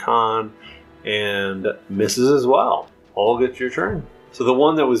at Lucan and misses as well. All get your turn. So the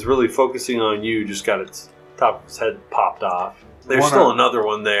one that was really focusing on you just got its top of its head popped off. There's still another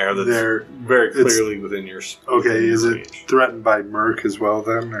one there that's very clearly within your Okay, is it range. threatened by Merc as well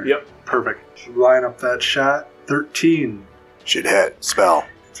then? Or? Yep. Perfect. Line up that shot. 13. Should hit. Spell.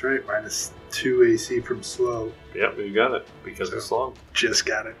 That's right, minus 2 AC from slow. Yep, you got it because it's slow. Just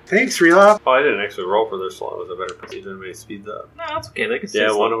got it. Thanks, Relop. Oh, I didn't actually roll for their slow. I better proceed than anybody speeds up. No, that's okay. They can stay Yeah,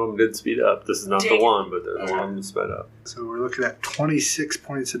 slow. one of them did speed up. This is not the one, but there's one of them that sped up. So we're looking at 26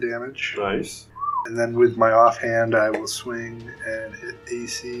 points of damage. Nice. And then with my offhand, I will swing and hit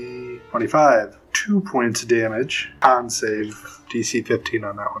AC 25. 2 points of damage. Con save. DC 15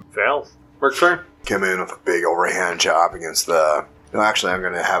 on that one. Fails. Works turn. Come in with a big overhand chop against the... No, actually, I'm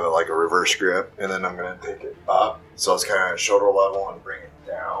going to have it like a reverse grip, and then I'm going to take it up. So it's kind of shoulder level and bring it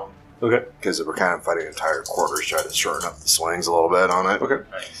down. Okay. Because we're kind of fighting entire quarters, try to shorten up the swings a little bit on it. Okay.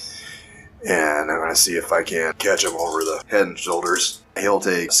 And I'm going to see if I can catch him over the head and shoulders. He'll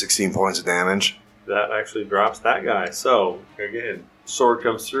take 16 points of damage. That actually drops that guy. So, again, sword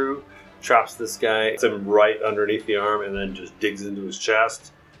comes through, chops this guy, hits him right underneath the arm, and then just digs into his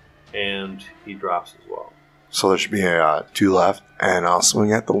chest, and he drops as well. So there should be 2 left. And I'll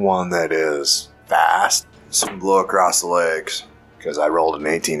swing at the one that is fast. Some blow across the legs, because I rolled an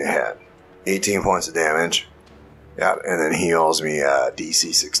 18 to hit. 18 points of damage. Yeah, and then he heals me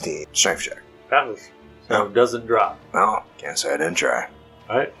DC 16 strength check. Passes. So it doesn't drop. No, can't say I didn't try.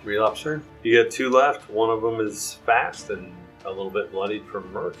 Alright, relapse turn. You get 2 left. One of them is fast and a little bit bloodied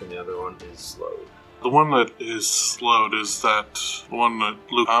from Merc, and the other one is slowed. The one that is slowed, is that the one that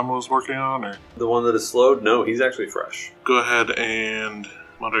Lucan was working on? Or The one that is slowed? No, he's actually fresh. go ahead and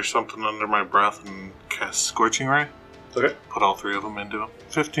mutter something under my breath and cast Scorching Ray. Okay. Put all 3 of them into him.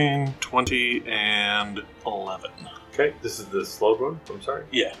 15, 20, and 11. Okay, this is the slowed one? I'm sorry?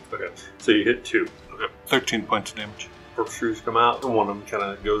 Yeah. Okay, so you hit 2. Okay. 13 points of damage. Corkscrews come out, and one of them kind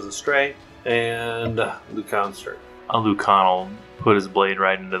of goes astray, and Lucan's turn. Lucan will put his blade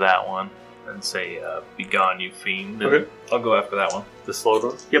right into that one and say, "Be gone, you fiend." And Okay. I'll go after that one. The slowed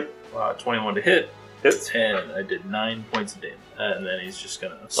one? Yep. 21 to hit. Hits. And I did 9 points of damage. And then he's just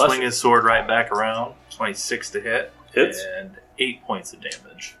going to swing his sword right back around. 26 to hit. Hits. And 8 points of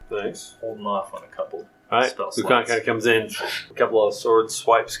damage. Nice. Holding off on a couple Alright, spell Lucan slots. kind of comes in, a couple of sword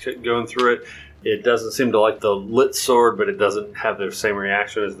swipes going through it, It doesn't seem to like the lit sword, but it doesn't have the same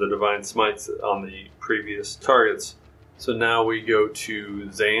reaction as the divine smites on the previous targets. So now we go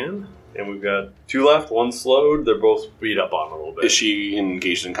to Zan, and we've got 2 left, 1 slowed. They're both beat up on a little bit. Is she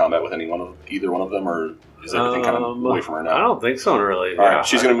engaged in combat with either one of them, or is everything kind of away from her now? I don't think so, really. All right,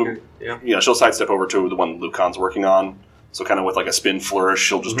 she's going to move. Yeah. She'll sidestep over to the one Lucan's working on. So kind of with like a spin flourish,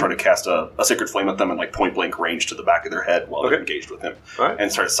 she'll just try to cast a Sacred Flame at them in like point blank range to the back of their head while they're engaged with him. All right.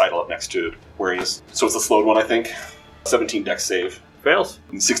 And start to sidle up next to where he is. So it's the slowed one, I think. 17 dex save. Fails.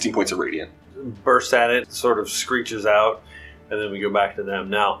 And 16 points of radiant. Bursts at it, sort of screeches out, and then we go back to them.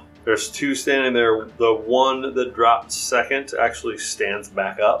 Now, there's 2 standing there. The one that dropped second actually stands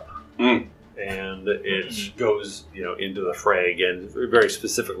back up. Mm. And it goes, into the fray again, very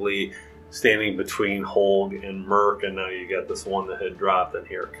specifically standing between Holg and Merc, and now you got this one that had dropped, and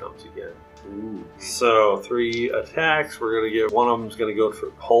here it comes again. Ooh. So 3 attacks. We're going to get one of them's going to go for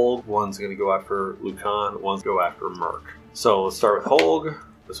Holg, one's going to go after Lucan, one's going to go after Merc. So let's start with Holg.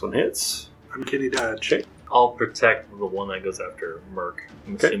 This one hits. Uncanny dodge. Okay. I'll protect the one that goes after Merc.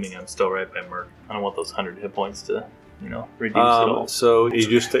 I'm assuming I'm still right by Merc. I don't want those 100 hit points to, reduce at all. So you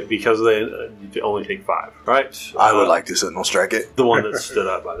just take, because you only take 5, right? I would like to Sentinel Strike it. The one that stood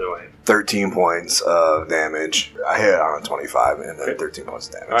up, by the way. 13 points of damage. I hit it on a 25 and then 13 points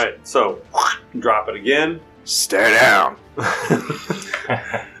of damage. All right, so drop it again. Stare down.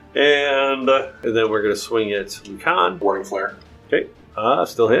 And then we're going to swing at Lucan. Warning flare. Okay,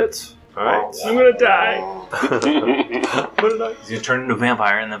 still hits. All right. I'm gonna die. What did I? He's gonna turn into a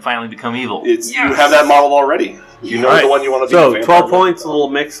vampire and then finally become evil. You have that model already. You know the one you want to be. So the 12 points, a little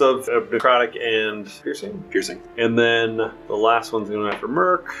mix of necrotic and piercing. And then the last one's going after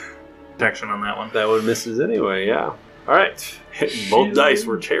Merc. Protection on that one. That one misses anyway, yeah. All right. Both dice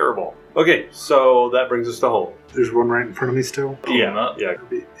were terrible. Okay, so that brings us to Holg. There's one right in front of me still. Yeah. It'll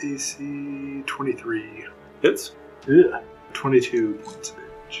be AC 23. Hits. Yeah. 22 points of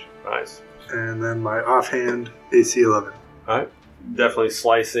damage. Nice. And then my offhand, AC 11. All right. Definitely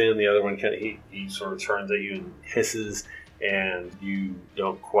slice in. The other one kind of he sort of turns at you and hisses, and you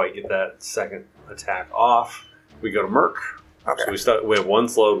don't quite get that second attack off. We go to Merc. Okay. So we have 1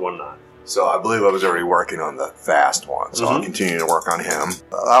 slowed, 1 not. So I believe I was already working on the fast one, so I'll continue to work on him.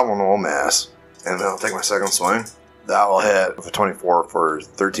 That one will miss, and then I'll take my second swing. That will hit with a 24 for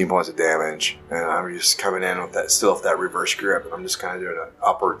 13 points of damage, and I'm just coming in with that reverse grip, and I'm just kind of doing an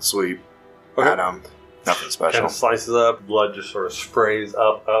upward sweep at him. Nothing special. Kind of slices up, blood just sort of sprays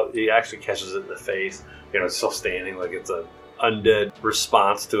up. He actually catches it in the face. It's still standing like it's a undead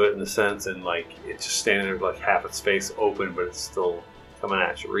response to it in a sense, and like it's just standing there with like half its face open, but it's still coming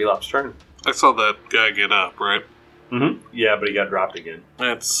at you. Relapse turn. I saw that guy get up, right? Mm-hmm. Yeah, but he got dropped again.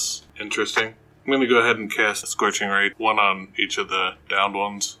 That's interesting. I'm going to go ahead and cast Scorching Ray, 1 on each of the downed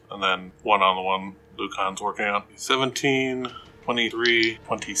ones, and then 1 on the one Lucan's working on. 17, 23,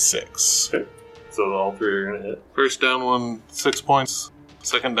 26. Okay. So all 3 are going to hit. First down one, 6 points.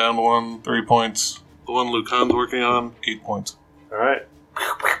 Second down one, 3 points. The one Lucan's working on, 8 points. All right.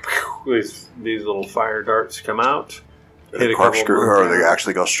 These little fire darts come out. Hit a corkscrew, or they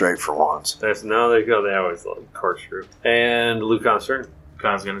actually go straight for once. No, they go. They always like corkscrew. And Lucan's turn.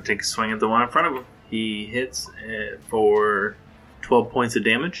 Lucan's going to take a swing at the one in front of him. He hits for 12 points of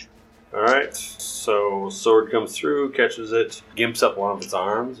damage. All right. So sword comes through, catches it, gimps up one of its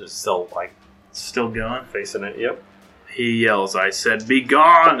arms. It's still going. Facing it. Yep. He yells, "I said be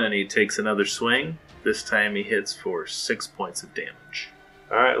gone!" and he takes another swing. This time he hits for 6 points of damage.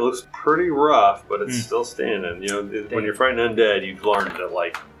 All right. It looks pretty rough, but it's still standing. When you're fighting undead, you've learned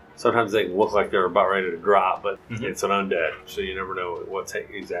that sometimes they can look like they're about ready to drop, but it's an undead, so you never know what's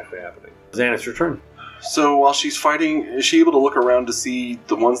exactly happening. Zan, it's your turn. So while she's fighting, is she able to look around to see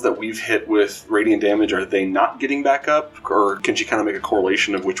the ones that we've hit with radiant damage? Are they not getting back up? Or can she kind of make a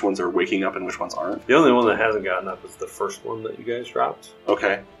correlation of which ones are waking up and which ones aren't? The only one that hasn't gotten up is the first one that you guys dropped.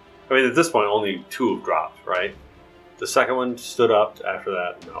 Okay. I mean, at this point, only 2 have dropped, right? The second one stood up. After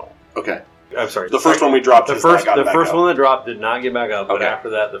that, no. Okay. I'm sorry. The first one we dropped The has not first gotten back up. one that dropped did not get back up, but Okay. after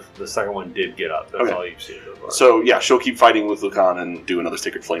that, the second one did get up. That's Okay. all you've seen so far. So, yeah, she'll keep fighting with Lucan and do another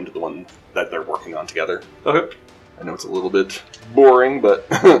Sacred Flame to the one that they're working on together. Okay. I know it's a little bit boring, but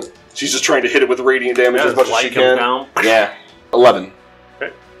she's just trying to hit it with radiant damage as much as she can. Down. Yeah. 11.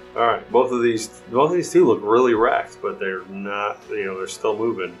 All right. Both of these 2 look really wrecked, but they're not. They're still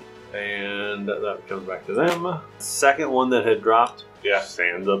moving, and that comes back to them. Second one that had dropped,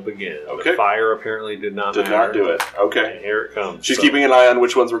 stands up again. Okay. The fire apparently did not Did not do it. Okay. And here it comes. She's keeping an eye on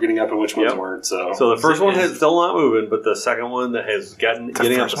which ones were getting up and which ones Yep. weren't. So So the first one is still not moving, but the second one that has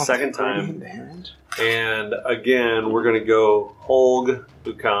getting up a second time. And again, we're going to go Holg,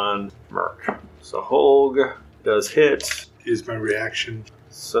 Lucan, Merc. So Holg does hit. Use my reaction.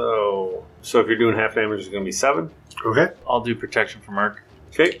 So if you're doing half damage, it's going to be 7. Okay. I'll do protection for Merc.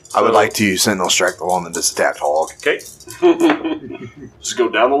 Okay. I would like to use Sentinel Strike the one that just attacked Hog. Okay. Just go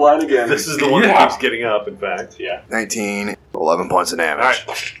down the line again. This is the one that keeps getting up, in fact. Yeah. 19, 11 points of damage.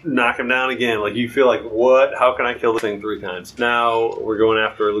 All right. Knock him down again. Like, you feel like, what? How can I kill this thing 3 times? Now, we're going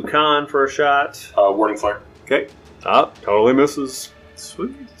after Lucan for a shot. Warning flare. Okay. Up. Totally misses.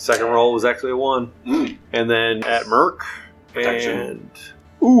 Sweet. Second roll was actually a 1. Mm. And then at Merc. Protection. And...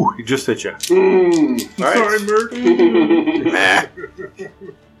 Ooh, he just hit you. Mm. All right. Meh.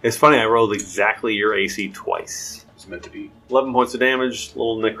 It's funny, I rolled exactly your AC twice. It's meant to be. 11 points of damage,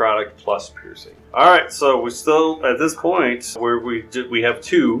 little necrotic plus piercing. All right, so we still at this point where we have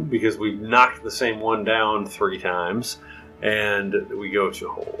 2 because we've knocked the same one down 3 times, and we go to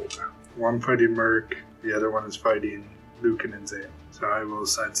hold. One fighting Merc, the other one is fighting Lucan and Zan. So I will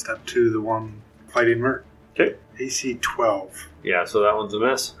sidestep to the one fighting Merc. Okay. AC 12. Yeah, so that one's a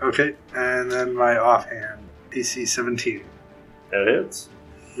miss. Okay, and then my offhand, AC 17. That hits.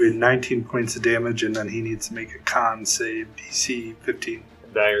 We had 19 points of damage, and then he needs to make a con save, DC 15.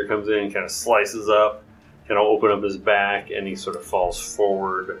 Dagger comes in, kind of slices up, kind of open up his back, and he sort of falls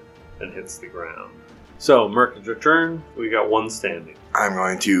forward and hits the ground. So, Merc, it's your turn. We got 1 standing. I'm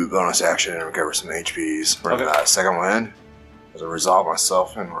going to bonus action and recover some HPs from Okay. that second wind. As I resolve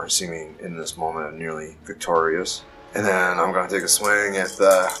myself and we're seeming in this moment nearly victorious. And then I'm going to take a swing at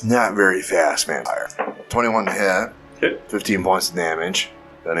the not very fast vampire. 21 to hit. Hit. 15 points of damage.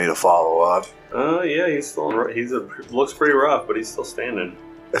 I need a follow up. Yeah, he's still looks pretty rough, but he's still standing.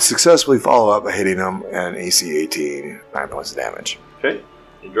 I successfully follow up by hitting him and AC 18, 9 points of damage. Okay,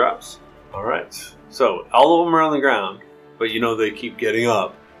 he drops. All right. So all of them are on the ground, but you know they keep getting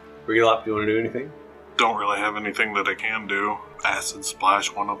up. Relop, do you want to do anything? Don't really have anything that I can do. Acid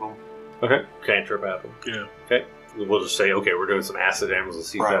splash one of them. Okay. Cantrip happen. Yeah. Okay. We'll just say, okay, we're doing some acid damage. Let's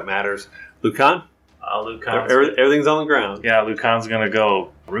see if Right. that matters. Lucan? Lucan's, Everything's on the ground. yeah, Lucan's going to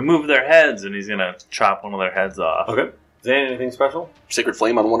go remove their heads, and he's going to chop one of their heads off. Okay. Zan, anything special? Sacred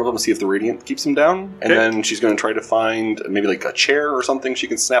Flame on one of them, see if the Radiant keeps him down. And Okay. then she's going to try to find maybe like a chair or something she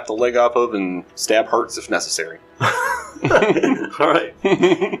can snap the leg off of and stab hearts if necessary. All right.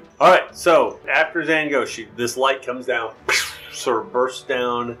 All right. So after Zan goes, this light comes down, sort of bursts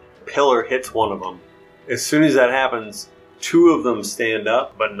down, pillar hits one of them. As soon as that happens, 2 of them stand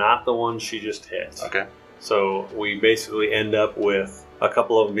up, but not the one she just hit. Okay. So we basically end up with a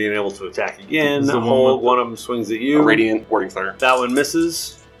couple of them being able to attack again. Is the one Hold, with one of them swings at A you. Radiant Warding Flare. That one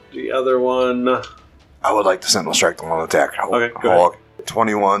misses. The other one, I would like to Sentinel Strike the one that attacked Okay, go Hog.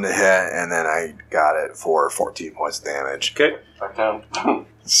 21 to hit, and then I got it for 14 points of damage. okay, Back down.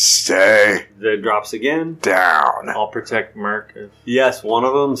 Stay that drops again. down. I'll protect Merc. Yes, one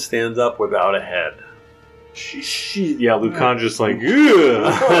of them stands up without a head. Yeah, Lucan's just like,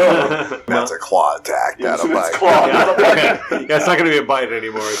 ugh. That's a claw attack. That'll bite. Yeah, it's not going to be a bite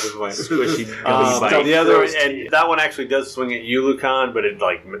anymore at this point. Squishy The bite. other, and that one actually does swing at you, Lucan, but it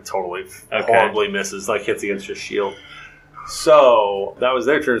like totally horribly misses, like hits against your shield. So that was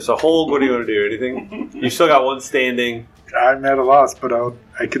their turn. So Hold, what do you want to do? Anything? You still got 1 standing. I'm at a loss, but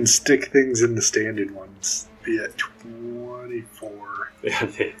I can stick things in the standing ones. Be at 24.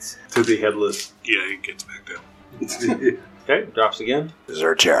 And it's to the headless. Yeah, he gets back down. Okay, drops again. Is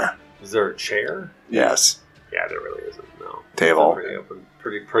there a chair? Is there a chair? Yes. Yeah, there really isn't. No. Table.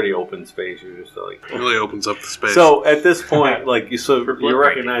 Pretty open space. You're just like. Really opens up the space. So at this point, like you're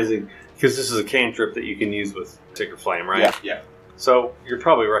recognizing, because this is a cantrip that you can use with Sacred Flame, right? Yeah. Yeah. So you're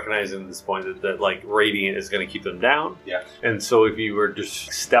probably recognizing at this point that like Radiant is going to keep them down. Yeah. And so if you were to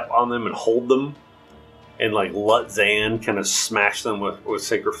just step on them and hold them, and like let Zan kind of smash them with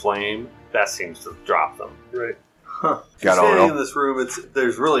Sacred Flame, that seems to drop them. Right. Got Standing oil. in this room,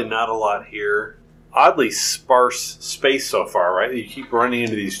 there's really not a lot here. Oddly sparse space so far, right? You keep running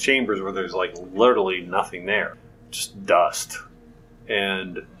into these chambers where there's like literally nothing there, just dust.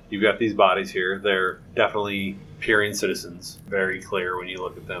 And you've got these bodies here. They're definitely Pyrian citizens. Very clear when you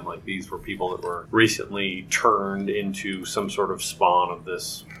look at them. Like these were people that were recently turned into some sort of spawn of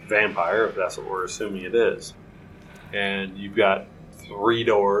this vampire, if that's what we're assuming it is. And you've got 3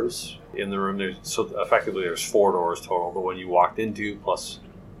 doors in the room. So effectively there's 4 doors total. The one you walked into plus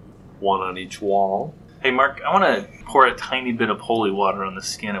 1 on each wall. Hey, Mark, I want to pour a tiny bit of holy water on the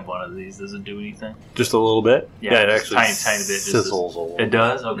skin of one of these. Does it do anything? Just a little bit? Yeah, it just actually tiny bit. Just sizzles a little. It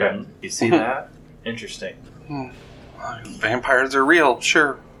does? Okay. Mhm. You see that? Interesting. Vampires are real,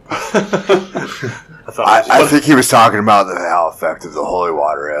 sure. I think he was talking about how effective the holy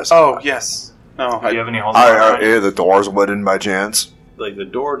water is. Oh, yes. No, Do you have any holy Are water? any of the doors wooden by chance? like the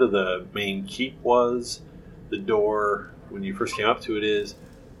door to the main keep was, the door when you first came up to it is.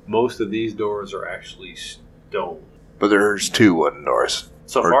 Most of these doors are actually stone. But there's 2 wooden doors.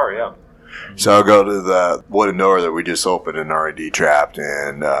 So far, yeah. So I'll go to the wooden door that we just opened and already trapped,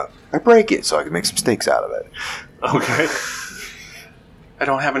 and I break it so I can make some steaks out of it. Okay. I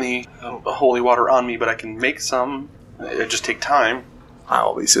don't have any holy water on me, but I can make some. It just take time.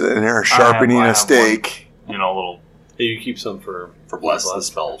 I'll be sitting there sharpening I a have steak. You know, a little. You keep some for Bless the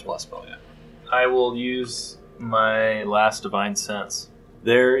spell. Bless spell, yeah. I will use my last divine sense.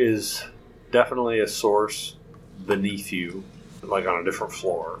 There is definitely a source beneath you, like on a different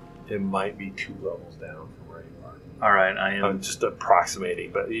floor. It might be 2 levels down from where you are. All right, I am. I'm just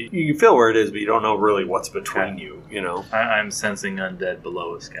approximating, but you can feel where it is, but you don't know really what's between you. You know. I'm sensing undead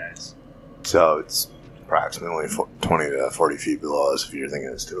below us, guys. So it's approximately 20 to 40 feet below us if you're thinking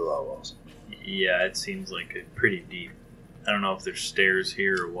it's 2 levels. Yeah, it seems like it's pretty deep. I don't know if there's stairs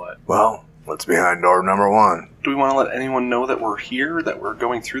here or what. Well, what's behind door number 1? Do we want to let anyone know that we're here, that we're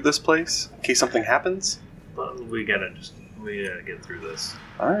going through this place, in case something happens? But we gotta get through this.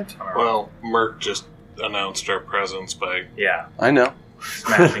 All right. Well, Merc just announced our presence by Yeah, I know.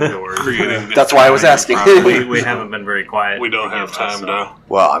 smashing doors. creating. That's why I was asking. we haven't been very quiet. We don't have Forgive us, time to.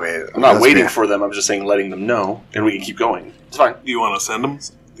 Well, I mean, I'm not let's waiting be- for them. I'm just saying, letting them know, and we can keep going. It's fine. Do you want to send them?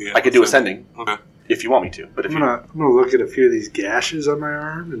 I could do ascending Okay. if you want me to, but if I'm you gonna look at a few of these gashes on my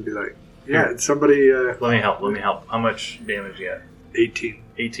arm and be like, yeah, it's somebody. Let me help. How much damage you got? 18.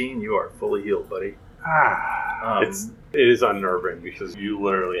 18? You are fully healed, buddy. Ah. It is unnerving because you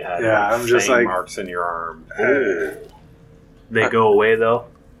literally had I'm just fang like- marks in your arm. They go away, though.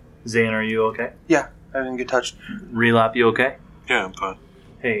 Zane, are you okay? I didn't get touched. Relap, you okay? Yeah, I'm fine.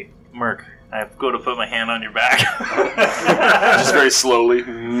 Hey, Merc, I have to go to put my hand on your back. Just very slowly.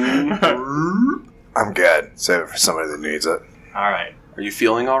 I'm good. Save it for somebody that needs it. All right. Are you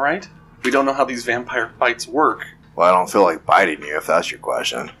feeling all right? We don't know how these vampire bites work. Well, I don't feel like biting you if that's your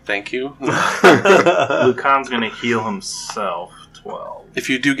question. Thank you. Lucan's going to heal himself. 12. If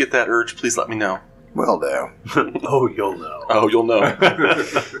you do get that urge, please let me know. Will do. Oh, you'll know. Oh, you'll know.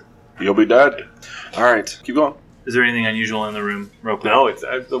 You'll be dead. All right, keep going. Is there anything unusual in the room, real quick? No,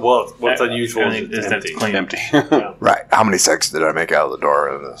 what's unusual is Everything it's is empty. clean. Empty. Right. How many seconds did I make out of the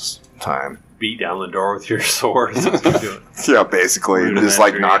door in this time? Beat down the door with your sword. Yeah, basically. Just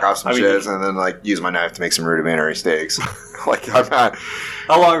like Rudimentary. knock off some I mean, shits and then like use my knife to make some rudimentary steaks. Like I'm not.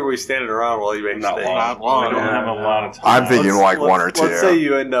 How long are we standing around while you make Not steaks? long. Not long. We don't have a lot of time. I'm thinking like Let's- 1 or 2. Let's say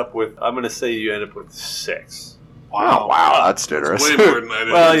you end up with. I'm going to say you end up with 6. Oh, wow, that's generous. Way more than I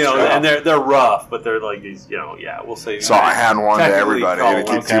did. Well, and they're rough, but they're like these. We'll say. So I hand one to technically everybody call to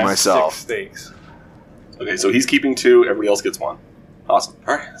keep them to myself. 6 steaks. Okay, so he's keeping 2. Everybody else gets 1. Awesome.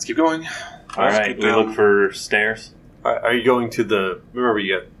 All right, let's keep going. All right, keep we down. look for stairs. Are you going to the? Remember,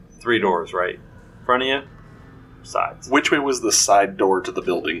 you got 3 doors, right? Front of you, sides. Which way was the side door to the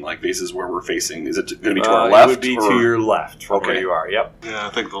building? Like faces where we're facing? Is it going to be to our It left? would be or- to your left from where Okay. you are. Yep. Yeah, I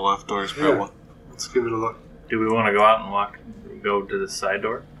think the left door is Yeah. probably. Let's give it a look. Do we want to go out and go to the side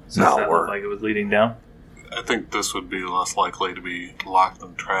door? Since No, that we're- looked like it was leading down. I think this would be less likely to be locked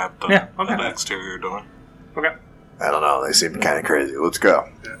and trapped than Yeah, okay. an exterior door. I don't know. They seem kind of crazy. Let's go.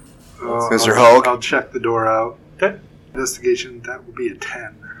 Mr. I'll- Hulk? I'll check the door out. Okay. Investigation, that will be a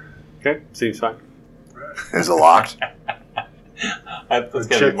 10. Okay. Seems fine. Is it locked? That's Let's gotta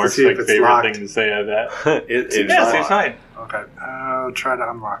check be to Mark's see if like, it's favorite locked. thing to say at that. It's Yeah, fine. seems fine. Okay. I'll try to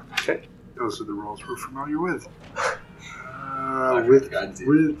unlock. Okay. Those are the rolls we're familiar with. With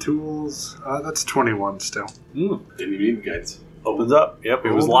With tools, that's 21 still. Didn't even need guides. Opens up. Yep.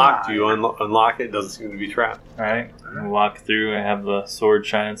 It was Oh locked. my. You unlock it. Doesn't seem to be trapped. All right, we walk through. I have the sword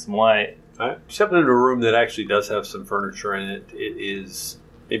shining some light. All right. Stepping into a room that actually does have some furniture in it. It is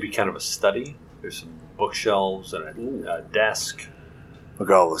maybe kind of a study. There's some bookshelves and a desk.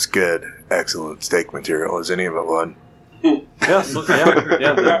 Look, all this good, excellent steak material. Is any of it wood? Yes.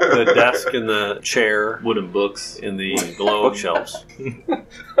 Yeah. The desk and the chair Wooden books, in the bookshelves.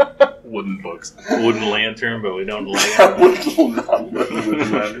 Wooden books. wooden lantern, but we don't light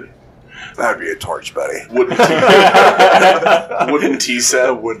it. That'd be a torch, buddy. Wooden tea set.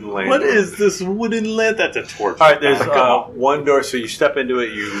 Wooden lantern. What is this wooden lantern? That's a torch. All right, there's Come on. one door. So you step into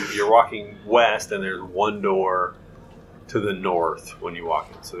it. You're walking west, and there's one door to the north when you walk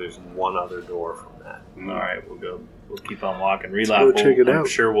in. So there's one other door from that. All right, we'll go. We'll keep on walking. go Relap. check it I'm out.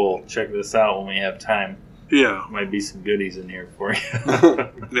 sure we'll check this out when we have time. Yeah, Might be some goodies in here for you.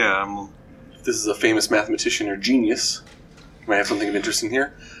 yeah. I'm, If this is a famous mathematician or genius, you might have something of interest in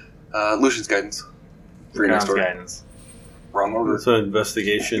here. Lucian's guidance. For your next God's order. guidance. Wrong order. It's an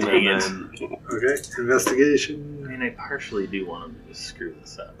investigation, and then Okay. Investigation. I partially do want him to just screw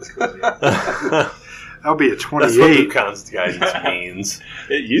this up. That'll be a That's what 28. Lucan's guidance means.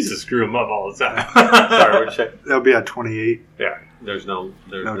 It used to screw him up all the time. Sorry, what'd you say? That'll be a 28. Yeah, there's no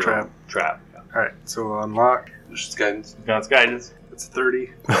trap. Trap. All right, so unlock. There's just guidance. God's guidance. It's 30.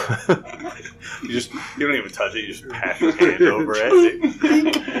 You don't even touch it. You just pass your hand over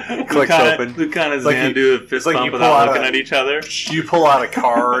it. Clicks open. Lucana and Like Zan you- do a fist it's like bump you pull without out looking a- at each other. You pull out a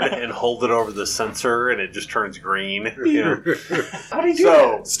card and hold it over the sensor, and it just turns green. You know? How do you do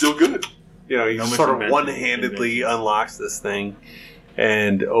So Still good. you know, you No sort of misinvention. one-handedly unlocks this thing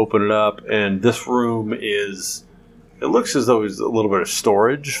and open it up. And this room is. It looks as though there's a little bit of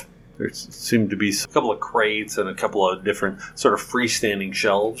storage. There seem to be a couple of crates and a couple of different sort of freestanding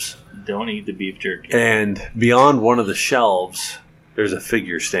shelves. Don't eat the beef jerky. And beyond one of the shelves, there's a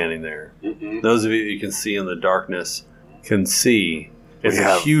figure standing there. Mm-mm. Those of you that you can see in the darkness can see it's We a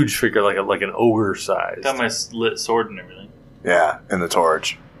have- huge figure, like an ogre size. Got my lit sword and everything. Yeah, and the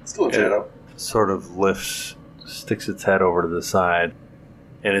torch. Still a shadow. Sort of lifts, sticks its head over to the side,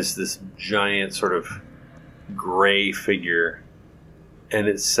 and it's this giant sort of gray figure. And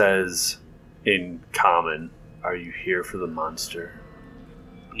it says in common, "Are you here for the monster?"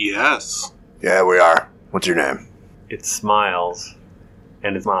 Yes. Yeah, we are. What's your name? It smiles,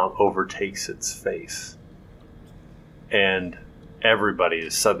 and its mouth overtakes its face. And everybody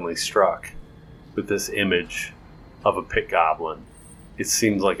is suddenly struck with this image of a pit goblin. It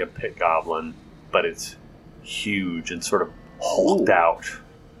seems like a pit goblin, but it's huge and sort of hulked out.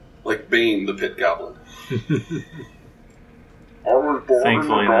 Like Bane, the pit goblin.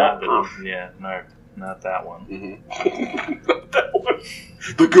 Thankfully not. Not that one. Mm-hmm. Not that one.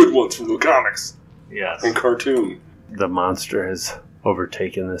 The good ones from the comics Yes. and cartoon. The monster has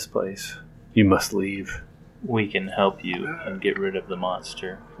overtaken this place. You must leave. We can help you and get rid of the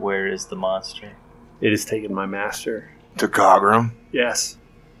monster. Where is the monster? It has taken my master. To Cogram? Yes,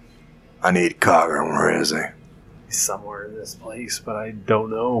 I need Cogram. Where is he? he's somewhere in this place, but I don't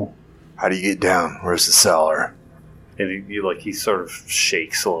know. How do you get down? Where's the cellar? And he sort of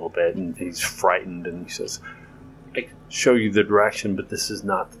shakes a little bit, and he's frightened, and he says, "I can show you the direction, but this is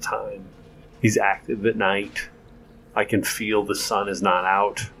not the time. He's active at night. I can feel the sun is not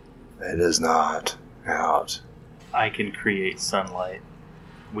out." It is not out. I can create sunlight.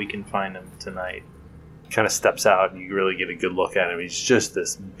 We can find him tonight. Kind of steps out, and you really get a good look at him. He's just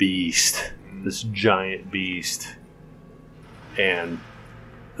this beast, this giant beast, and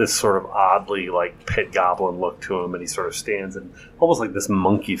this sort of oddly like pit goblin look to him, and he sort of stands in almost like this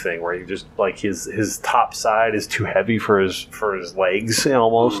monkey thing where he just like his top side is too heavy for his legs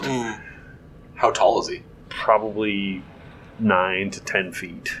almost. How tall is he? Probably 9 to 10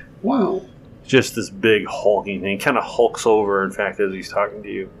 feet. Wow. Just this big hulking thing. Kind of hulks over, in fact, as he's talking to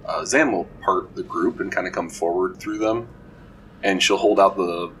you. Zan will part the group and kind of come forward through them, and she'll hold out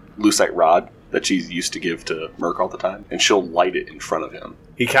the lucite rod that she's used to give to Merc all the time, and she'll light it in front of him.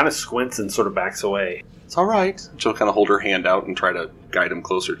 He kind of squints and sort of backs away. It's all right. She'll kind of hold her hand out and try to guide him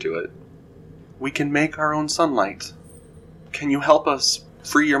closer to it. We can make our own sunlight. Can you help us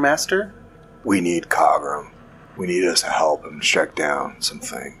free your master? We need Cogram. We need us to help him track down some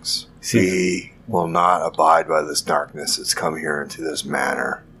things. See- He will not abide by this darkness that's come here into this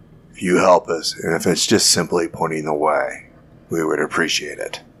manor. If you help us, and if it's just simply pointing the way, we would appreciate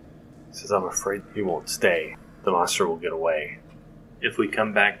it. He says, "I'm afraid he won't stay. The monster will get away." If we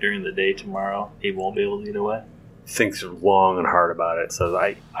come back during the day tomorrow, he won't be able to get away. Thinks long and hard about it. Says,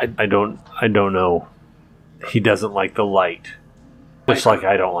 I don't know. He doesn't like the light. Just like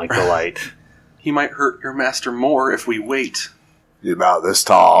I don't like the light. He might hurt your master more if we wait. He's about this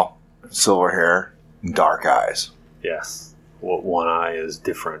tall, silver hair, and dark eyes. Yes. Well, one eye is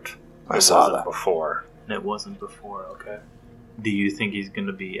different. I It saw wasn't that. before. It wasn't before, okay. Do you think he's going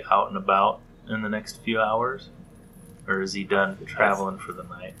to be out and about in the next few hours? Or is he done traveling for the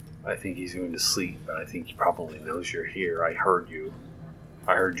night? I think he's going to sleep, but I think he probably knows you're here. I heard you.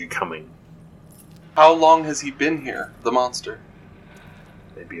 I heard you coming. How long has he been here, the monster?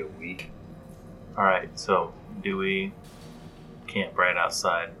 Maybe a week. Alright, so do we camp right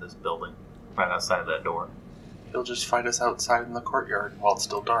outside this building? Right outside that door? He'll just fight us outside in the courtyard while it's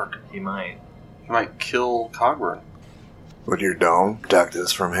still dark. He might. He might kill Cogburn. Would your dome protect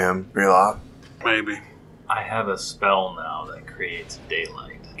us from him, Relop? Maybe. I have a spell now that creates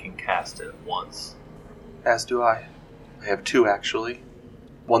daylight. I can cast it once. As do I. I have two, actually.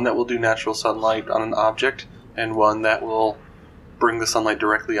 One that will do natural sunlight on an object, and one that will bring the sunlight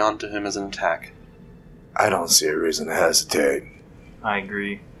directly onto him as an attack. I don't see a reason to hesitate. I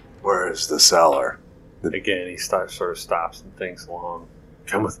agree. Where is the cellar? Again, he sort of stops and thinks long.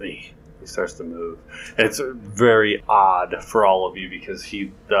 Come with me. He starts to move. It's very odd for all of you because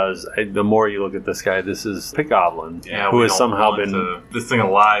he does. The more you look at this guy, this is a goblin who we has don't somehow want been this thing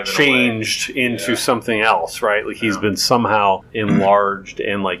alive, in a way. changed into something else, right? Like he's been somehow enlarged,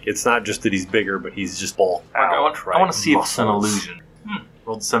 and like it's not just that he's bigger, but he's just bulked out. I want to see if it's an Muscles. illusion.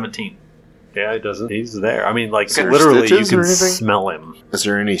 Rolled 17. Yeah, it doesn't. He's there. I mean, like Is there literally, you stitches can or anything? smell him. Is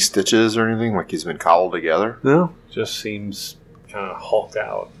there any stitches or anything? Like he's been cobbled together? No, just seems kind of hulked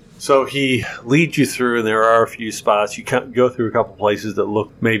out. So he leads you through, and there are a few spots. You go through a couple places that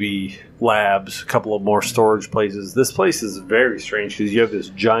look maybe labs, a couple of more storage places. This place is very strange because you have this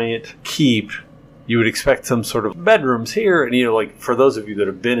giant keep. You would expect some sort of bedrooms here, and like for those of you that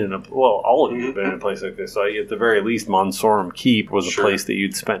have been in all of you have been in a place like this. So at the very least, Monsorum Keep was a place that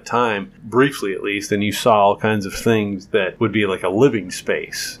you'd spent time, briefly at least, and you saw all kinds of things that would be like a living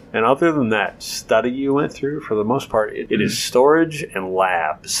space. And other than that study you went through, for the most part, it is storage and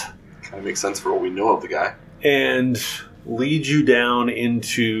labs. Kind of makes sense for what we know of the guy. And leads you down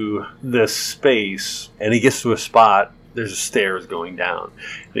into this space, and he gets to a spot. There's stairs going down,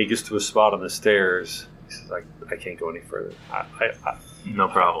 and he gets to a spot on the stairs. He says, "I can't go any further. No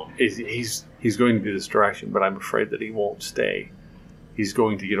problem." He's going to this direction, but I'm afraid that he won't stay. He's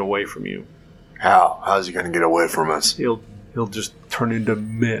going to get away from you. How? How's he going to get away from us? He'll just turn into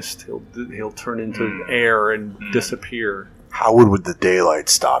mist. He'll turn into air and disappear. How would the daylight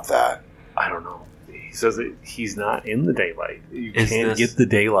stop that? I don't know. He says that he's not in the daylight. You Is can't this- get the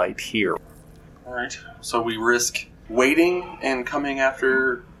daylight here. All right. So we risk waiting and coming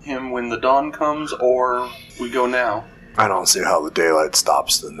after him when the dawn comes, or we go now. I don't see how the daylight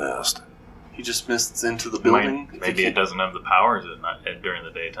stops the mist. He just mists into the building. Maybe it doesn't have the powers during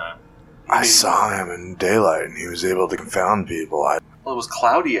the daytime. I saw him in daylight, and he was able to confound people. Well, it was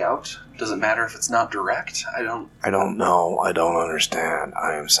cloudy out. Does it matter if it's not direct? I don't know. I don't understand.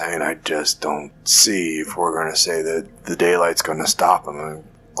 I am saying I just don't see if we're going to say that the daylight's going to stop him. I mean,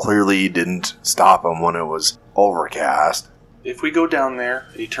 clearly he didn't stop him when it was overcast. If we go down there,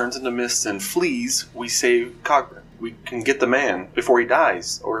 he turns into mist and flees, we save Cogburn. We can get the man before he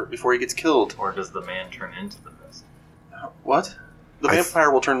dies, or before he gets killed. Or does the man turn into the mist? What? The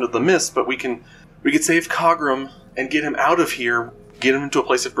vampire will turn into the mist, but we could save Cogram and get him out of here, get him into a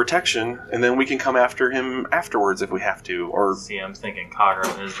place of protection, and then we can come after him afterwards if we have to. Or See, I'm thinking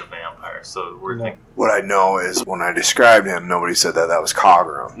Cogram is the vampire, so we're thinking... What I know is when I described him, nobody said that was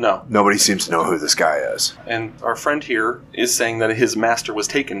Cogram. No. Nobody seems to know who this guy is. And our friend here is saying that his master was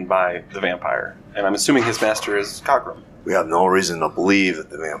taken by the vampire, and I'm assuming his master is Cogram. We have no reason to believe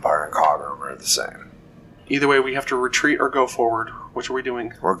that the vampire and Cogram are the same. Either way, we have to retreat or go forward. Which are we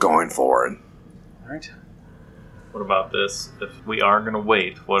doing? We're going forward. All right. What about this? If we are going to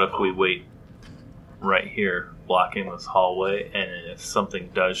wait, what if we wait right here, blocking this hallway, and if something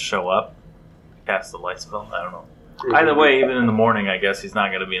does show up, cast the light spell? I don't know. Either way, even in the morning, I guess he's not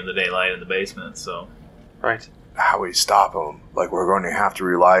going to be in the daylight in the basement, so... Right. How we stop him? Like, we're going to have to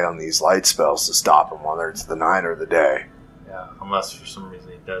rely on these light spells to stop him, whether it's the night or the day. Yeah, unless for some reason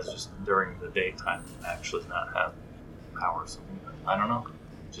he does just during the daytime actually not have powers. I don't know.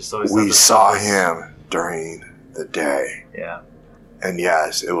 Just always We saw him during the day. Yeah. And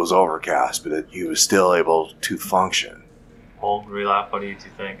yes, it was overcast, but he was still able to function. Hold, relap, what do you two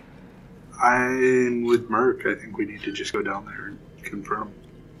think? I'm with Merc. I think we need to just go down there and confirm.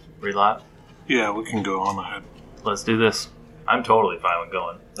 Relap? Yeah, we can go on ahead. Let's do this. I'm totally fine with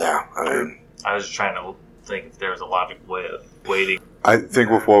going. Yeah, I mean, I was just trying to think if there was a logical way of waiting. I think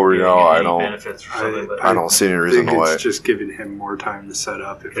with what we Getting know, any I don't. benefits or something, but I don't see any reason I think to it's wait. just giving him more time to set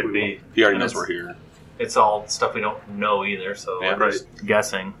up. If could we be. He already And knows it's- we're here. It's all stuff we don't know either, so Yeah. we're just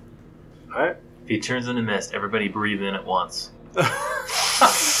guessing. Alright. If he turns into mist, everybody breathe in at once.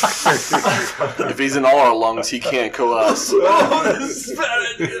 If he's in all our lungs, he can't kill us. Oh, this is a bad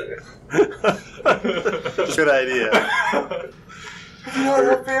idea. Good idea.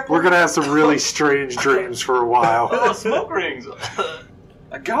 We're gonna have some really strange dreams for a while. Oh, smoke rings.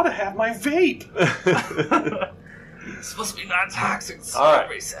 I gotta have my vape. It's supposed to be non-toxic. All right.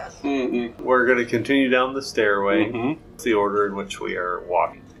 Everybody says. Mm-mm. We're going to continue down the stairway. Mhm. It's the order in which we are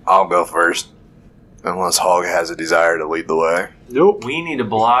walking. I'll go first. Unless Hog has a desire to lead the way. Nope. We need to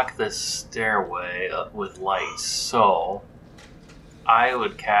block this stairway with light, so I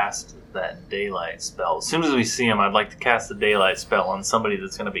would cast that daylight spell. As soon as we see him, I'd like to cast the daylight spell on somebody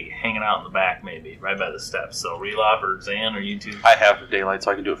that's going to be hanging out in the back, maybe, right by the steps. So Relop or Zan or you two. I have daylight,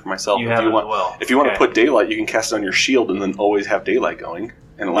 so I can do it for myself. You if have you it want, as well. If you want Okay. to put daylight, you can cast it on your shield and then always have daylight going,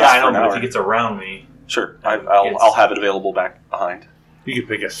 and it Yeah, lasts I know, for an but if hour. he gets around me, Sure, It's- I'll have it available back behind. You could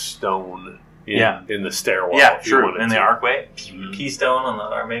pick a stone, in the stairwell. Yeah, if you sure. wanted In the to. archway, keystone on the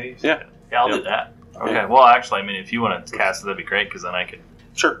or maybe. Yeah. Yeah, I'll Yep. do that. Okay. Yeah. Well, actually, I mean, if you want to cast it, that'd be great because then I can.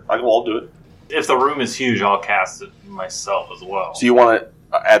 Sure, I'll do it. If the room is huge, I'll cast it myself as well. So you want it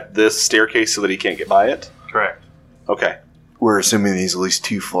at this staircase so that he can't get by it? Correct. Okay. We're assuming he's at least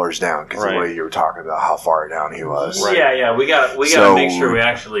 2 floors down because Right. the way you were talking about how far down he was. Yeah. We got to So- make sure we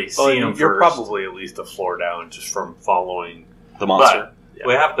actually see him You're first. probably at least a floor down just from following. The monster. But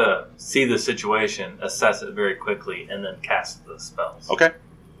we have to see the situation, assess it very quickly, and then cast the spells. Okay.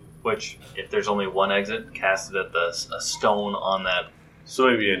 Which, if there's only one exit, cast it at a stone on that. So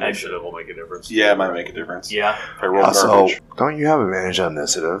maybe initiative will make a difference. Yeah, it might make a difference. Yeah. If I roll Also, garbage. don't you have advantage on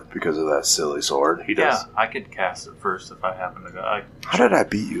initiative because of that silly sword? He Yeah, does. I could cast it first if I happen to go. How did I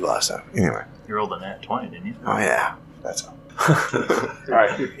beat you last time? Anyway. You rolled a nat 20, didn't you? Oh, yeah. That's all.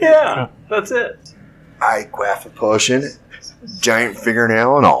 Alright. Yeah, that's it. I quaff a potion, giant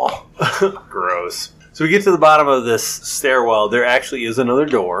fingernail and all. Gross. So we get to the bottom of this stairwell. There actually is another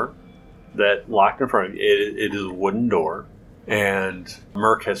door that locked in front of you. It is a wooden door. And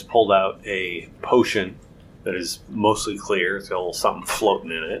Merc has pulled out a potion that is mostly clear. It's got a little something floating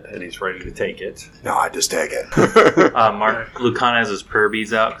in it, and he's ready to take it. No, I just take it. Mark, Lucan has his prayer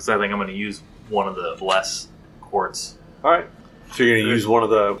beads out because I think I'm going to use one of the less quartz. All right. So you're going to use one of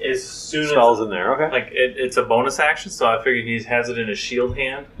the As soon spells as in there. Okay. like it's a bonus action, so I figured he has it in his shield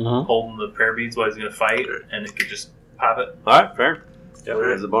hand, holding the prayer beads while he's going to fight, and it could just pop it. All right, fair. Yeah,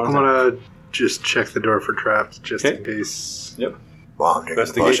 there's a bonus. I'm gonna just check the door for traps just Okay. in case. Yep. Well, I'm drinking the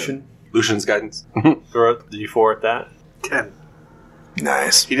potion. Investigation. Lucian's guidance. Throw it, the D4 at that. 10.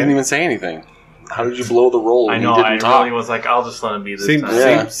 Nice. He didn't even say anything. How did you blow the roll? I when know. He I didn't talk? really was like, I'll just let him be this Seems, time.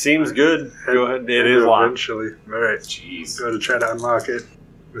 Yeah. seems good. Go ahead. It is locked. Eventually. Alright. Jeez. Go to try to unlock it.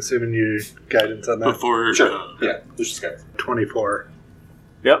 I'm assuming your guidance on that. Before Sure. Yeah. Lucian's guidance. 24.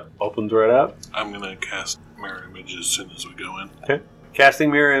 Yep. Opens right up. I'm gonna cast mirror image as soon as we go in.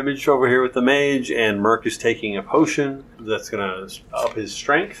 Casting mirror image over here with the mage, and Merc is taking a potion that's going to up his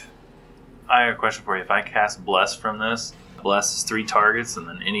strength. I have a question for you. If I cast Bless from this, Bless is 3 targets, and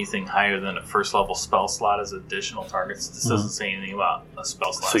then anything higher than a first level spell slot is additional targets. This doesn't say anything about a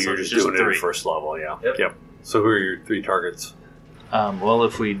spell slot. So you're it's just doing it 3. at first level, yeah. Yep. So who are your 3 targets? Well,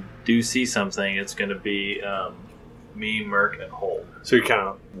 if we do see something, it's going to be me, Merc, and Hold. So you're kind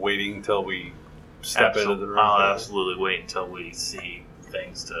of waiting until we step into the room? I'll absolutely wait until we see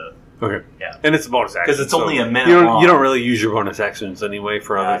things to. Okay. Yeah. And it's a bonus action. 'Cause it's only a minute You don't, long. you don't really use your bonus actions anyway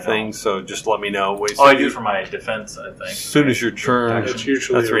for Yeah, I other know. things, so just let me know. Wait, Oh, I do for my defense, I think. As soon as your turn, It's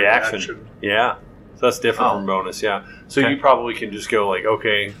usually that's a reaction. Yeah. So that's different Oh. from bonus, yeah. So Okay. you probably can just go like,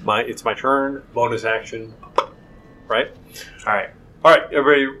 okay, it's my turn, bonus action, right? All right. All right,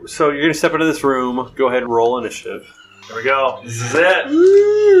 everybody. So you're going to step into this room. Go ahead and roll initiative. Here we go. This is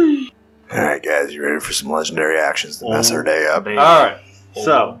it. All right, guys, you ready for some legendary actions to mess our day up? Baby. All right. Oh,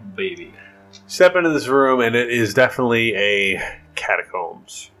 So baby. step into this room, and it is definitely a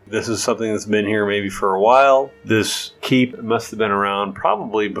catacombs. This is something that's been here maybe for a while. This keep must have been around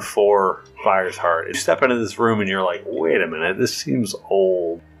probably before Fire's Heart. You step into this room, and you're like, wait a minute, this seems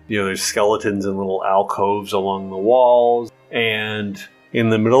old. You know, there's skeletons in little alcoves along the walls, and in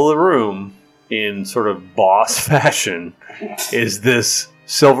the middle of the room, in sort of boss fashion, is this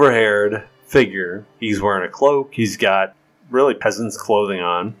silver-haired figure. He's wearing a cloak. He's got really peasant's clothing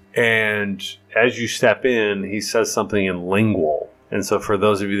on. And as you step in, he says something in lingual. And so for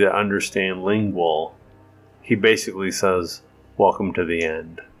those of you that understand lingual, he basically says, welcome to the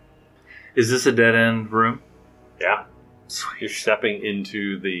end. Is this a dead end room? Yeah. You're stepping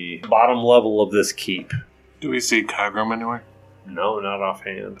into the bottom level of this keep. Do we see Kagram anywhere? No, not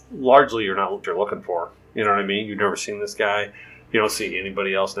offhand. Largely, you're not what you're looking for. You know what I mean? You've never seen this guy. You don't see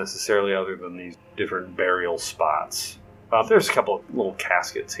anybody else necessarily other than these different burial spots. There's a couple of little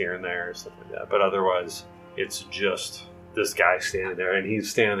caskets here and there, stuff like that. But otherwise, it's just this guy standing there. And he's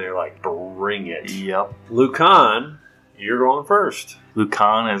standing there like, bring it. Yep. Lucan, you're going first.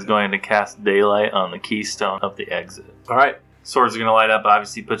 Lucan is going to cast Daylight on the keystone of the exit. All right. Swords are going to light up.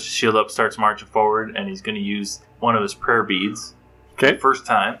 Obviously, puts his shield up, starts marching forward, and he's going to use one of his prayer beads. Okay. First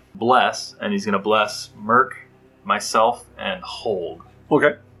time, bless, and he's going to bless Merc, myself, and Hold.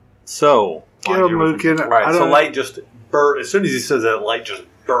 Okay. So, Get him, Lucan. right. I So don't- light just as soon as he says that, light just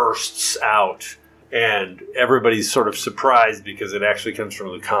bursts out, and everybody's sort of surprised because it actually comes from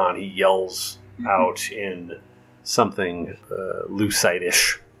Lucan. He yells out in something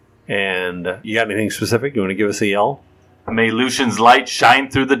lucite-ish. And you got anything specific? You want to give us a yell? May Lucian's light shine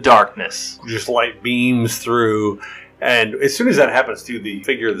through the darkness. Just light beams through, and as soon as that happens to the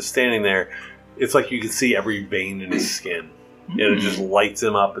figure that's standing there, it's like you can see every vein in his skin. And it just lights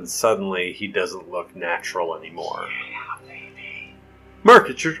him up, and suddenly he doesn't look natural anymore. Merc,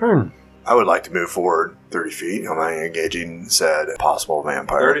 it's your turn. I would like to move forward 30 feet. Am I engaging said possible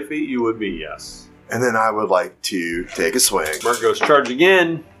vampire? 30 feet you would be, yes. And then I would like to take a swing. Merc goes charge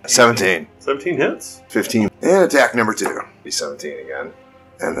again. 17. 17 hits. 15. And attack number 2. Be 17 again.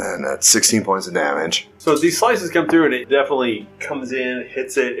 And then that's 16 points of damage. So these slices come through, and it definitely comes in,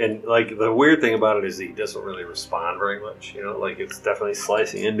 hits it, and like the weird thing about it is that he doesn't really respond very much. You know, like it's definitely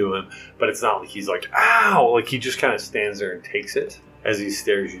slicing into him, but it's not like he's like, ow! Like he just kind of stands there and takes it as he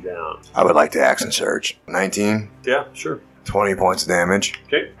stares you down. I would like to action surge. 19. Yeah, sure. 20 points of damage.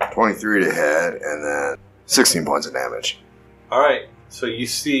 Okay. 23 to hit, and then 16 points of damage. All right. So you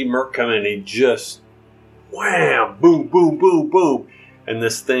see Merc come in, and he just wham, boom, boom, boom, boom. And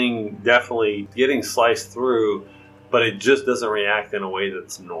this thing definitely getting sliced through, but it just doesn't react in a way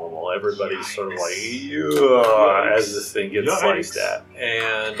that's normal. Everybody's sort of like, yeah, as this thing gets sliced at.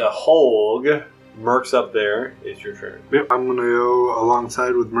 And Holg, Merc's up there. It's your turn. Yep, I'm going to go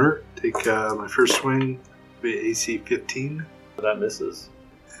alongside with Mert, take my first swing, be AC 15, That misses.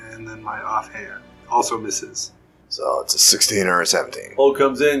 and then my offhand also misses. So it's a 16 or a 17. Holg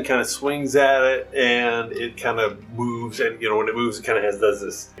comes in, kind of swings at it, and it kind of moves. And, you know, when it moves, it kind of does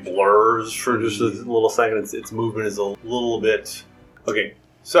this blurs for just a little second. Its movement is a little bit... Okay,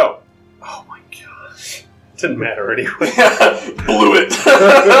 so... Oh, my gosh. Didn't matter anyway. Blew it.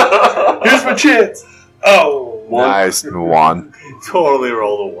 Here's my chance. Oh. Nice. 1. Totally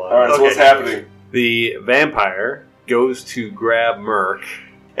rolled a 1. All right, so what's happening? The vampire goes to grab Merc.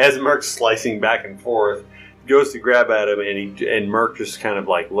 As Merc's slicing back and forth, goes to grab at him, and Merc just kind of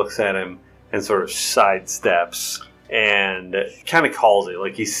like looks at him and sort of sidesteps and kind of calls it.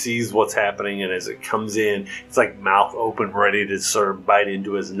 Like he sees what's happening, and as it comes in, it's like mouth open, ready to sort of bite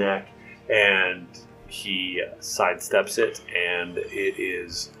into his neck, and he sidesteps it, and it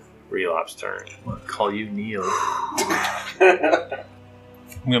is Relap's turn. I'll call you Neil.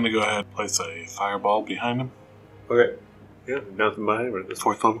 I'm going to go ahead and place a fireball behind him. Okay. Yeah, nothing behind him at this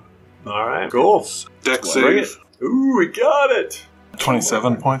point. 4th level. All right, cool. Deck Bring it. save. Ooh, we got it.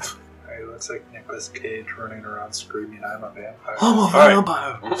 27 points. It looks like Nicolas Cage running around screaming, I'm a vampire. All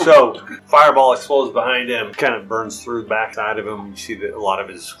right. So, fireball explodes behind him, kind of burns through the backside of him. You see that a lot of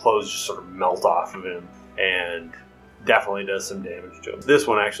his clothes just sort of melt off of him, and definitely does some damage to him. This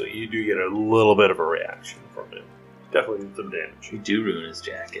one, actually, you do get a little bit of a reaction from him. Definitely did some damage. You do ruin his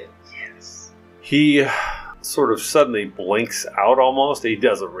jacket. Yes. He sort of suddenly blinks out almost. He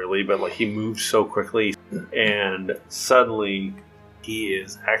doesn't really, but like he moves so quickly, and suddenly he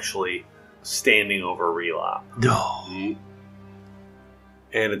is actually standing over Relap. No.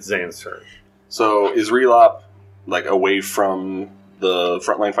 And it's Zan's turn. So is Relop like away from the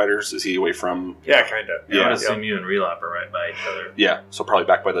frontline fighters? Is he away from? Yeah, kind of. I would assume you and Relap are right by each other. Yeah, so probably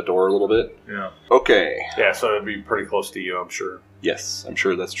back by the door a little bit. Yeah. Okay. Yeah, so it'd be pretty close to you, I'm sure. Yes, I'm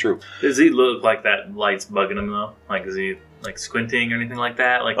sure that's true. Does he look like that light's bugging him though? Like, is he like squinting or anything like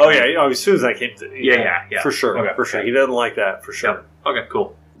that? Like, Oh yeah, as soon as I came to Yeah. for sure, Okay. for sure. He doesn't like that for sure. Okay,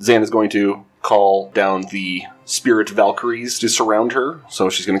 cool. Zan is going to call down the Spirit Valkyries to surround her. So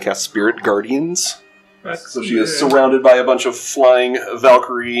she's going to cast Spirit Guardians. So she is surrounded by a bunch of flying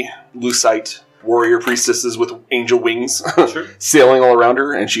Valkyrie, Lucite, warrior priestesses with angel wings sailing all around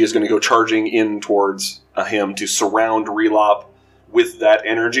her. And she is going to go charging in towards him to surround Relop with that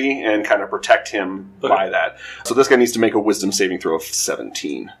energy and kind of protect him by that. So this guy needs to make a wisdom saving throw of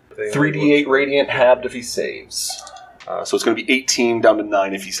 17. 3d8 radiant halved if he saves. So it's going to be 18 down to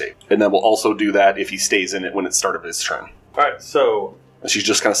 9 if he saves. And then we'll also do that if he stays in it when it's start of his turn. Alright, so And she's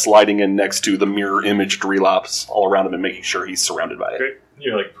just kind of sliding in next to the mirror imaged Relapse all around him and making sure he's surrounded by it. great.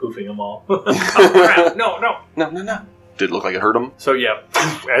 You're like poofing them all. Oh, crap. No. Did it look like it hurt him? So yeah,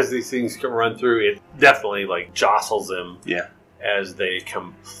 as these things can run through, it definitely like jostles them Yeah. as they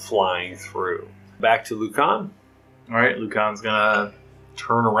come flying through. Back to Lucan. All right, Lucan's gonna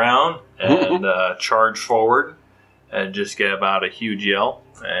turn around and charge forward and just get about a huge yell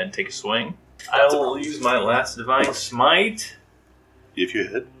and take a swing. I will use my last divine smite. If you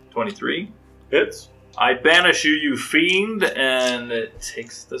hit. 23. Hits. I banish you, you fiend, and it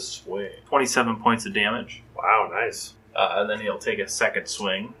takes the swing. 27 points of damage. Wow, nice. And then he'll take a second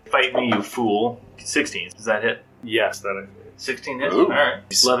swing. Fight me, you fool. 16. Does that hit? Yes, that 16 hits? Ooh. Alright.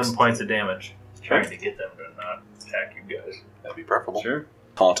 11 points of damage. Trying to get them to not attack you guys. That'd be preferable. Sure.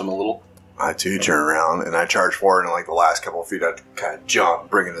 Taunt him a little. I too turn around and I charge forward, and like the last couple of feet, I kind of jump,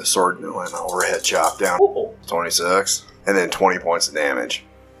 bringing the sword and an overhead chop down. 26, and then 20 points of damage.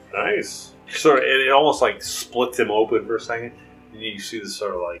 nice. So it almost like splits him open for a second, and you see this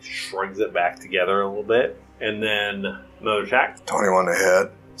sort of like shrugs it back together a little bit, and then Another attack. 21 to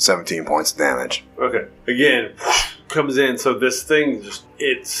hit, 17 points of damage. Okay. Again, comes in. So this thing just,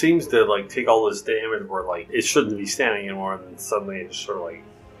 it seems to like take all this damage where like it shouldn't be standing anymore, and then suddenly it just sort of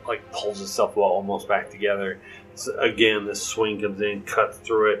like pulls itself almost back together. So again, this swing comes in, cuts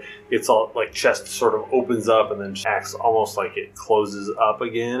through it. It's all like chest sort of opens up and then acts almost like it closes up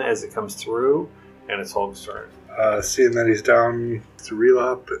again as it comes through, and it's Hulk's turn. Seeing that he's down to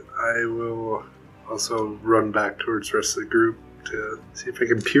relop, I will also run back towards the rest of the group to see if I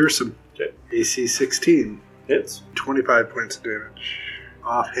can pierce him. Okay. AC 16. Hits. 25 points of damage.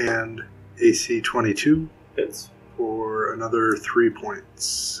 Offhand, AC 22 Hits. for another 3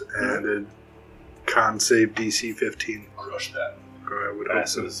 points. And a con save DC 15. Crush that. I would hope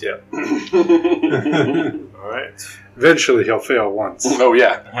so. Passes, yeah. All right. Eventually he'll fail once. Oh,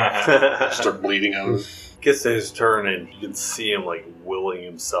 yeah. Start bleeding out. Gets to his turn, and you can see him like willing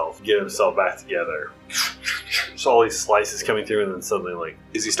himself, get himself back together. So all these slices coming through, and then suddenly like,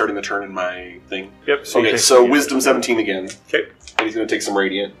 Is he starting the turn in my thing? yep. So Okay, so Wisdom 17 again. Okay. And he's going to take some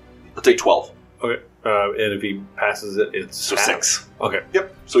Radiant. I'll take 12. Okay. And if he passes it, it's So half. 6. Okay.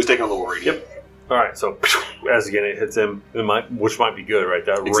 Yep. So he's taking a little Radiant. All right. So as again it hits him, which might be good, right?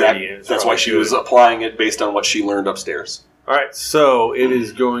 That Exactly. radiant. is That's why probably she good. was applying it based on what she learned upstairs. All right, so it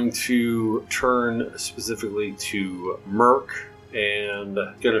is going to turn specifically to Merc and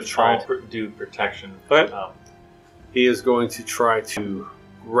going to try to do protection. Okay. He is going to try to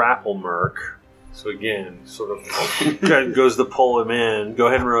grapple Merc. So again, sort of goes to pull him in. Go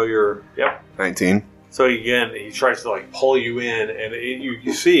ahead and roll your 19. So again, he tries to like pull you in, and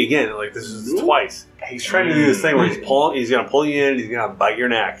you see again like this is twice. He's trying to do this thing where he's going to pull you in, and he's going to bite your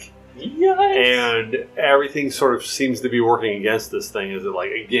neck. And everything sort of seems to be working against this thing. Is it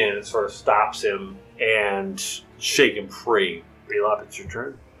like again? It sort of stops him and shake him free. Relop, it's your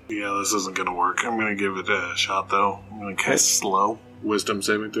turn. Yeah, this isn't going to work. I'm going to give it a shot, though. I'm going to cast slow. Wisdom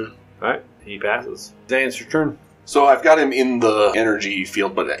saving throw. All right, he passes. Zane, it's your turn. So I've got him in the energy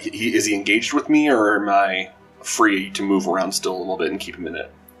field, but is he engaged with me, or am I free to move around still a little bit and keep him in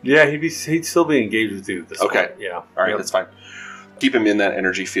it? Yeah, he'd still be engaged with you at this Okay. point. Yeah. All right, that's fine. Keep him in that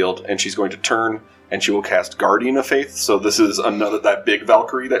energy field, and she's going to turn, and she will cast Guardian of Faith. So this is that big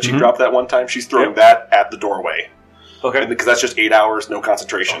Valkyrie that she dropped that one time. She's throwing that at the doorway. Okay. Because that's just 8 hours, no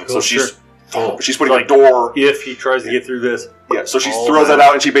concentration. Oh, cool, so she's sure. she's putting Like, a door. If he tries to get through this, Yeah, so she all throws that. that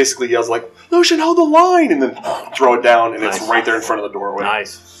out, and she basically yells like, "Lucian, hold the line!" and then throw it down, and it's Nice. right there in front of the doorway.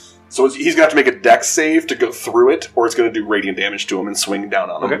 nice. So he's going to have to make a dex save to go through it, or it's going to do radiant damage to him and swing down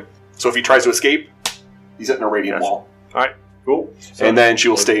on him. Okay. So if he tries to escape, he's hitting a radiant Gotcha. wall. All right, cool. So, And then she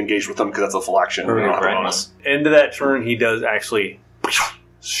will stay engaged with him because that's a full action. Perfect, We don't have a right. bonus. end of that turn, he does actually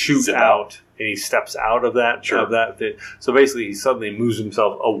shoot Zip out, and he steps out of that. Sure. Of that. So basically, he suddenly moves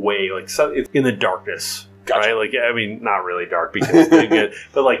himself away, like it's in the darkness. Gotcha. Right? Like, I mean, not really dark because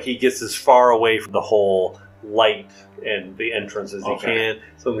but like he gets as far away from the whole light and the entrance as he can.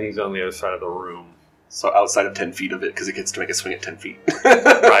 Suddenly, he's on the other side of the room. So outside of 10 feet of it, because it gets to make a swing at 10 feet.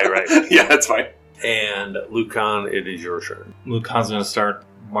 Right. Yeah, that's fine. And Lucan, it is your turn. Lucan's going to start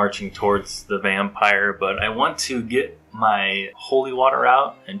marching towards the vampire, but I want to get my holy water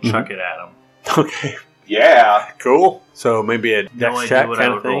out and chuck it at him. Okay, Yeah. cool. So maybe a No dex idea check what kind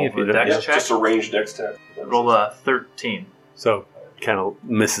I of would thing. roll If for you a don't- dex Yeah, check? just a ranged dex tech. Roll a 13. So kind of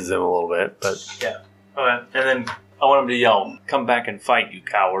misses him a little bit, but Okay. And then I want him to yell, "Come back and fight, you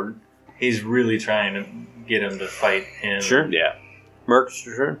coward." He's really trying to get him to fight him. sure. Yeah. Merc, it's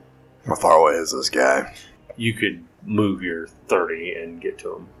your turn. How far away is this guy? You could move your 30 and get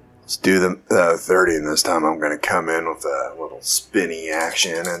to him. Let's do the 30, and this time I'm going to come in with a little spinny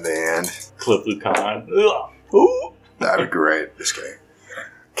action at the end. Clip Lucan. Ooh. That'd be great. Just kidding.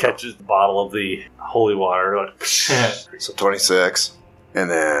 Catches the bottle of the holy water. Like, So 26, and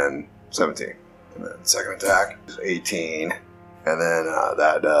then 17. And then second attack is 18, and then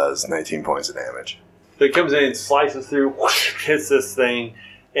that does 19 points of damage. So it comes in and slices through, whoosh, hits this thing,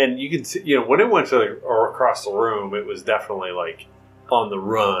 and you can see, when it went to or across the room, it was definitely like on the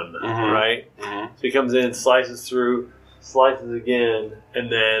run, Mhm. right? Mhm. So he comes in, slices through, slices again, and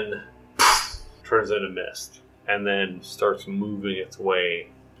then turns into mist, and then starts moving its way,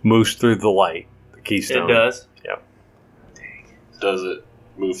 moves through the light, the keystone. It does. Does it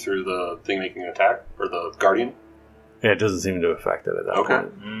move through the thing making an attack? Or the guardian? Yeah, it doesn't seem to affect it at that Okay.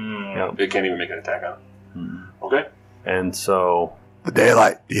 point. Mm. Yeah. It can't even make an attack on it. Mhm. Okay. And so The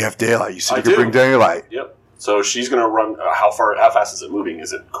daylight. Do you have daylight? You said I you could do. bring daylight. Yep. So she's going to run. How fast is it moving?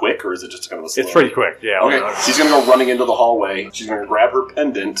 Is it quick, or is it just kind of a slow? it's pretty quick, yeah. Okay, she's going to go running into the hallway. She's going to grab her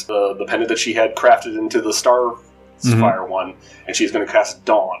pendant, the pendant that she had crafted into the Starfire one, and she's going to cast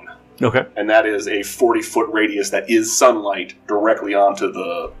Dawn. Okay. and that is a 40-foot radius that is sunlight directly onto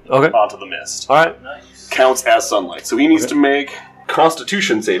the mist. All right. Counts as sunlight. So he needs to make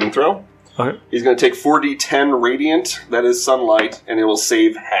Constitution saving throw. Okay. He's going to take 4d10 radiant, that is sunlight, and it will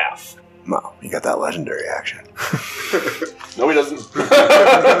save half. Well, you got that legendary action. No, he doesn't.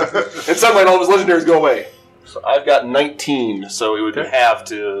 And sunlight, all of his legendaries go away. So I've got 19, so it would be half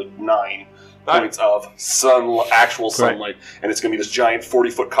to 9 points of actual sunlight. And it's going to be this giant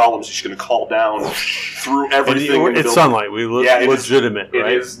 40-foot column she's going to call down through everything. It's sunlight. Legitimate,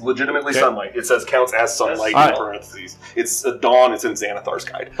 right? It is legitimately sunlight. It says counts as sunlight in parentheses. It's a dawn. It's in Xanathar's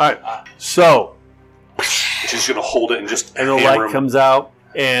guide. All right. So she's going to hold it and just and the light comes out,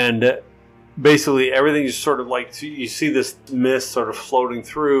 and basically everything is sort of like you see this mist sort of floating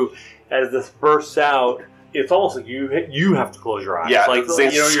through as this bursts out. It's almost like you have to close your eyes. Yeah, like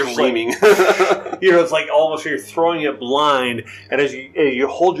you're screaming. It's like almost you're throwing it blind, and as you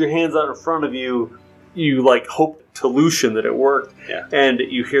hold your hands out in front of you, you like hope to Lucian that it worked. Yeah. And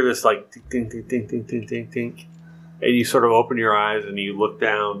you hear this like ding, ding, ding, ding, ding, ding, ding, and you sort of open your eyes and you look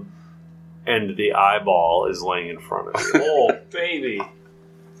down, and the eyeball is laying in front of you. Oh, baby!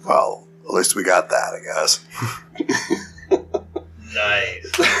 Well, at least we got that, I guess. Nice.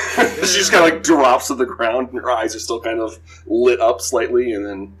 She just kind of like drops to the ground, and her eyes are still kind of lit up slightly, and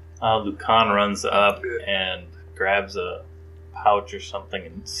then Lucan runs up and grabs a pouch or something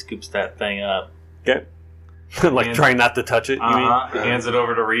and scoops that thing up. Okay. Like trying not to touch it, you mean? Hands it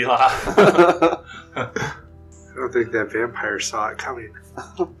over to Relop. I don't think that vampire saw it coming.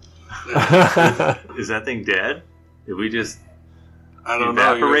 Is that thing dead? Did we just I don't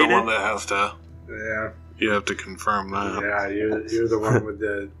know. You're evaporate the one it? that has to. Yeah. You have to confirm that. Yeah, you're the one with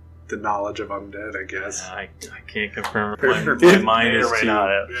the knowledge of undead, I guess. I can't confirm. My mind is too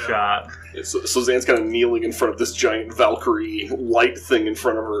shot. Yeah, so Zan's kind of kneeling in front of this giant Valkyrie light thing in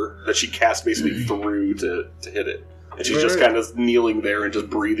front of her that she cast basically through to hit it. And she's just kind of kneeling there and just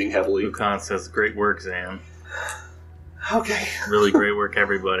breathing heavily. Lucan says, "Great work, Zan. Okay. Really great work,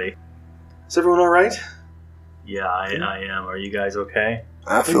 everybody." Is everyone all right? Yeah, I am. Are you guys okay?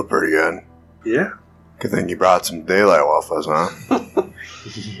 I feel pretty good. Yeah. Good thing you brought some daylight with us, huh?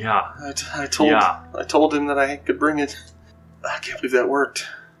 Yeah. I told him that I could bring it. I can't believe that worked.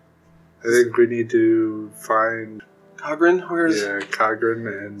 I think we need to find Cogrin? Where's Cogrin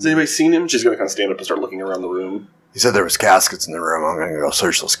and has anybody seen him? She's gonna kind of stand up and start looking around the room. He said there was caskets in the room. I'm gonna go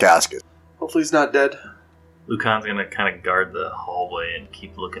search those caskets. Hopefully he's not dead. Lucan's gonna kind of guard the hallway and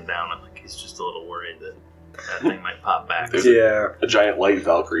keep looking down. I think he's just a little worried that thing might pop back. There's a giant light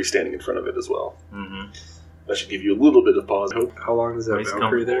Valkyrie standing in front of it as well. Mm-hmm. That should give you a little bit of pause. Hope. How long is that He's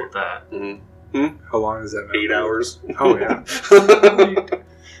Valkyrie there? with that. Mm-hmm. How long is that Valkyrie? 8 hours. Oh, yeah.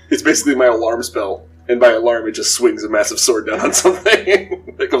 It's basically my alarm spell. And by alarm, it just swings a massive sword down on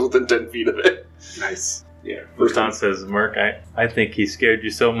something that comes within 10 feet of it. Nice. Yeah. Lucan says, "Merc, I think he scared you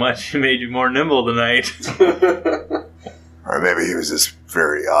so much he made you more nimble tonight." Or maybe he was just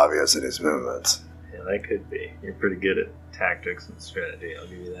very obvious in his movements. Yeah, that could be. You're pretty good at tactics and strategy, I'll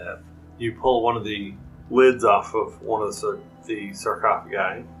give you that. You pull one of the lids off of one of the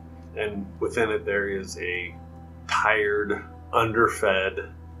sarcophagi, and within it there is a tired, underfed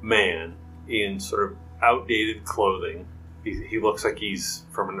man in sort of outdated clothing. He looks like he's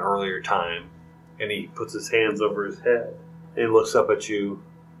from an earlier time, and he puts his hands over his head and looks up at you.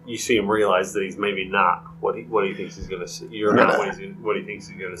 You see him realize that he's maybe not what he thinks he's going to see. You're not what he thinks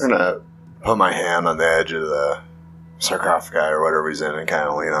he's going to see. I'm gonna put my hand on the edge of the sarcophagi or whatever he's in and kind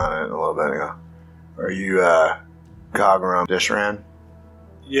of lean on it a little bit and go, "Are you Cogrum Dishran?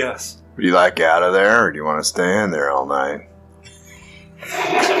 Yes. Would you like out of there, or do you want to stay in there all night?"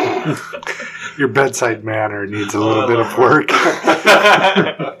 Your bedside manner needs a little bit of work.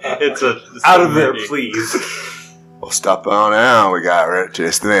 It's out of there, please. Well, stop on out. We got ready to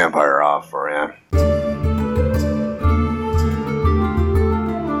chase the vampire off for you.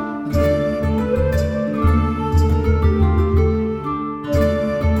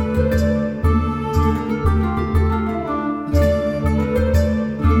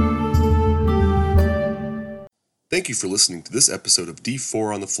 Thank you for listening to this episode of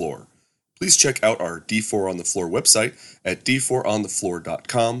D4 on the Floor. Please check out our D4 on the Floor website at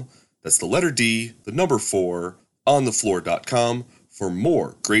d4onthefloor.com. That's the letter D, the number 4, onthefloor.com for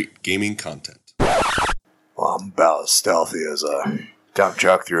more great gaming content. Well, I'm about as stealthy as a dump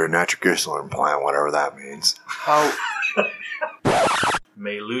truck through a nitroglycerin plant, whatever that means. How?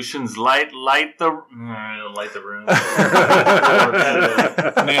 May Lucian's light the room.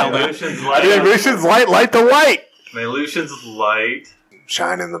 Nailed it. Lucian's light. Light the light! May Lucian's light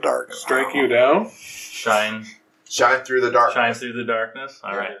Shine in the dark. Strike you down? shine Shine through the darkness. Shine through the darkness.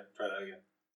 All right. Try that again.